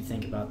you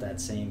think about that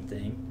same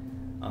thing.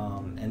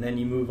 And then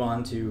you move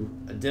on to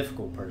a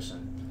difficult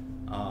person,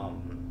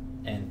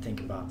 and think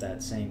about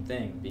that same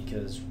thing,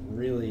 because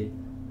really,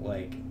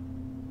 like,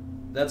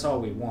 that's all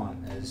we want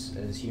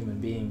as human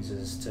beings,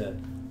 is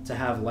to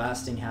have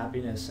lasting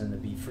happiness and to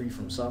be free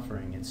from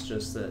suffering. It's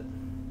just that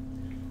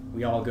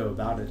we all go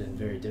about it in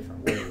very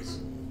different ways.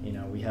 You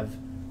know,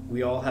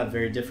 we all have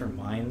very different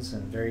minds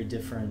and very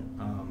different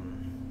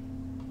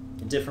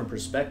different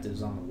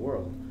perspectives on the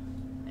world.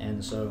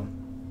 And so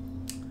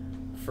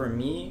for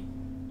me,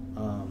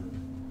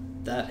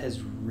 that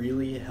has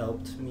really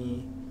helped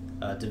me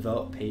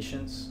develop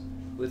patience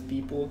with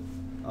people,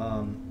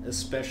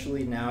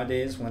 especially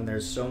nowadays when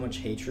there's so much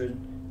hatred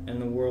in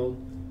the world,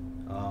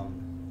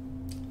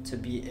 to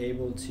be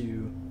able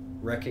to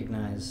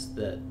recognize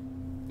that,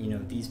 you know,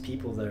 these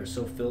people that are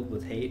so filled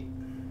with hate,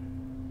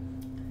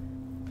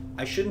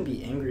 I shouldn't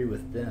be angry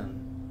with them.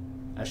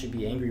 I should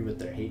be angry with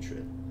their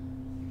hatred,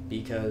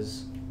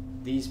 because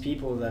these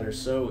people that are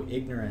so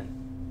ignorant,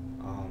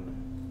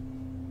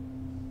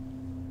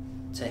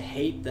 to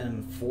hate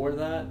them for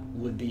that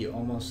would be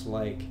almost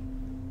like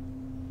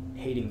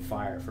hating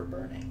fire for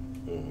burning.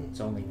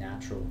 It's only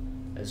natural.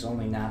 It's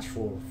only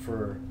natural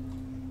for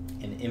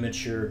an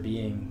immature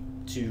being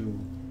to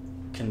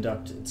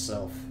conduct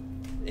itself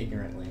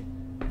ignorantly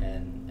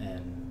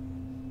and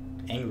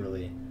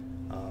angrily,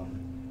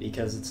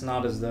 because it's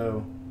not as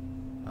though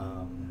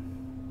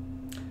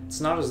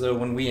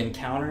when we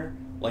encounter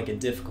like a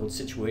difficult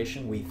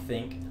situation we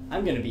think,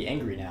 I'm going to be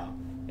angry now.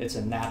 It's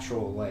a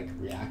natural like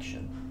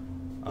reaction.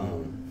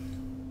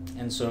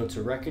 And so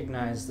to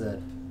recognize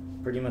that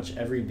pretty much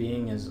every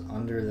being is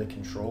under the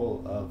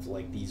control of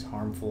like these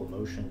harmful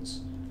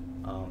emotions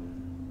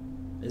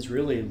is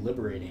really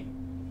liberating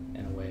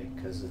in a way,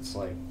 because it's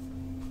like,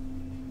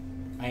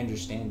 I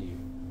understand you.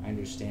 I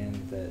understand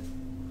that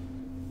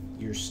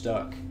you're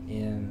stuck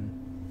in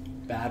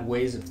bad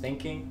ways of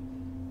thinking,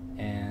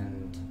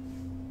 and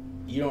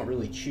you don't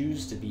really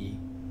choose to be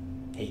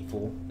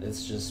hateful.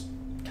 It's just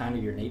kind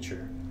of your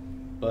nature.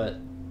 But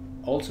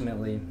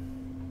ultimately,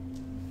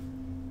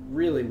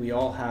 really, we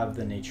all have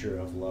the nature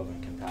of love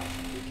and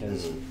compassion,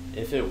 because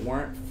if it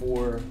weren't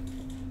for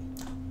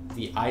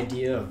the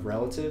idea of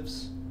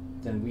relatives,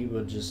 then we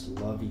would just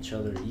love each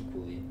other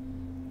equally.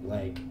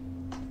 Like,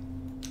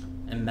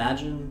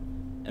 imagine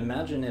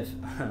if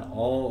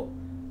all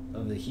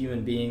of the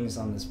human beings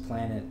on this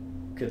planet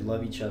could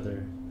love each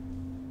other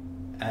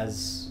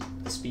as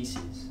a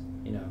species,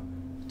 you know,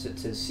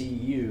 to see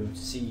you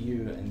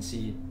and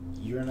see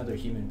you're another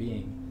human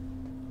being.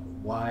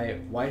 Why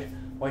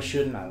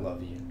shouldn't I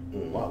love you?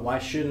 Why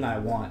shouldn't I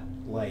want,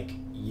 like,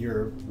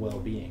 your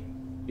well-being?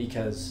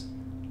 Because,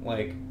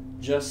 like,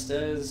 just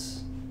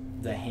as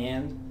the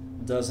hand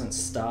doesn't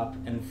stop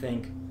and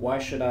think, why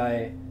should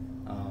I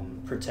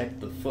protect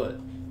the foot?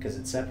 Because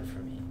it's separate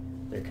from me.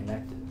 They're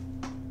connected.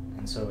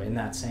 And so in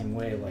that same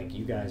way, like,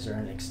 you guys are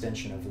an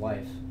extension of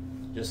life,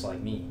 just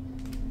like me.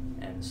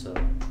 And so,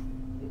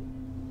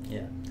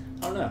 yeah.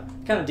 I don't know.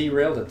 Kind of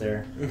derailed it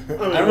there. I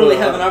don't really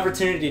have an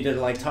opportunity to,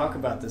 like, talk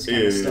about this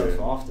kind of stuff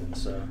often,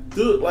 so.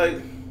 Dude,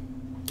 like,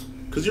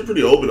 because you're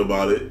pretty open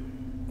about it.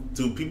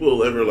 Do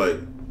people ever, like,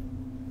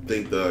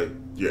 think that, like,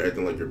 you're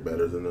acting like you're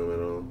better than them at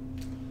all?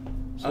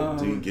 So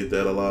do you get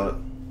that a lot?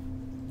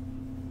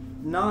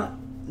 Not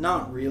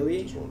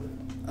really. Just wondering.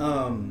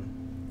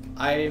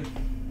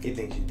 He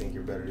thinks you think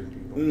you're better than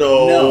people.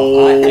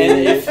 No.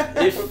 And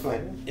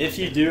if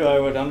you do, I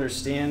would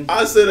understand.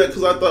 I said that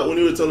because I thought when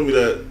you were telling me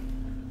that,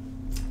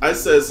 I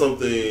said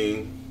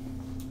something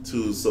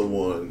to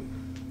someone.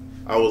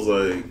 I was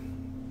like,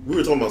 we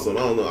were talking about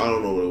something. I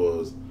don't know what it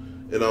was,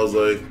 and I was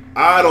like,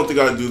 I don't think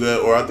I'd do that,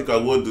 or I think I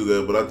would do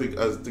that, but I think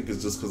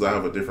it's just because I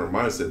have a different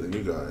mindset than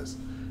you guys.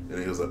 And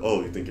he was like,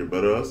 oh, you think you're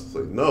better than us? It's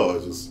like, no,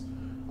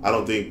 I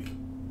don't think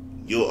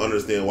you'll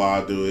understand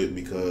why I do it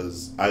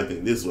because I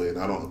think this way, and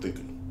I don't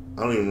even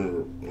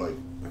remember, like,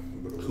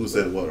 who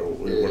said what or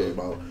what it was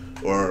about,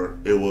 or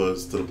it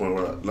was to the point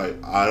where,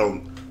 like, I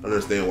don't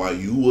understand why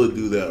you would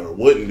do that or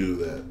wouldn't do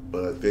that,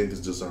 but I think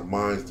it's just our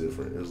minds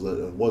different. I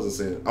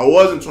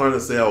wasn't trying to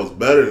say I was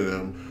better than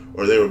them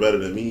or they were better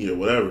than me or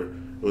whatever.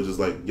 It was just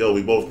like, yo,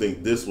 we both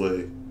think this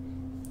way,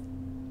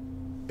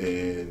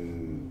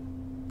 and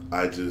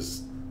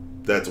that's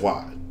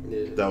why.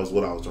 Yeah. That was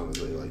what I was trying to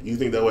say. Like, you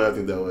think that way, I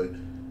think that way.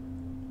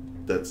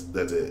 That's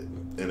it.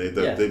 And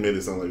they made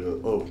it sound like,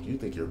 oh, you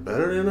think you're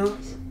better than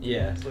us?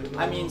 Yeah. Like, no.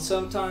 I mean,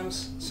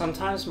 sometimes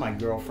my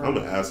girlfriend...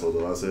 I'm an asshole,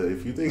 though. I said,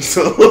 if you think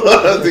so.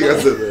 I think I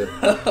said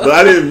that. But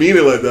I didn't mean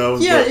it like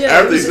that.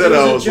 After he said it,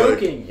 I was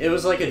joking. It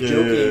was like a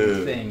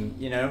joking thing,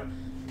 you know?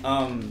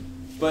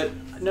 But,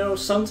 no,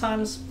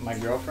 sometimes my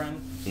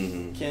girlfriend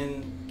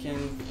can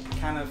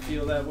kind of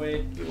feel that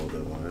way. You want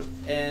that line.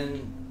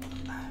 And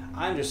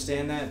I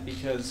understand that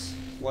because,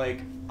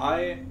 like,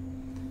 I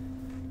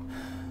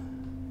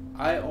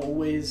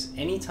always,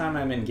 anytime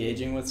I'm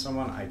engaging with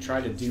someone, I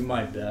try to do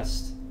my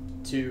best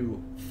to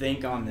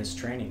think on this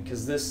training.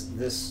 Because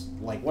this,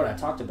 like what I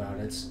talked about,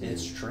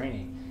 it's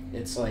training.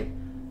 It's like,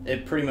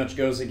 it pretty much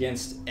goes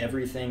against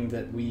everything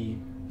that we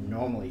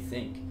normally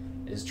think,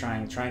 is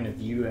trying to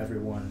view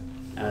everyone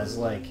as,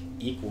 like,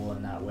 equal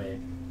in that way.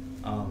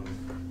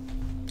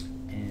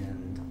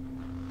 And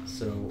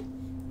so,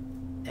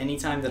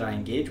 anytime that I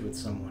engage with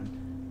someone,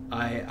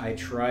 I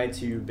try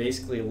to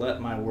basically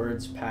let my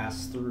words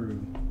pass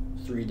through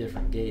 3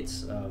 different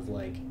gates of,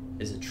 like,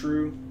 is it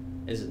true?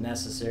 Is it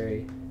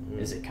necessary?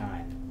 Is it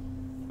kind?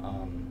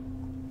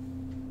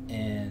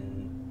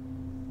 And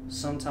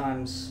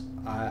sometimes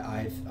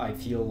I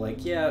feel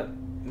like, yeah,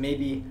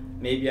 maybe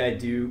I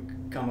do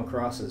come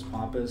across as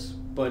pompous,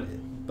 but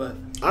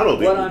I don't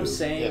think what I'm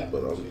saying. Yeah,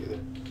 but I don't either.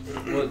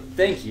 Well,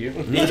 thank you,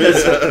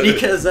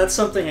 because that's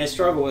something I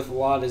struggle with a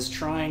lot, is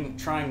trying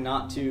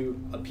not to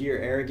appear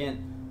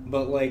arrogant,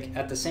 but, like,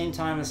 at the same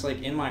time, it's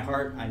like, in my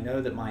heart, I know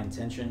that my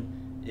intention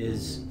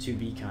is to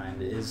be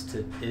kind, is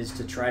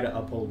to try to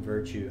uphold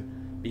virtue,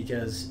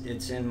 because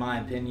it's in my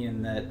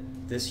opinion that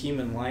this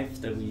human life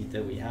that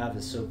we have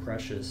is so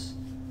precious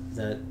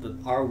that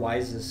our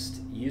wisest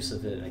use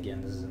of it,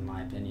 again, this is in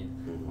my opinion,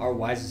 our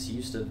wisest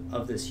use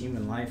of this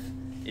human life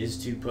is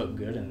to put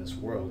good in this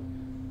world,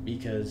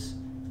 because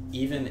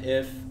even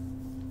if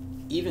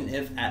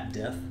at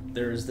death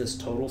there is this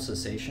total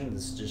cessation,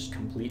 this just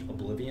complete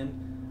oblivion,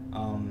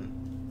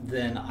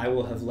 then I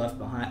will have left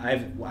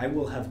behind. I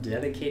will have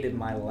dedicated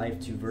my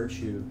life to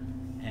virtue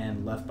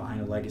and left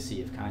behind a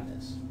legacy of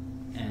kindness.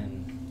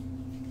 And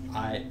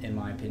in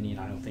my opinion,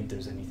 I don't think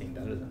there's anything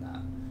better than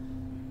that.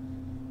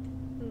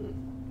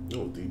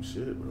 Oh, deep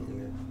shit, bro.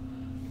 Yeah.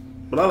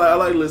 But I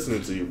like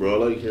listening to you,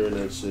 bro. I like hearing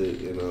that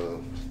shit,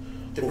 and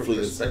different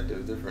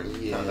perspective, different.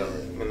 Yeah.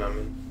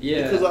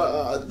 Because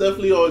I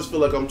definitely always feel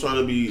like I'm trying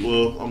to be.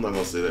 Well, I'm not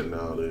gonna say that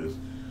nowadays.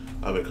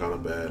 I've been kind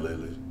of bad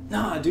lately.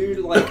 Nah, dude,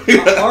 like,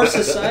 our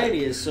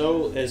society is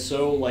so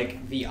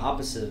like the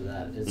opposite of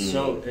that. It's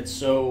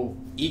so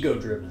ego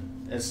driven.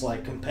 It's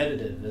like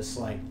competitive. It's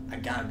like, I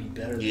gotta be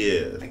better than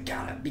you. I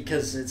gotta,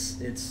 because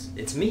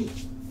it's me.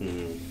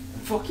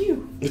 Fuck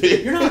you.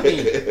 You're not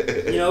me.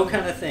 You know,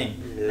 kind of thing.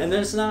 Yeah. And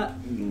there's not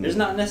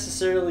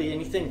necessarily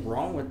anything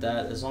wrong with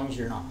that as long as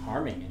you're not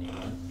harming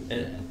anyone.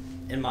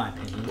 In my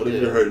opinion. What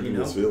if you're hurting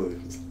people's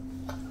feelings?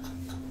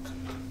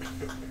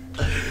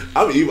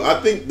 I mean, I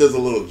think there's a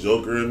little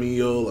joker in me,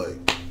 yo. Like,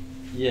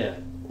 yeah.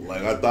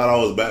 Like, I thought I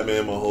was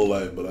Batman my whole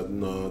life, but I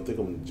think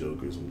I'm the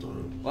Joker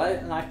sometimes. What?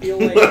 And I feel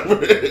like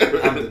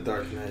I'm the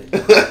Dark Knight.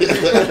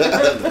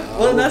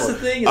 well, that's the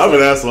thing. I'm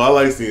an asshole. I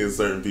like seeing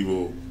certain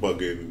people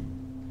fucking.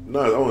 No,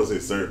 I don't want to say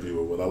certain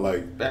people, but I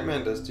like.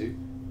 Batman does too.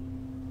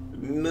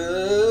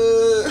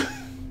 Nah.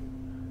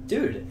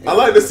 Dude, I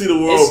like to see the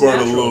world burn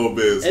natural. a little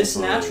bit. It's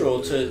sometimes.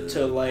 natural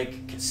to like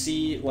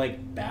see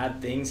like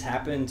bad things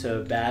happen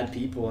to bad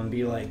people and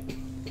be like,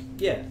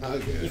 yeah, I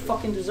guess. you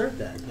fucking deserve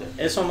that.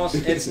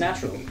 It's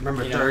natural.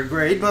 Remember you know? third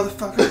grade,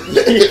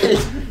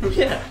 motherfucker?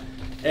 Yeah,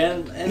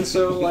 and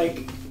so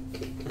like,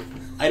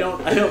 I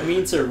don't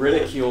mean to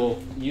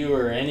ridicule you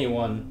or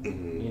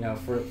anyone, you know,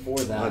 for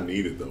that. I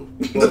need it though.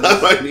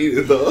 I need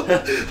it though.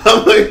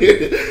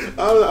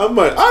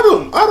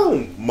 I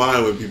don't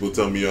mind when people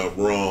tell me I'm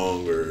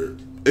wrong, or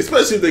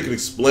especially if they can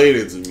explain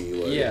it to me.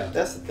 Like, Yeah,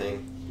 That's the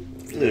thing.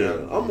 yeah,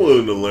 I'm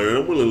willing to learn.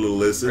 I'm willing to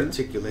listen.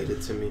 Articulate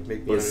it to me, make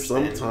me But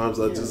understand. sometimes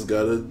I just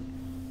gotta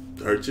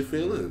hurt your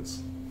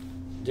feelings.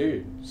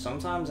 dude.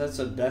 Sometimes that's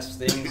the best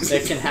thing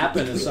that can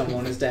happen to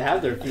someone is to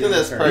have their I think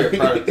feelings that's probably a hurt.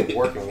 product of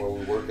working where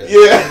we work at.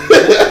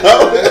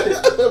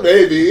 Yeah,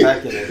 maybe.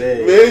 Back in the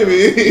day.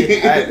 Maybe.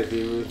 I had to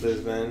be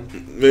ruthless, man.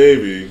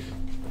 Maybe.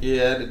 You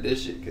had to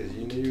dish it because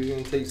you knew you were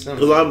going to take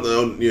something. Because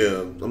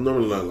I'm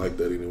normally not like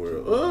that anywhere.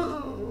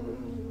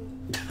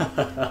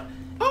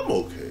 I'm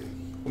okay.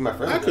 With my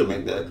friends, I I'm could be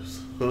like that.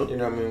 worse. Huh? You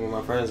know what I mean? With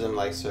my friends, I'm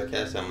like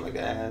sarcastic. I'm like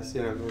ass.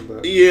 You know what I mean?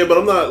 But Yeah, but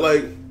I'm not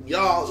like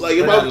y'all. Like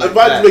if We're not I like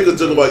that. make a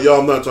joke about y'all,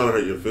 I'm not trying to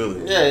hurt your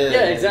feelings. Yeah,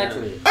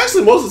 exactly.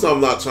 Actually, most of the time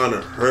I'm not trying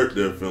to hurt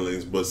their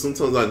feelings, but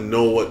sometimes I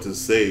know what to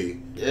say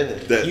Yeah.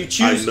 that You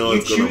choose. I know You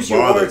it's gonna choose your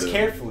bother words them.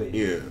 carefully.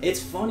 Yeah.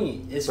 It's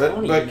funny. It's But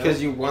funny.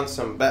 because you want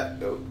some back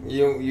though,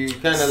 you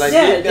kind of like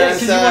yeah, deep down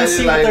because you want to inside,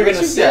 see you're what like, they're what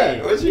gonna you say.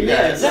 got? What you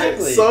yeah, got?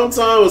 exactly.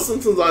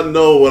 Sometimes I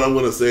know what I'm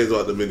gonna say is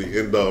about to be the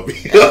end all be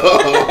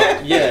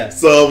Yeah.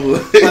 So I'm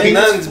like, But it's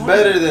nothing's funny.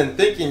 better than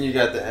thinking you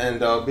got the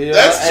end all be all.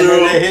 That's and true.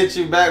 then they hit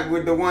you back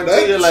with the one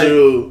that's too. You're like,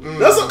 true.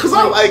 That's because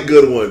I like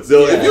good ones.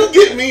 Yo, Yeah. if you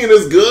get me and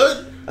it's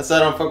good, I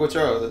said I don't fuck with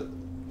Charles.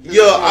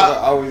 yo, Charles I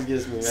always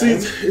gets me, man. see.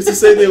 It's the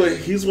same thing. Like,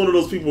 he's one of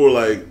those people where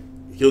like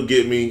he'll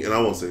get me and I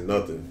won't say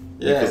nothing.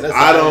 Yeah, Because that's I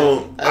how I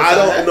don't. am. I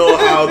That's don't know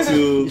how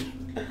to.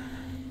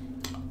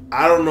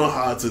 I don't know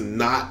how to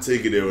not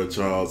take it there with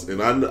Charles, and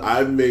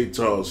I made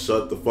Charles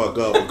shut the fuck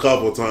up a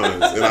couple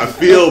times, and I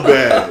feel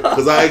bad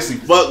because I actually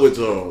fuck with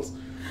Charles.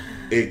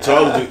 And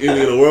Charles will do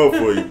anything in the world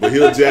for you, but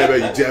he'll jab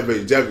at you, jab at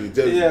you, jab at you,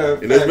 jab at you. Yeah,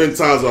 And there's been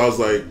times where I was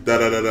like da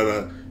da da da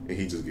da, and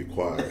he just get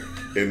quiet,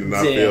 and then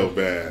I Damn. feel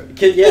bad.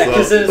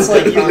 Because then it's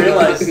like you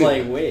realize,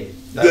 like, wait,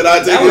 Did I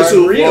take that it was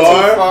too real.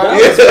 far? That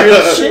was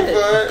real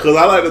shit. Because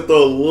I like to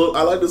throw a little,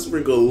 I like to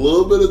sprinkle a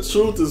little bit of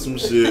truth in some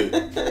shit,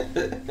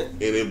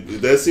 and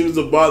that seems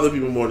to bother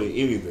people more than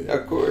anything.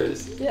 Of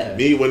course. Yeah.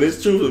 Me, when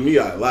it's true to me,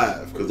 I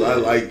laugh because I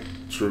like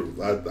truth.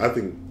 I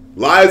think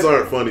lies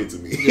aren't funny to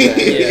me.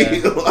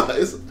 Yeah.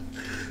 Lies.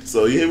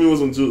 So you hit me with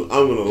some truth,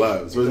 I'm gonna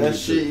laugh. Especially That the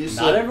shit truth. you Not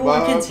said,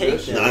 everyone can Bob, take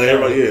that shit- that. Not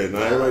everybody,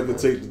 not everybody can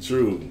take the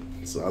truth.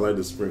 So I like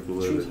to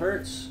sprinkle Truth it.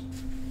 hurts.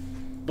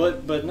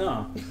 But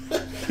no.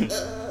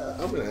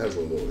 I'm an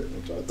asshole a little bit.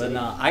 I'm trying to But tell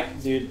no,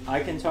 I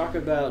can talk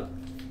about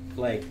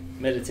like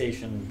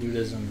meditation,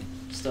 Buddhism,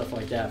 stuff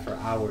like that for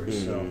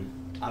hours. So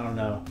I don't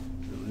know.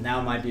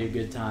 Now might be a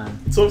good time.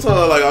 Sometimes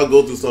I'll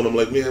go through something. I'm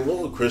like, man, what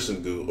would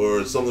Christian do?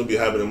 Or something be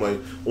happening. I'm like,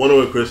 wonder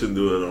what Christian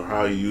doing, or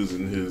how he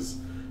using his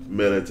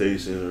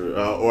meditation,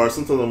 or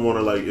sometimes I'm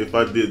wondering like, if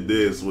I did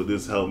this, would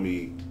this help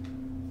me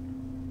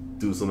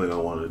do something I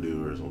want to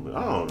do or something?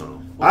 I don't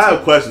know. Well, I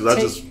have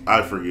questions. take-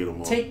 I forget them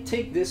all.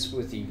 Take this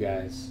with you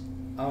guys.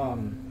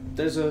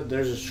 There's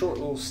a short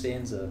little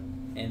stanza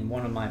in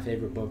one of my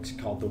favorite books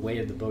called "The Way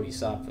of the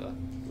Bodhisattva."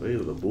 Way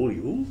of the booty.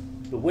 Ooh.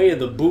 The Way of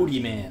the Booty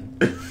Man.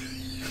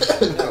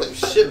 Oh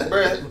shit,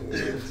 bruh.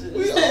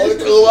 We always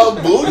talk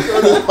about booty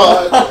on this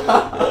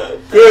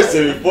podcast.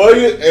 Christian,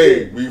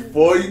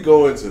 before you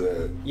go into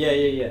that,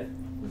 Yeah.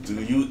 do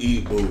you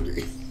eat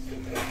booty?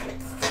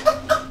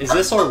 Is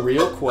this a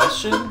real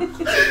question? Is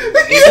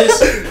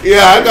this Yeah,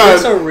 I is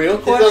this got. a real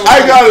question? I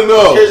gotta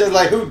know. Christian's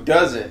like, who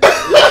doesn't?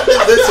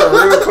 Is this a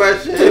real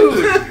question?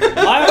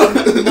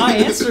 Dude, my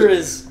answer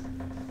is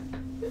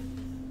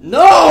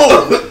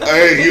no.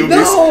 Hey, you'll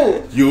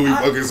No! be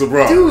fucking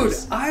surprised. Dude,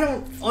 I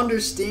don't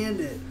understand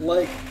it.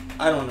 Like,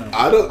 I don't know.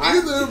 I don't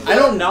either. I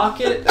don't knock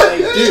it.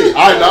 Like, dude,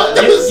 I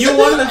not. you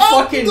want to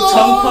fucking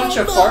tongue punch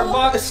a fart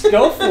box?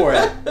 Go for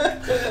it.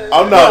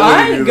 I'm But not.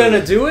 I really ain't either.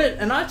 gonna do it,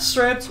 and I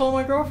straight up told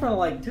my girlfriend,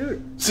 like,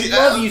 dude, See,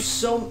 I love you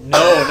so. No.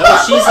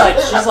 She's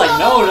like,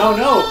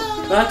 no.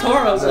 But I told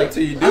her, I was like,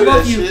 Until you do I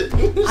love that you. shit.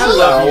 I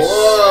love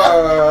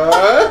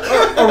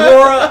you,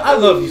 Aurora. I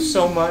love you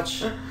so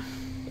much.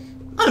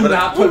 I'm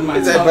not putting my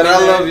He said, tongue but in I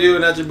there. love you,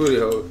 not your booty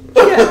hole.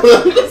 Yeah,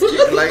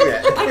 Like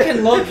that. I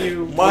can love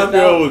you. My without-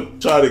 girl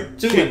would try to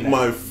doing kick that.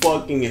 my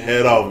fucking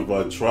head off if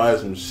I try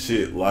some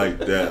shit like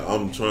that.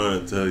 I'm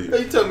trying to tell you.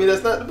 You told me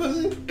that's not the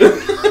pussy?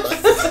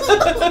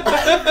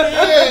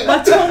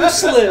 My tongue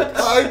slipped.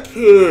 I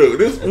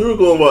can't. We were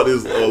going about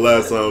this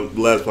last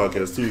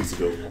podcast 2 weeks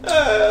ago,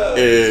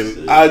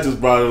 and I just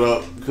brought it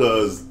up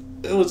because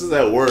it was just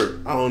at work.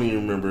 I don't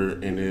even remember,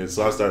 and then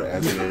so I started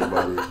asking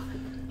everybody.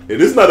 And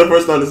this is not the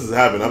first time this has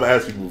happened. I've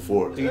asked people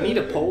before. Do you need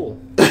a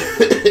poll?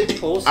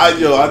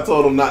 I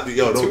told them not to.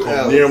 Don't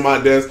come near my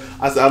desk.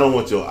 I said I don't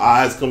want your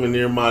eyes coming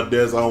near my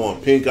desk. I don't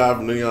want pink eye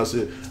from any of y'all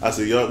shit. I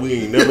said y'all, we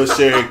ain't never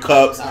sharing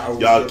cups.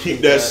 Y'all keep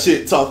that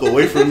shit talk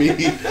away from me.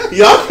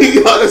 Y'all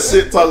keep all that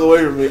shit talk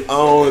away from me. I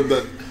don't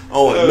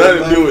want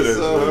nothing to do with this.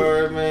 So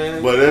hard,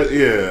 man. But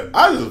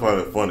I just find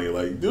it funny.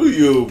 Like, do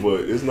you?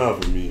 But it's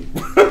not for me.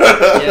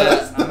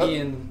 Yeah, I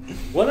mean,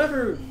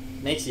 whatever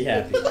makes you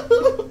happy.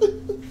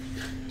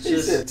 She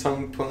said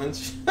tongue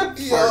punch. Fart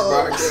Yeah.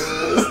 box.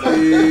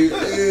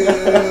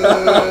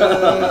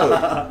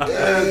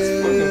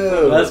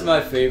 That's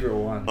my favorite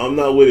one. I'm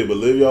not with it, but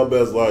live your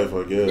best life,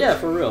 I guess. Yeah,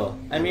 for real.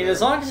 I mean,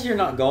 as long as you're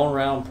not going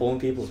around pulling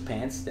people's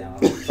pants down,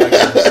 Give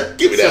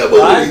me that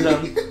surprise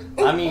movie. them.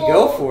 I mean,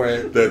 go for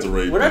it. That's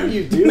rape. Whatever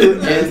you do,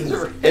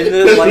 and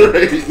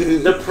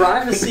the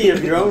privacy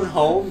of your own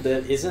home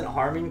that isn't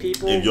harming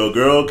people. If your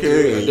girl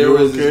okay, and There you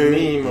was okay,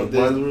 this meme of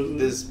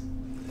this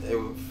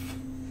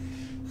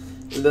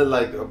it looked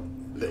like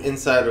the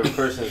inside of a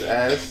person's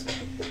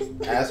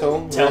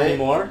asshole. Tell right? me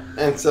more.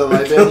 And so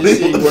like then you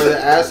see where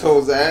the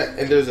asshole's at,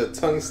 and there's a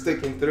tongue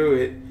sticking through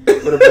it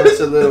with a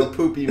bunch of little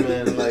poopy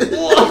men like moving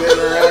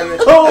around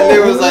it. And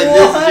it was like,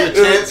 this is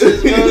your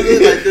chances, Moses.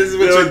 Like this is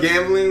what you're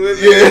gambling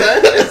with. Yeah.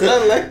 It's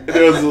not like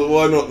There was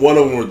one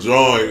of them were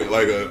drawing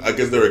like I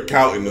guess they were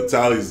counting the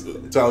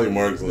tally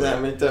marks on it.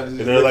 that many times.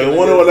 And they're like, I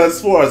wonder what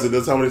that's for. I said,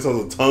 that's how many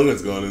times a tongue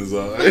has gone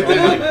inside.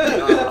 Oh my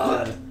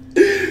god.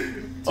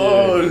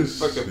 Oh, It's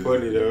fucking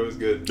funny though. It was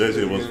good. That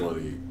shit was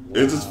funny.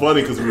 It's just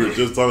funny because we were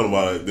just talking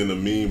about it, then the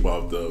meme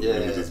popped up. Yeah,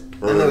 And it was just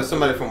and there was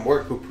somebody from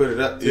work who put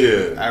it up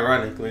too. Yeah.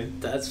 Ironically,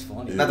 That's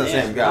funny. Not the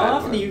Man, same guy, How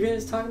often but- do you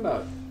guys talk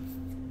about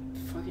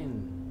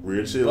fucking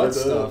weird shit butt like that.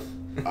 stuff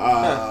at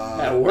Ah,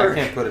 I work?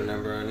 can't put a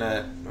number on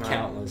that.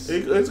 Countless.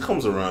 it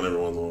comes around every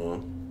once in a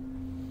while.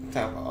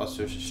 Talk about all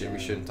sorts of shit we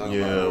shouldn't talk about.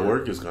 Yeah, at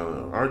work is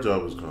our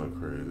job is kind of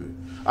crazy.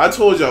 I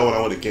told y'all when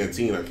I went to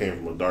canteen, I came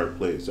from a dark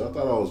place. Y'all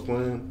thought I was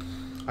playing?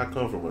 I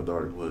come from a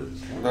dark place.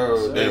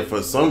 Bro, And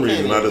for some we can't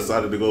reason, I even-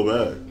 decided to go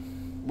back.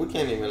 We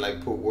can't even like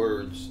put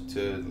words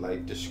to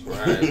like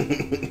describe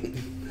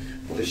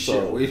the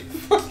shit we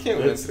fucking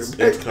went It's through.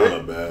 it's kind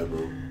of bad,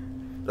 bro.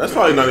 That's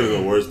probably not even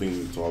the worst thing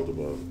we've talked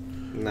about.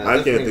 Nah, I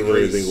can't definitely think of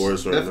race. anything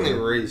worse right Definitely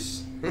now.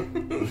 race.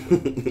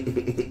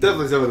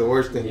 Definitely some of the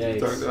worst things we Yikes.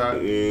 talked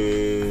about.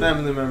 Mm,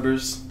 Family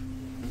members.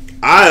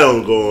 I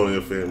don't go on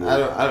your family.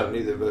 I don't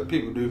either, but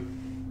people do.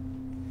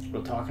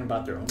 We're talking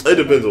about their own. It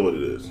depends on what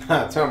it is.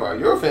 Talking about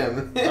your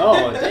family.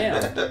 Oh,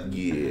 damn.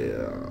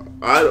 Yeah,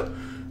 I don't.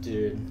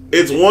 Dude.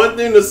 It's one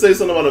thing to say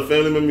something about a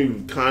family member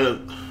you kind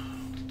of.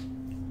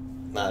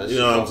 Nah, this You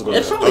know, I'm shit just awful.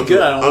 It's probably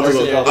good I don't I'm work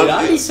just there. gonna- Dude,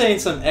 I'm- I'd be saying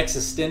some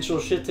existential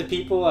shit to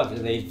people after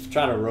they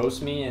try to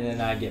roast me, and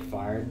then I'd get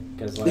fired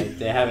because like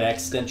they have an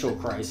existential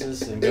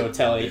crisis and go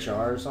tell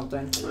HR or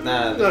something.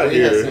 Nah, Not we had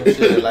here. some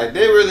shit. Like,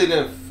 they really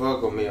didn't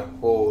fuck with me a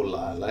whole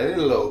lot. Like, a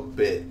little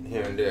bit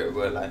here and there,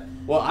 but like,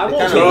 Well, I They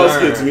won't. kinda Charles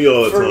learn. gets me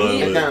all the For time. me,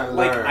 but- kinda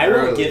Like learn I will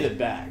early. give it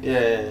back.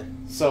 yeah.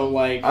 So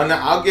like,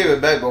 I'll give it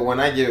back, but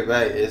when I give it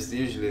back, it's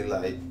usually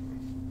like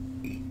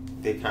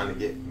they kind of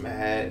get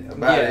mad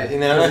about Yeah, it, you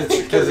know,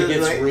 'cause it it's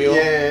gets like, real.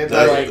 Yeah, it's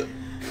They're like, like,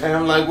 and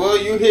I'm like, well,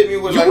 you hit me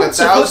with You like weren't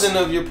supposed 1,000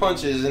 of your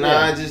punches, and Yeah.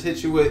 I just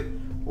hit you with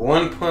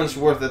one punch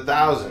worth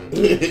 1,000.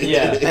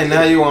 Yeah. And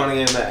now you want to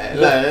get mad?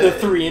 the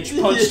 3-inch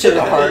punch to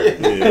the heart.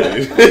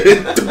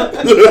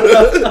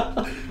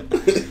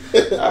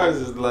 I was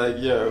just like,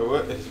 yo,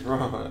 what is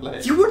wrong?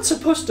 Like, You weren't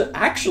supposed to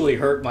actually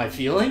hurt my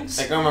feelings.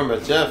 like I remember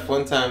Jeff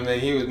one time that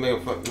he was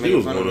making fun, was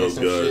of one of me those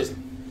some guys. shit,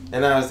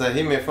 and I was like,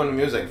 he made fun of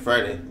me. It was like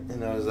Friday,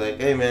 and I was like,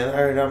 hey man,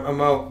 all right,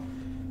 I'm out.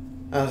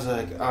 I was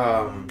like,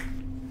 I'm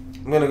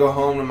gonna go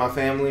home to my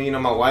family, you know,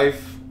 my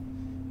wife,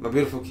 my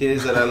beautiful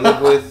kids that I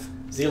live with.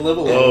 Does he live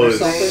alone Oh, or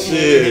something?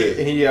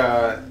 shit. He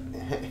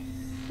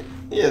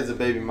has a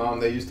baby mom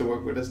that used to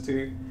work with us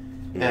too,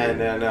 and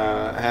then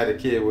I had a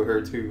kid with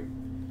her too.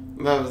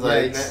 But I was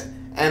like, Yikes.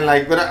 and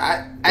like, but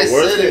I The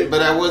worst said thing- it,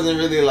 but I wasn't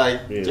really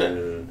like. Yeah.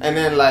 And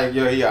then like,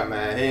 yo, he got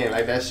mad. He ain't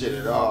like that shit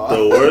at all.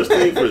 The worst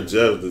thing for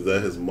Jeff is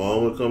that his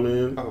mom would come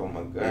in, Oh my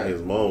and god.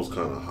 his mom was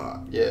kind of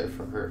hot. Yeah,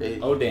 for her age.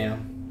 Oh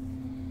damn.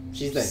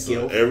 She's that So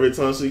guilt. every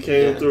time she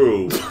came Yeah.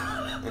 through,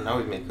 And I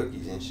always make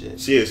cookies and shit.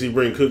 she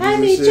bring cookies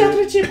and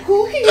shit. chip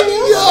cookies.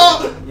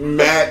 Yeah,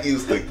 Matt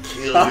used to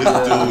kill this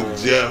Yeah. dude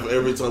Jeff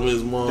every time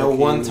his mom. The came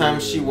one time in.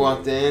 she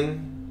walked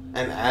in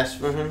and asked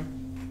for him,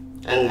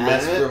 and Oh,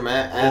 asked Matt? for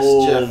Matt, asked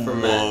Oh, Jeff for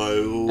my Matt.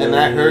 And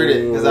I heard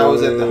it because I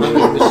was at the Lord.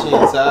 hunger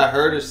machine, so I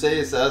heard her say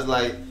it. So I was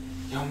like,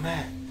 "Yo,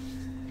 Matt,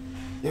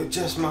 yo,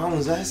 Jeff's mom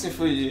was asking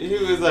for you."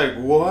 He was like,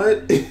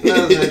 "What?" And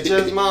I was like,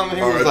 "Jeff's mom," and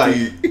he was like,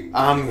 R.I.P.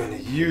 "I'm gonna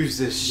use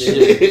this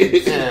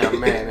shit." Damn,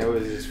 man, it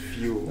was just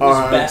fuel. It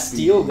was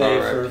Bastille Day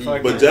for R.I.P.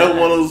 fucking. But Jeff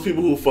one of those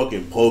people who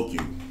fucking poke you.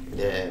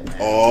 Yeah, man.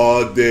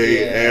 all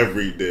day, Yeah.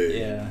 every day.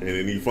 Yeah. And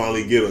then you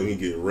finally get him, he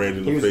get red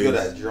in He the was face. good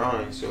at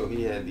drawing, so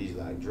he had these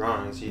like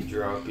drawings. He'd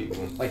draw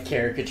people. Like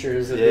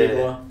caricatures of Yeah.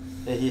 people.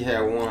 And he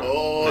had one.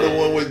 Oh, man. the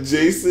one with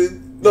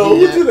Jason. No,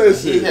 He who had- did that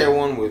shit? He had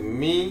one with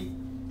me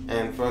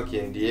and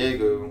fucking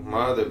Diego,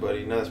 my other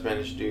buddy, another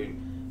Spanish dude,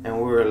 and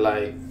we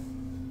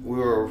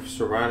were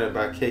surrounded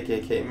by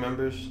KKK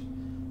members.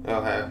 They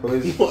all had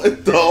hoods.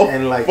 What the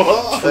And like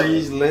fuck?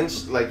 trees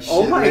lynched, like shit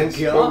Oh my lynched.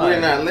 But God. we're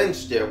not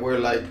lynched yet. We're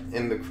like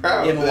in the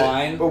crowd. In but,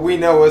 line. But we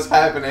know what's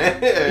happening.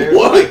 It's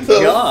What like the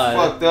God.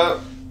 fucked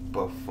up,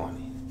 but funny.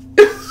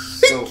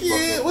 So I can't.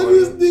 fucking What funny.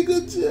 this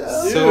nigga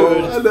Jeff? So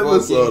I never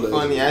saw fucking that.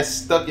 funny. I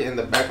stuck it in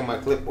the back of my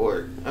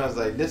clipboard. I was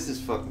like, this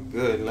is fucking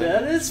good. Like,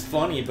 That is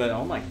funny, but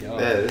oh my god.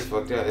 yeah, it's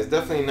fucked up. It's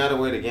definitely not a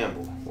way to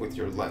gamble with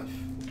your life.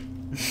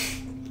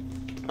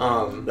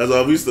 That's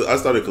why I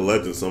started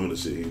collecting some of the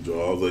shit he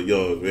draw. I was like,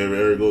 yo, if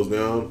ever goes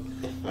down,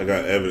 I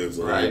got evidence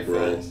on Right, it,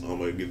 bro. facts. I'm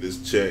gonna get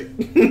this check.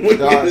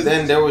 Dog,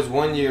 then there was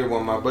one year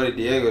when my buddy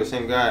Diego, the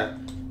same guy,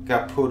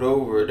 got pulled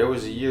over. There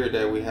was a year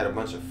that we had a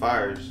bunch of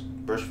fires,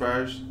 brush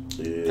fires,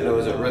 Yeah, and it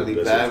was a really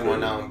that bad shit's one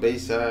crazy. out on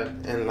Bayside.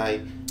 And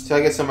like, so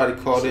I guess somebody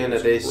called in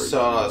that they Shit was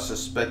saw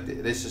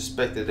they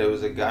suspected there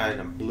was a guy in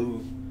a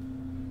blue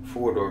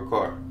 4-door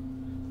car.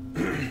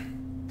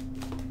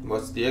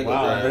 What's Diego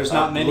Wow, driving? there's A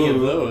not many of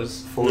blue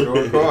those.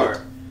 4-door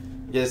car.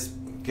 Yes,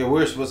 'cause we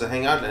were supposed to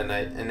hang out that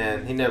night, and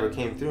then he never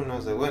came through, and I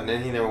was like, what? And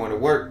then he never went to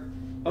work.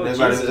 Oh, And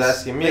everybody Jesus. was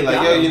asking me, They like,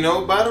 got yo, him. you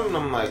know about him? And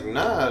I'm like,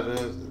 nah, I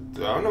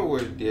don't know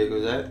where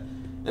Diego's at.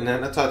 And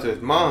then I talked to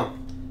his mom.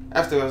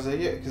 After I was like,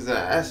 yeah, because I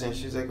asked her, and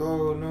she's like,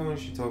 oh, no. And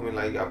she told me,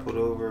 like, he got put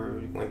over,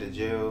 he went to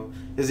jail.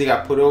 Because he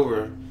got put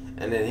over,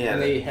 and then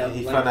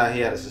he found out he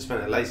had a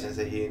suspended license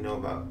that he didn't know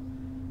about.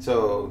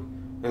 So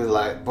it was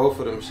like, both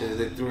of them shit,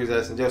 they threw his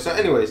ass in jail. So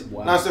anyways,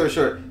 Wow. long story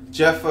short,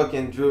 Jeff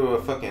fucking drew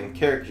a fucking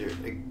character,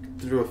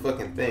 drew a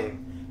fucking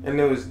thing. And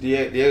it was,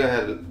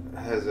 Diego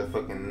has a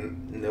fucking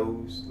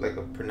nose, like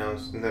a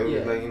pronounced nose,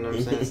 Yeah. like, you know what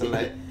I'm saying? So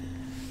like,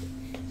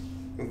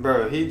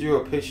 bro, he drew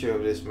a picture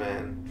of this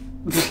man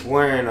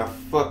wearing a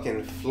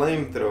fucking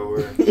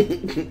flamethrower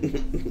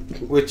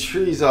with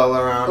trees all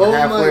around, Oh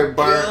halfway my burnt,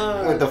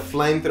 God. with the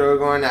flamethrower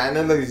going out, and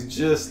it looks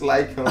just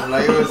like him.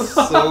 Like, it was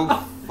so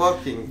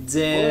fucking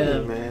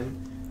Damn. funny, man.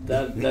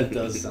 That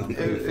does sound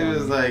pretty It funny.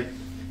 was like,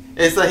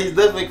 it's like he's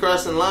definitely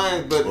crossing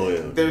lines, but Oh,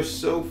 yeah. they're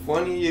so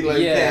funny, you like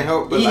Yeah. can't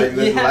help but You- like you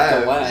just have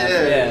laugh. to laugh,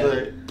 Yeah, yeah. it's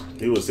like,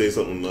 He would say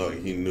something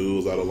like he knew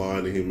was out of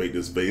line, and he'd make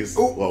this face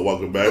Ooh. while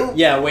walking back. Ooh.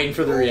 Yeah, waiting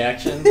for the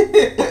reaction. like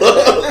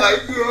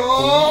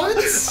what?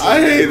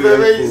 I hate Bro,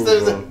 that he fool,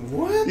 says, bro.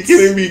 what? You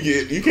can't even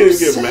Who get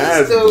says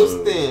mad. those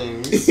bro.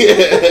 things.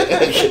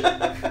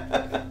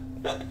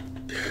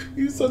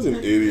 He's such an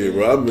idiot,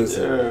 bro. I miss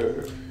him.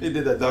 Yeah. He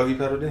did that doggy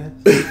paddle dance.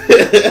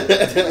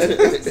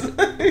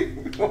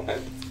 What?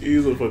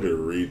 He's a fucking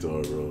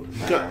retard, bro.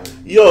 Nah.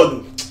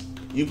 Yo,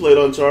 you played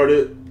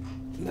Uncharted?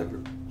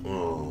 Never.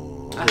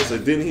 Oh, I was gonna say,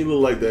 didn't he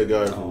look like that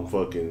guy from Oh.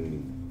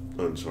 fucking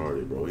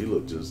Uncharted, bro? He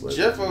looked just like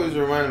Jeff always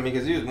reminded me,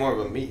 because he was more of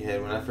a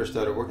meathead when I first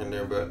started working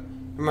there, but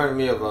he reminded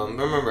me of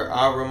remember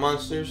Aura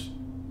Monsters?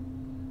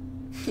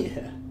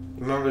 Yeah.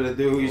 Remember the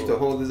dude who used to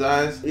hold his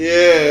eyes?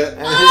 Yeah.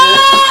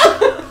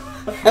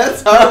 And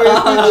that's how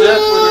Jeff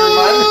would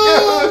remind me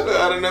of.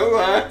 I don't know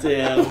why.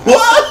 Damn.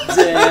 What?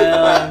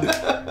 Damn.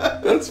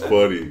 That's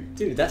funny.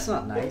 Dude, that's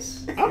not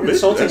nice. I You're miss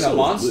insulting that a show.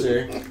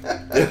 monster.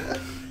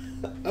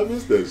 I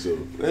missed that show.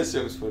 That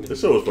shit was funny. That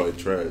show was probably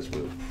trash,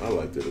 but I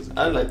liked it as a kid.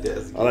 I like that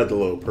as a kid. I like the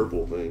little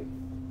purple thing.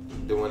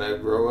 The one that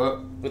grow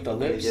up With the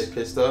and he lips. get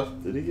pissed off.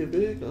 Did he get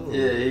big? I don't know.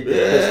 Yeah, he get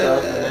pissed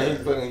off and then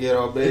he fucking get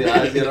all big,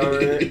 eyes get all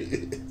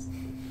red.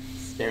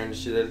 Scaring the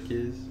shit out of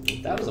kids.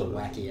 That was a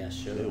wacky ass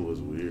show. It was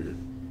weird.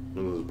 It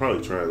was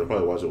probably trash. I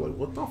probably watched it like,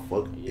 what the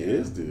fuck Yeah.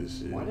 is this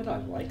shit? Why did I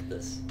like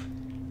this?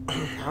 I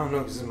don't know,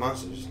 because it's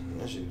monsters.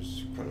 That shit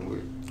was kind of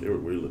weird. They were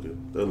weird looking.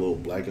 That little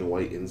black and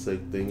white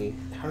insect thingy.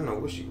 I don't know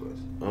what she was.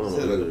 I don't It know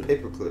said like a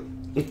either. paperclip.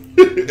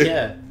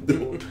 Yeah.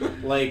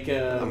 Like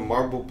A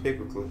marble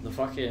paperclip. the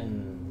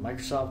fucking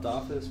Microsoft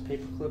Office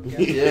paperclip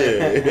guy.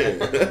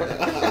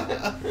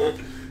 Yeah.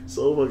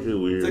 So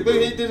fucking weird. It's like, look,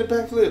 bro. he did a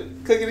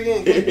backflip. Click it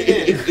again. Click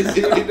it again.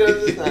 See what he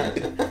does this time.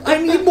 I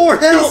need more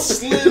help.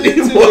 Slid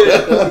into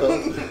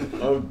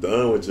it. I'm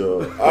done with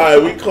y'all.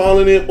 Alright, we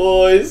calling it,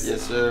 boys.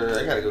 Yes, sir.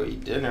 I gotta go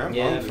eat dinner. I'm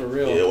Yeah, hungry. for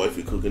real. Yeah,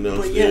 wifey cooking But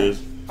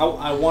downstairs.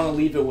 I want to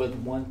leave it with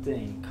one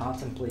thing.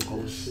 Contemplate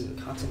Oh, this. shit.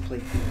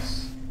 Contemplate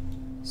this.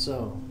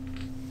 So,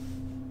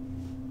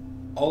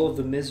 all of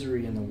the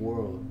misery in the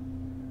world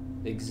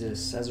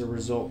exists as a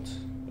result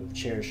of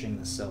cherishing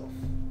the self.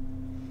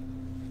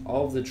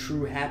 All of the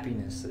true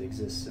happiness that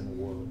exists in the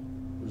world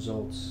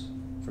results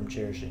from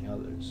cherishing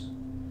others.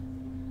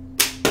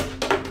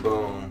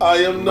 Boom. I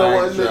am no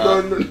Mic one.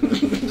 drop.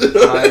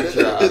 Mic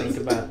drop. Think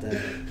about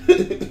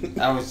that.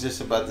 I was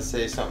just about to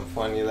say something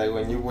funny. Like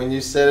when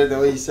you said it the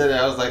way you said it,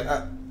 I was like,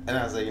 and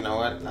I was like, you know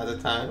what? Not the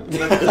time.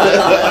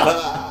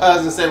 I was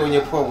gonna say when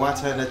you pour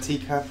water in a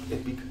teacup,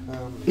 it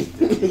becomes.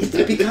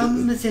 It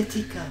becomes a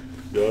teacup.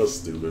 Y'all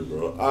stupid,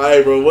 bro.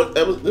 Alright, bro. What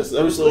this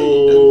Like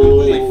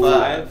episode?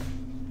 5,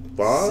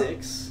 5?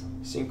 6.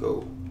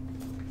 5.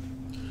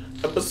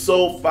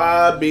 Episode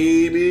 5,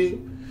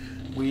 baby.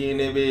 We in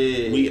it,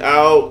 bed. We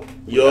out.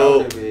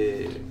 Yo, Out of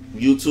it.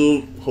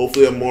 YouTube.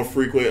 Hopefully, I'm more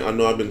frequent. I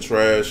know I've been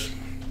trash.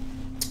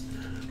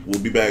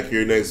 We'll be back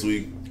here next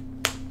week.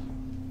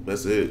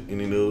 That's it.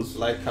 Any news?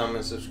 Like,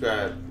 comment,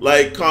 subscribe.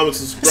 Like, comment,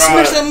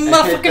 subscribe. And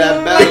hit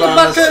that bell on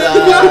the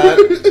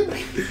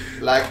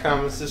side. Like,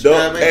 comment,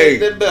 subscribe, and hit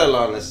the bell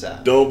on the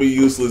side. Don't be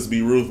useless.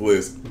 Be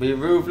ruthless. Be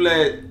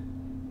ruthless.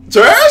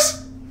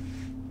 Trash?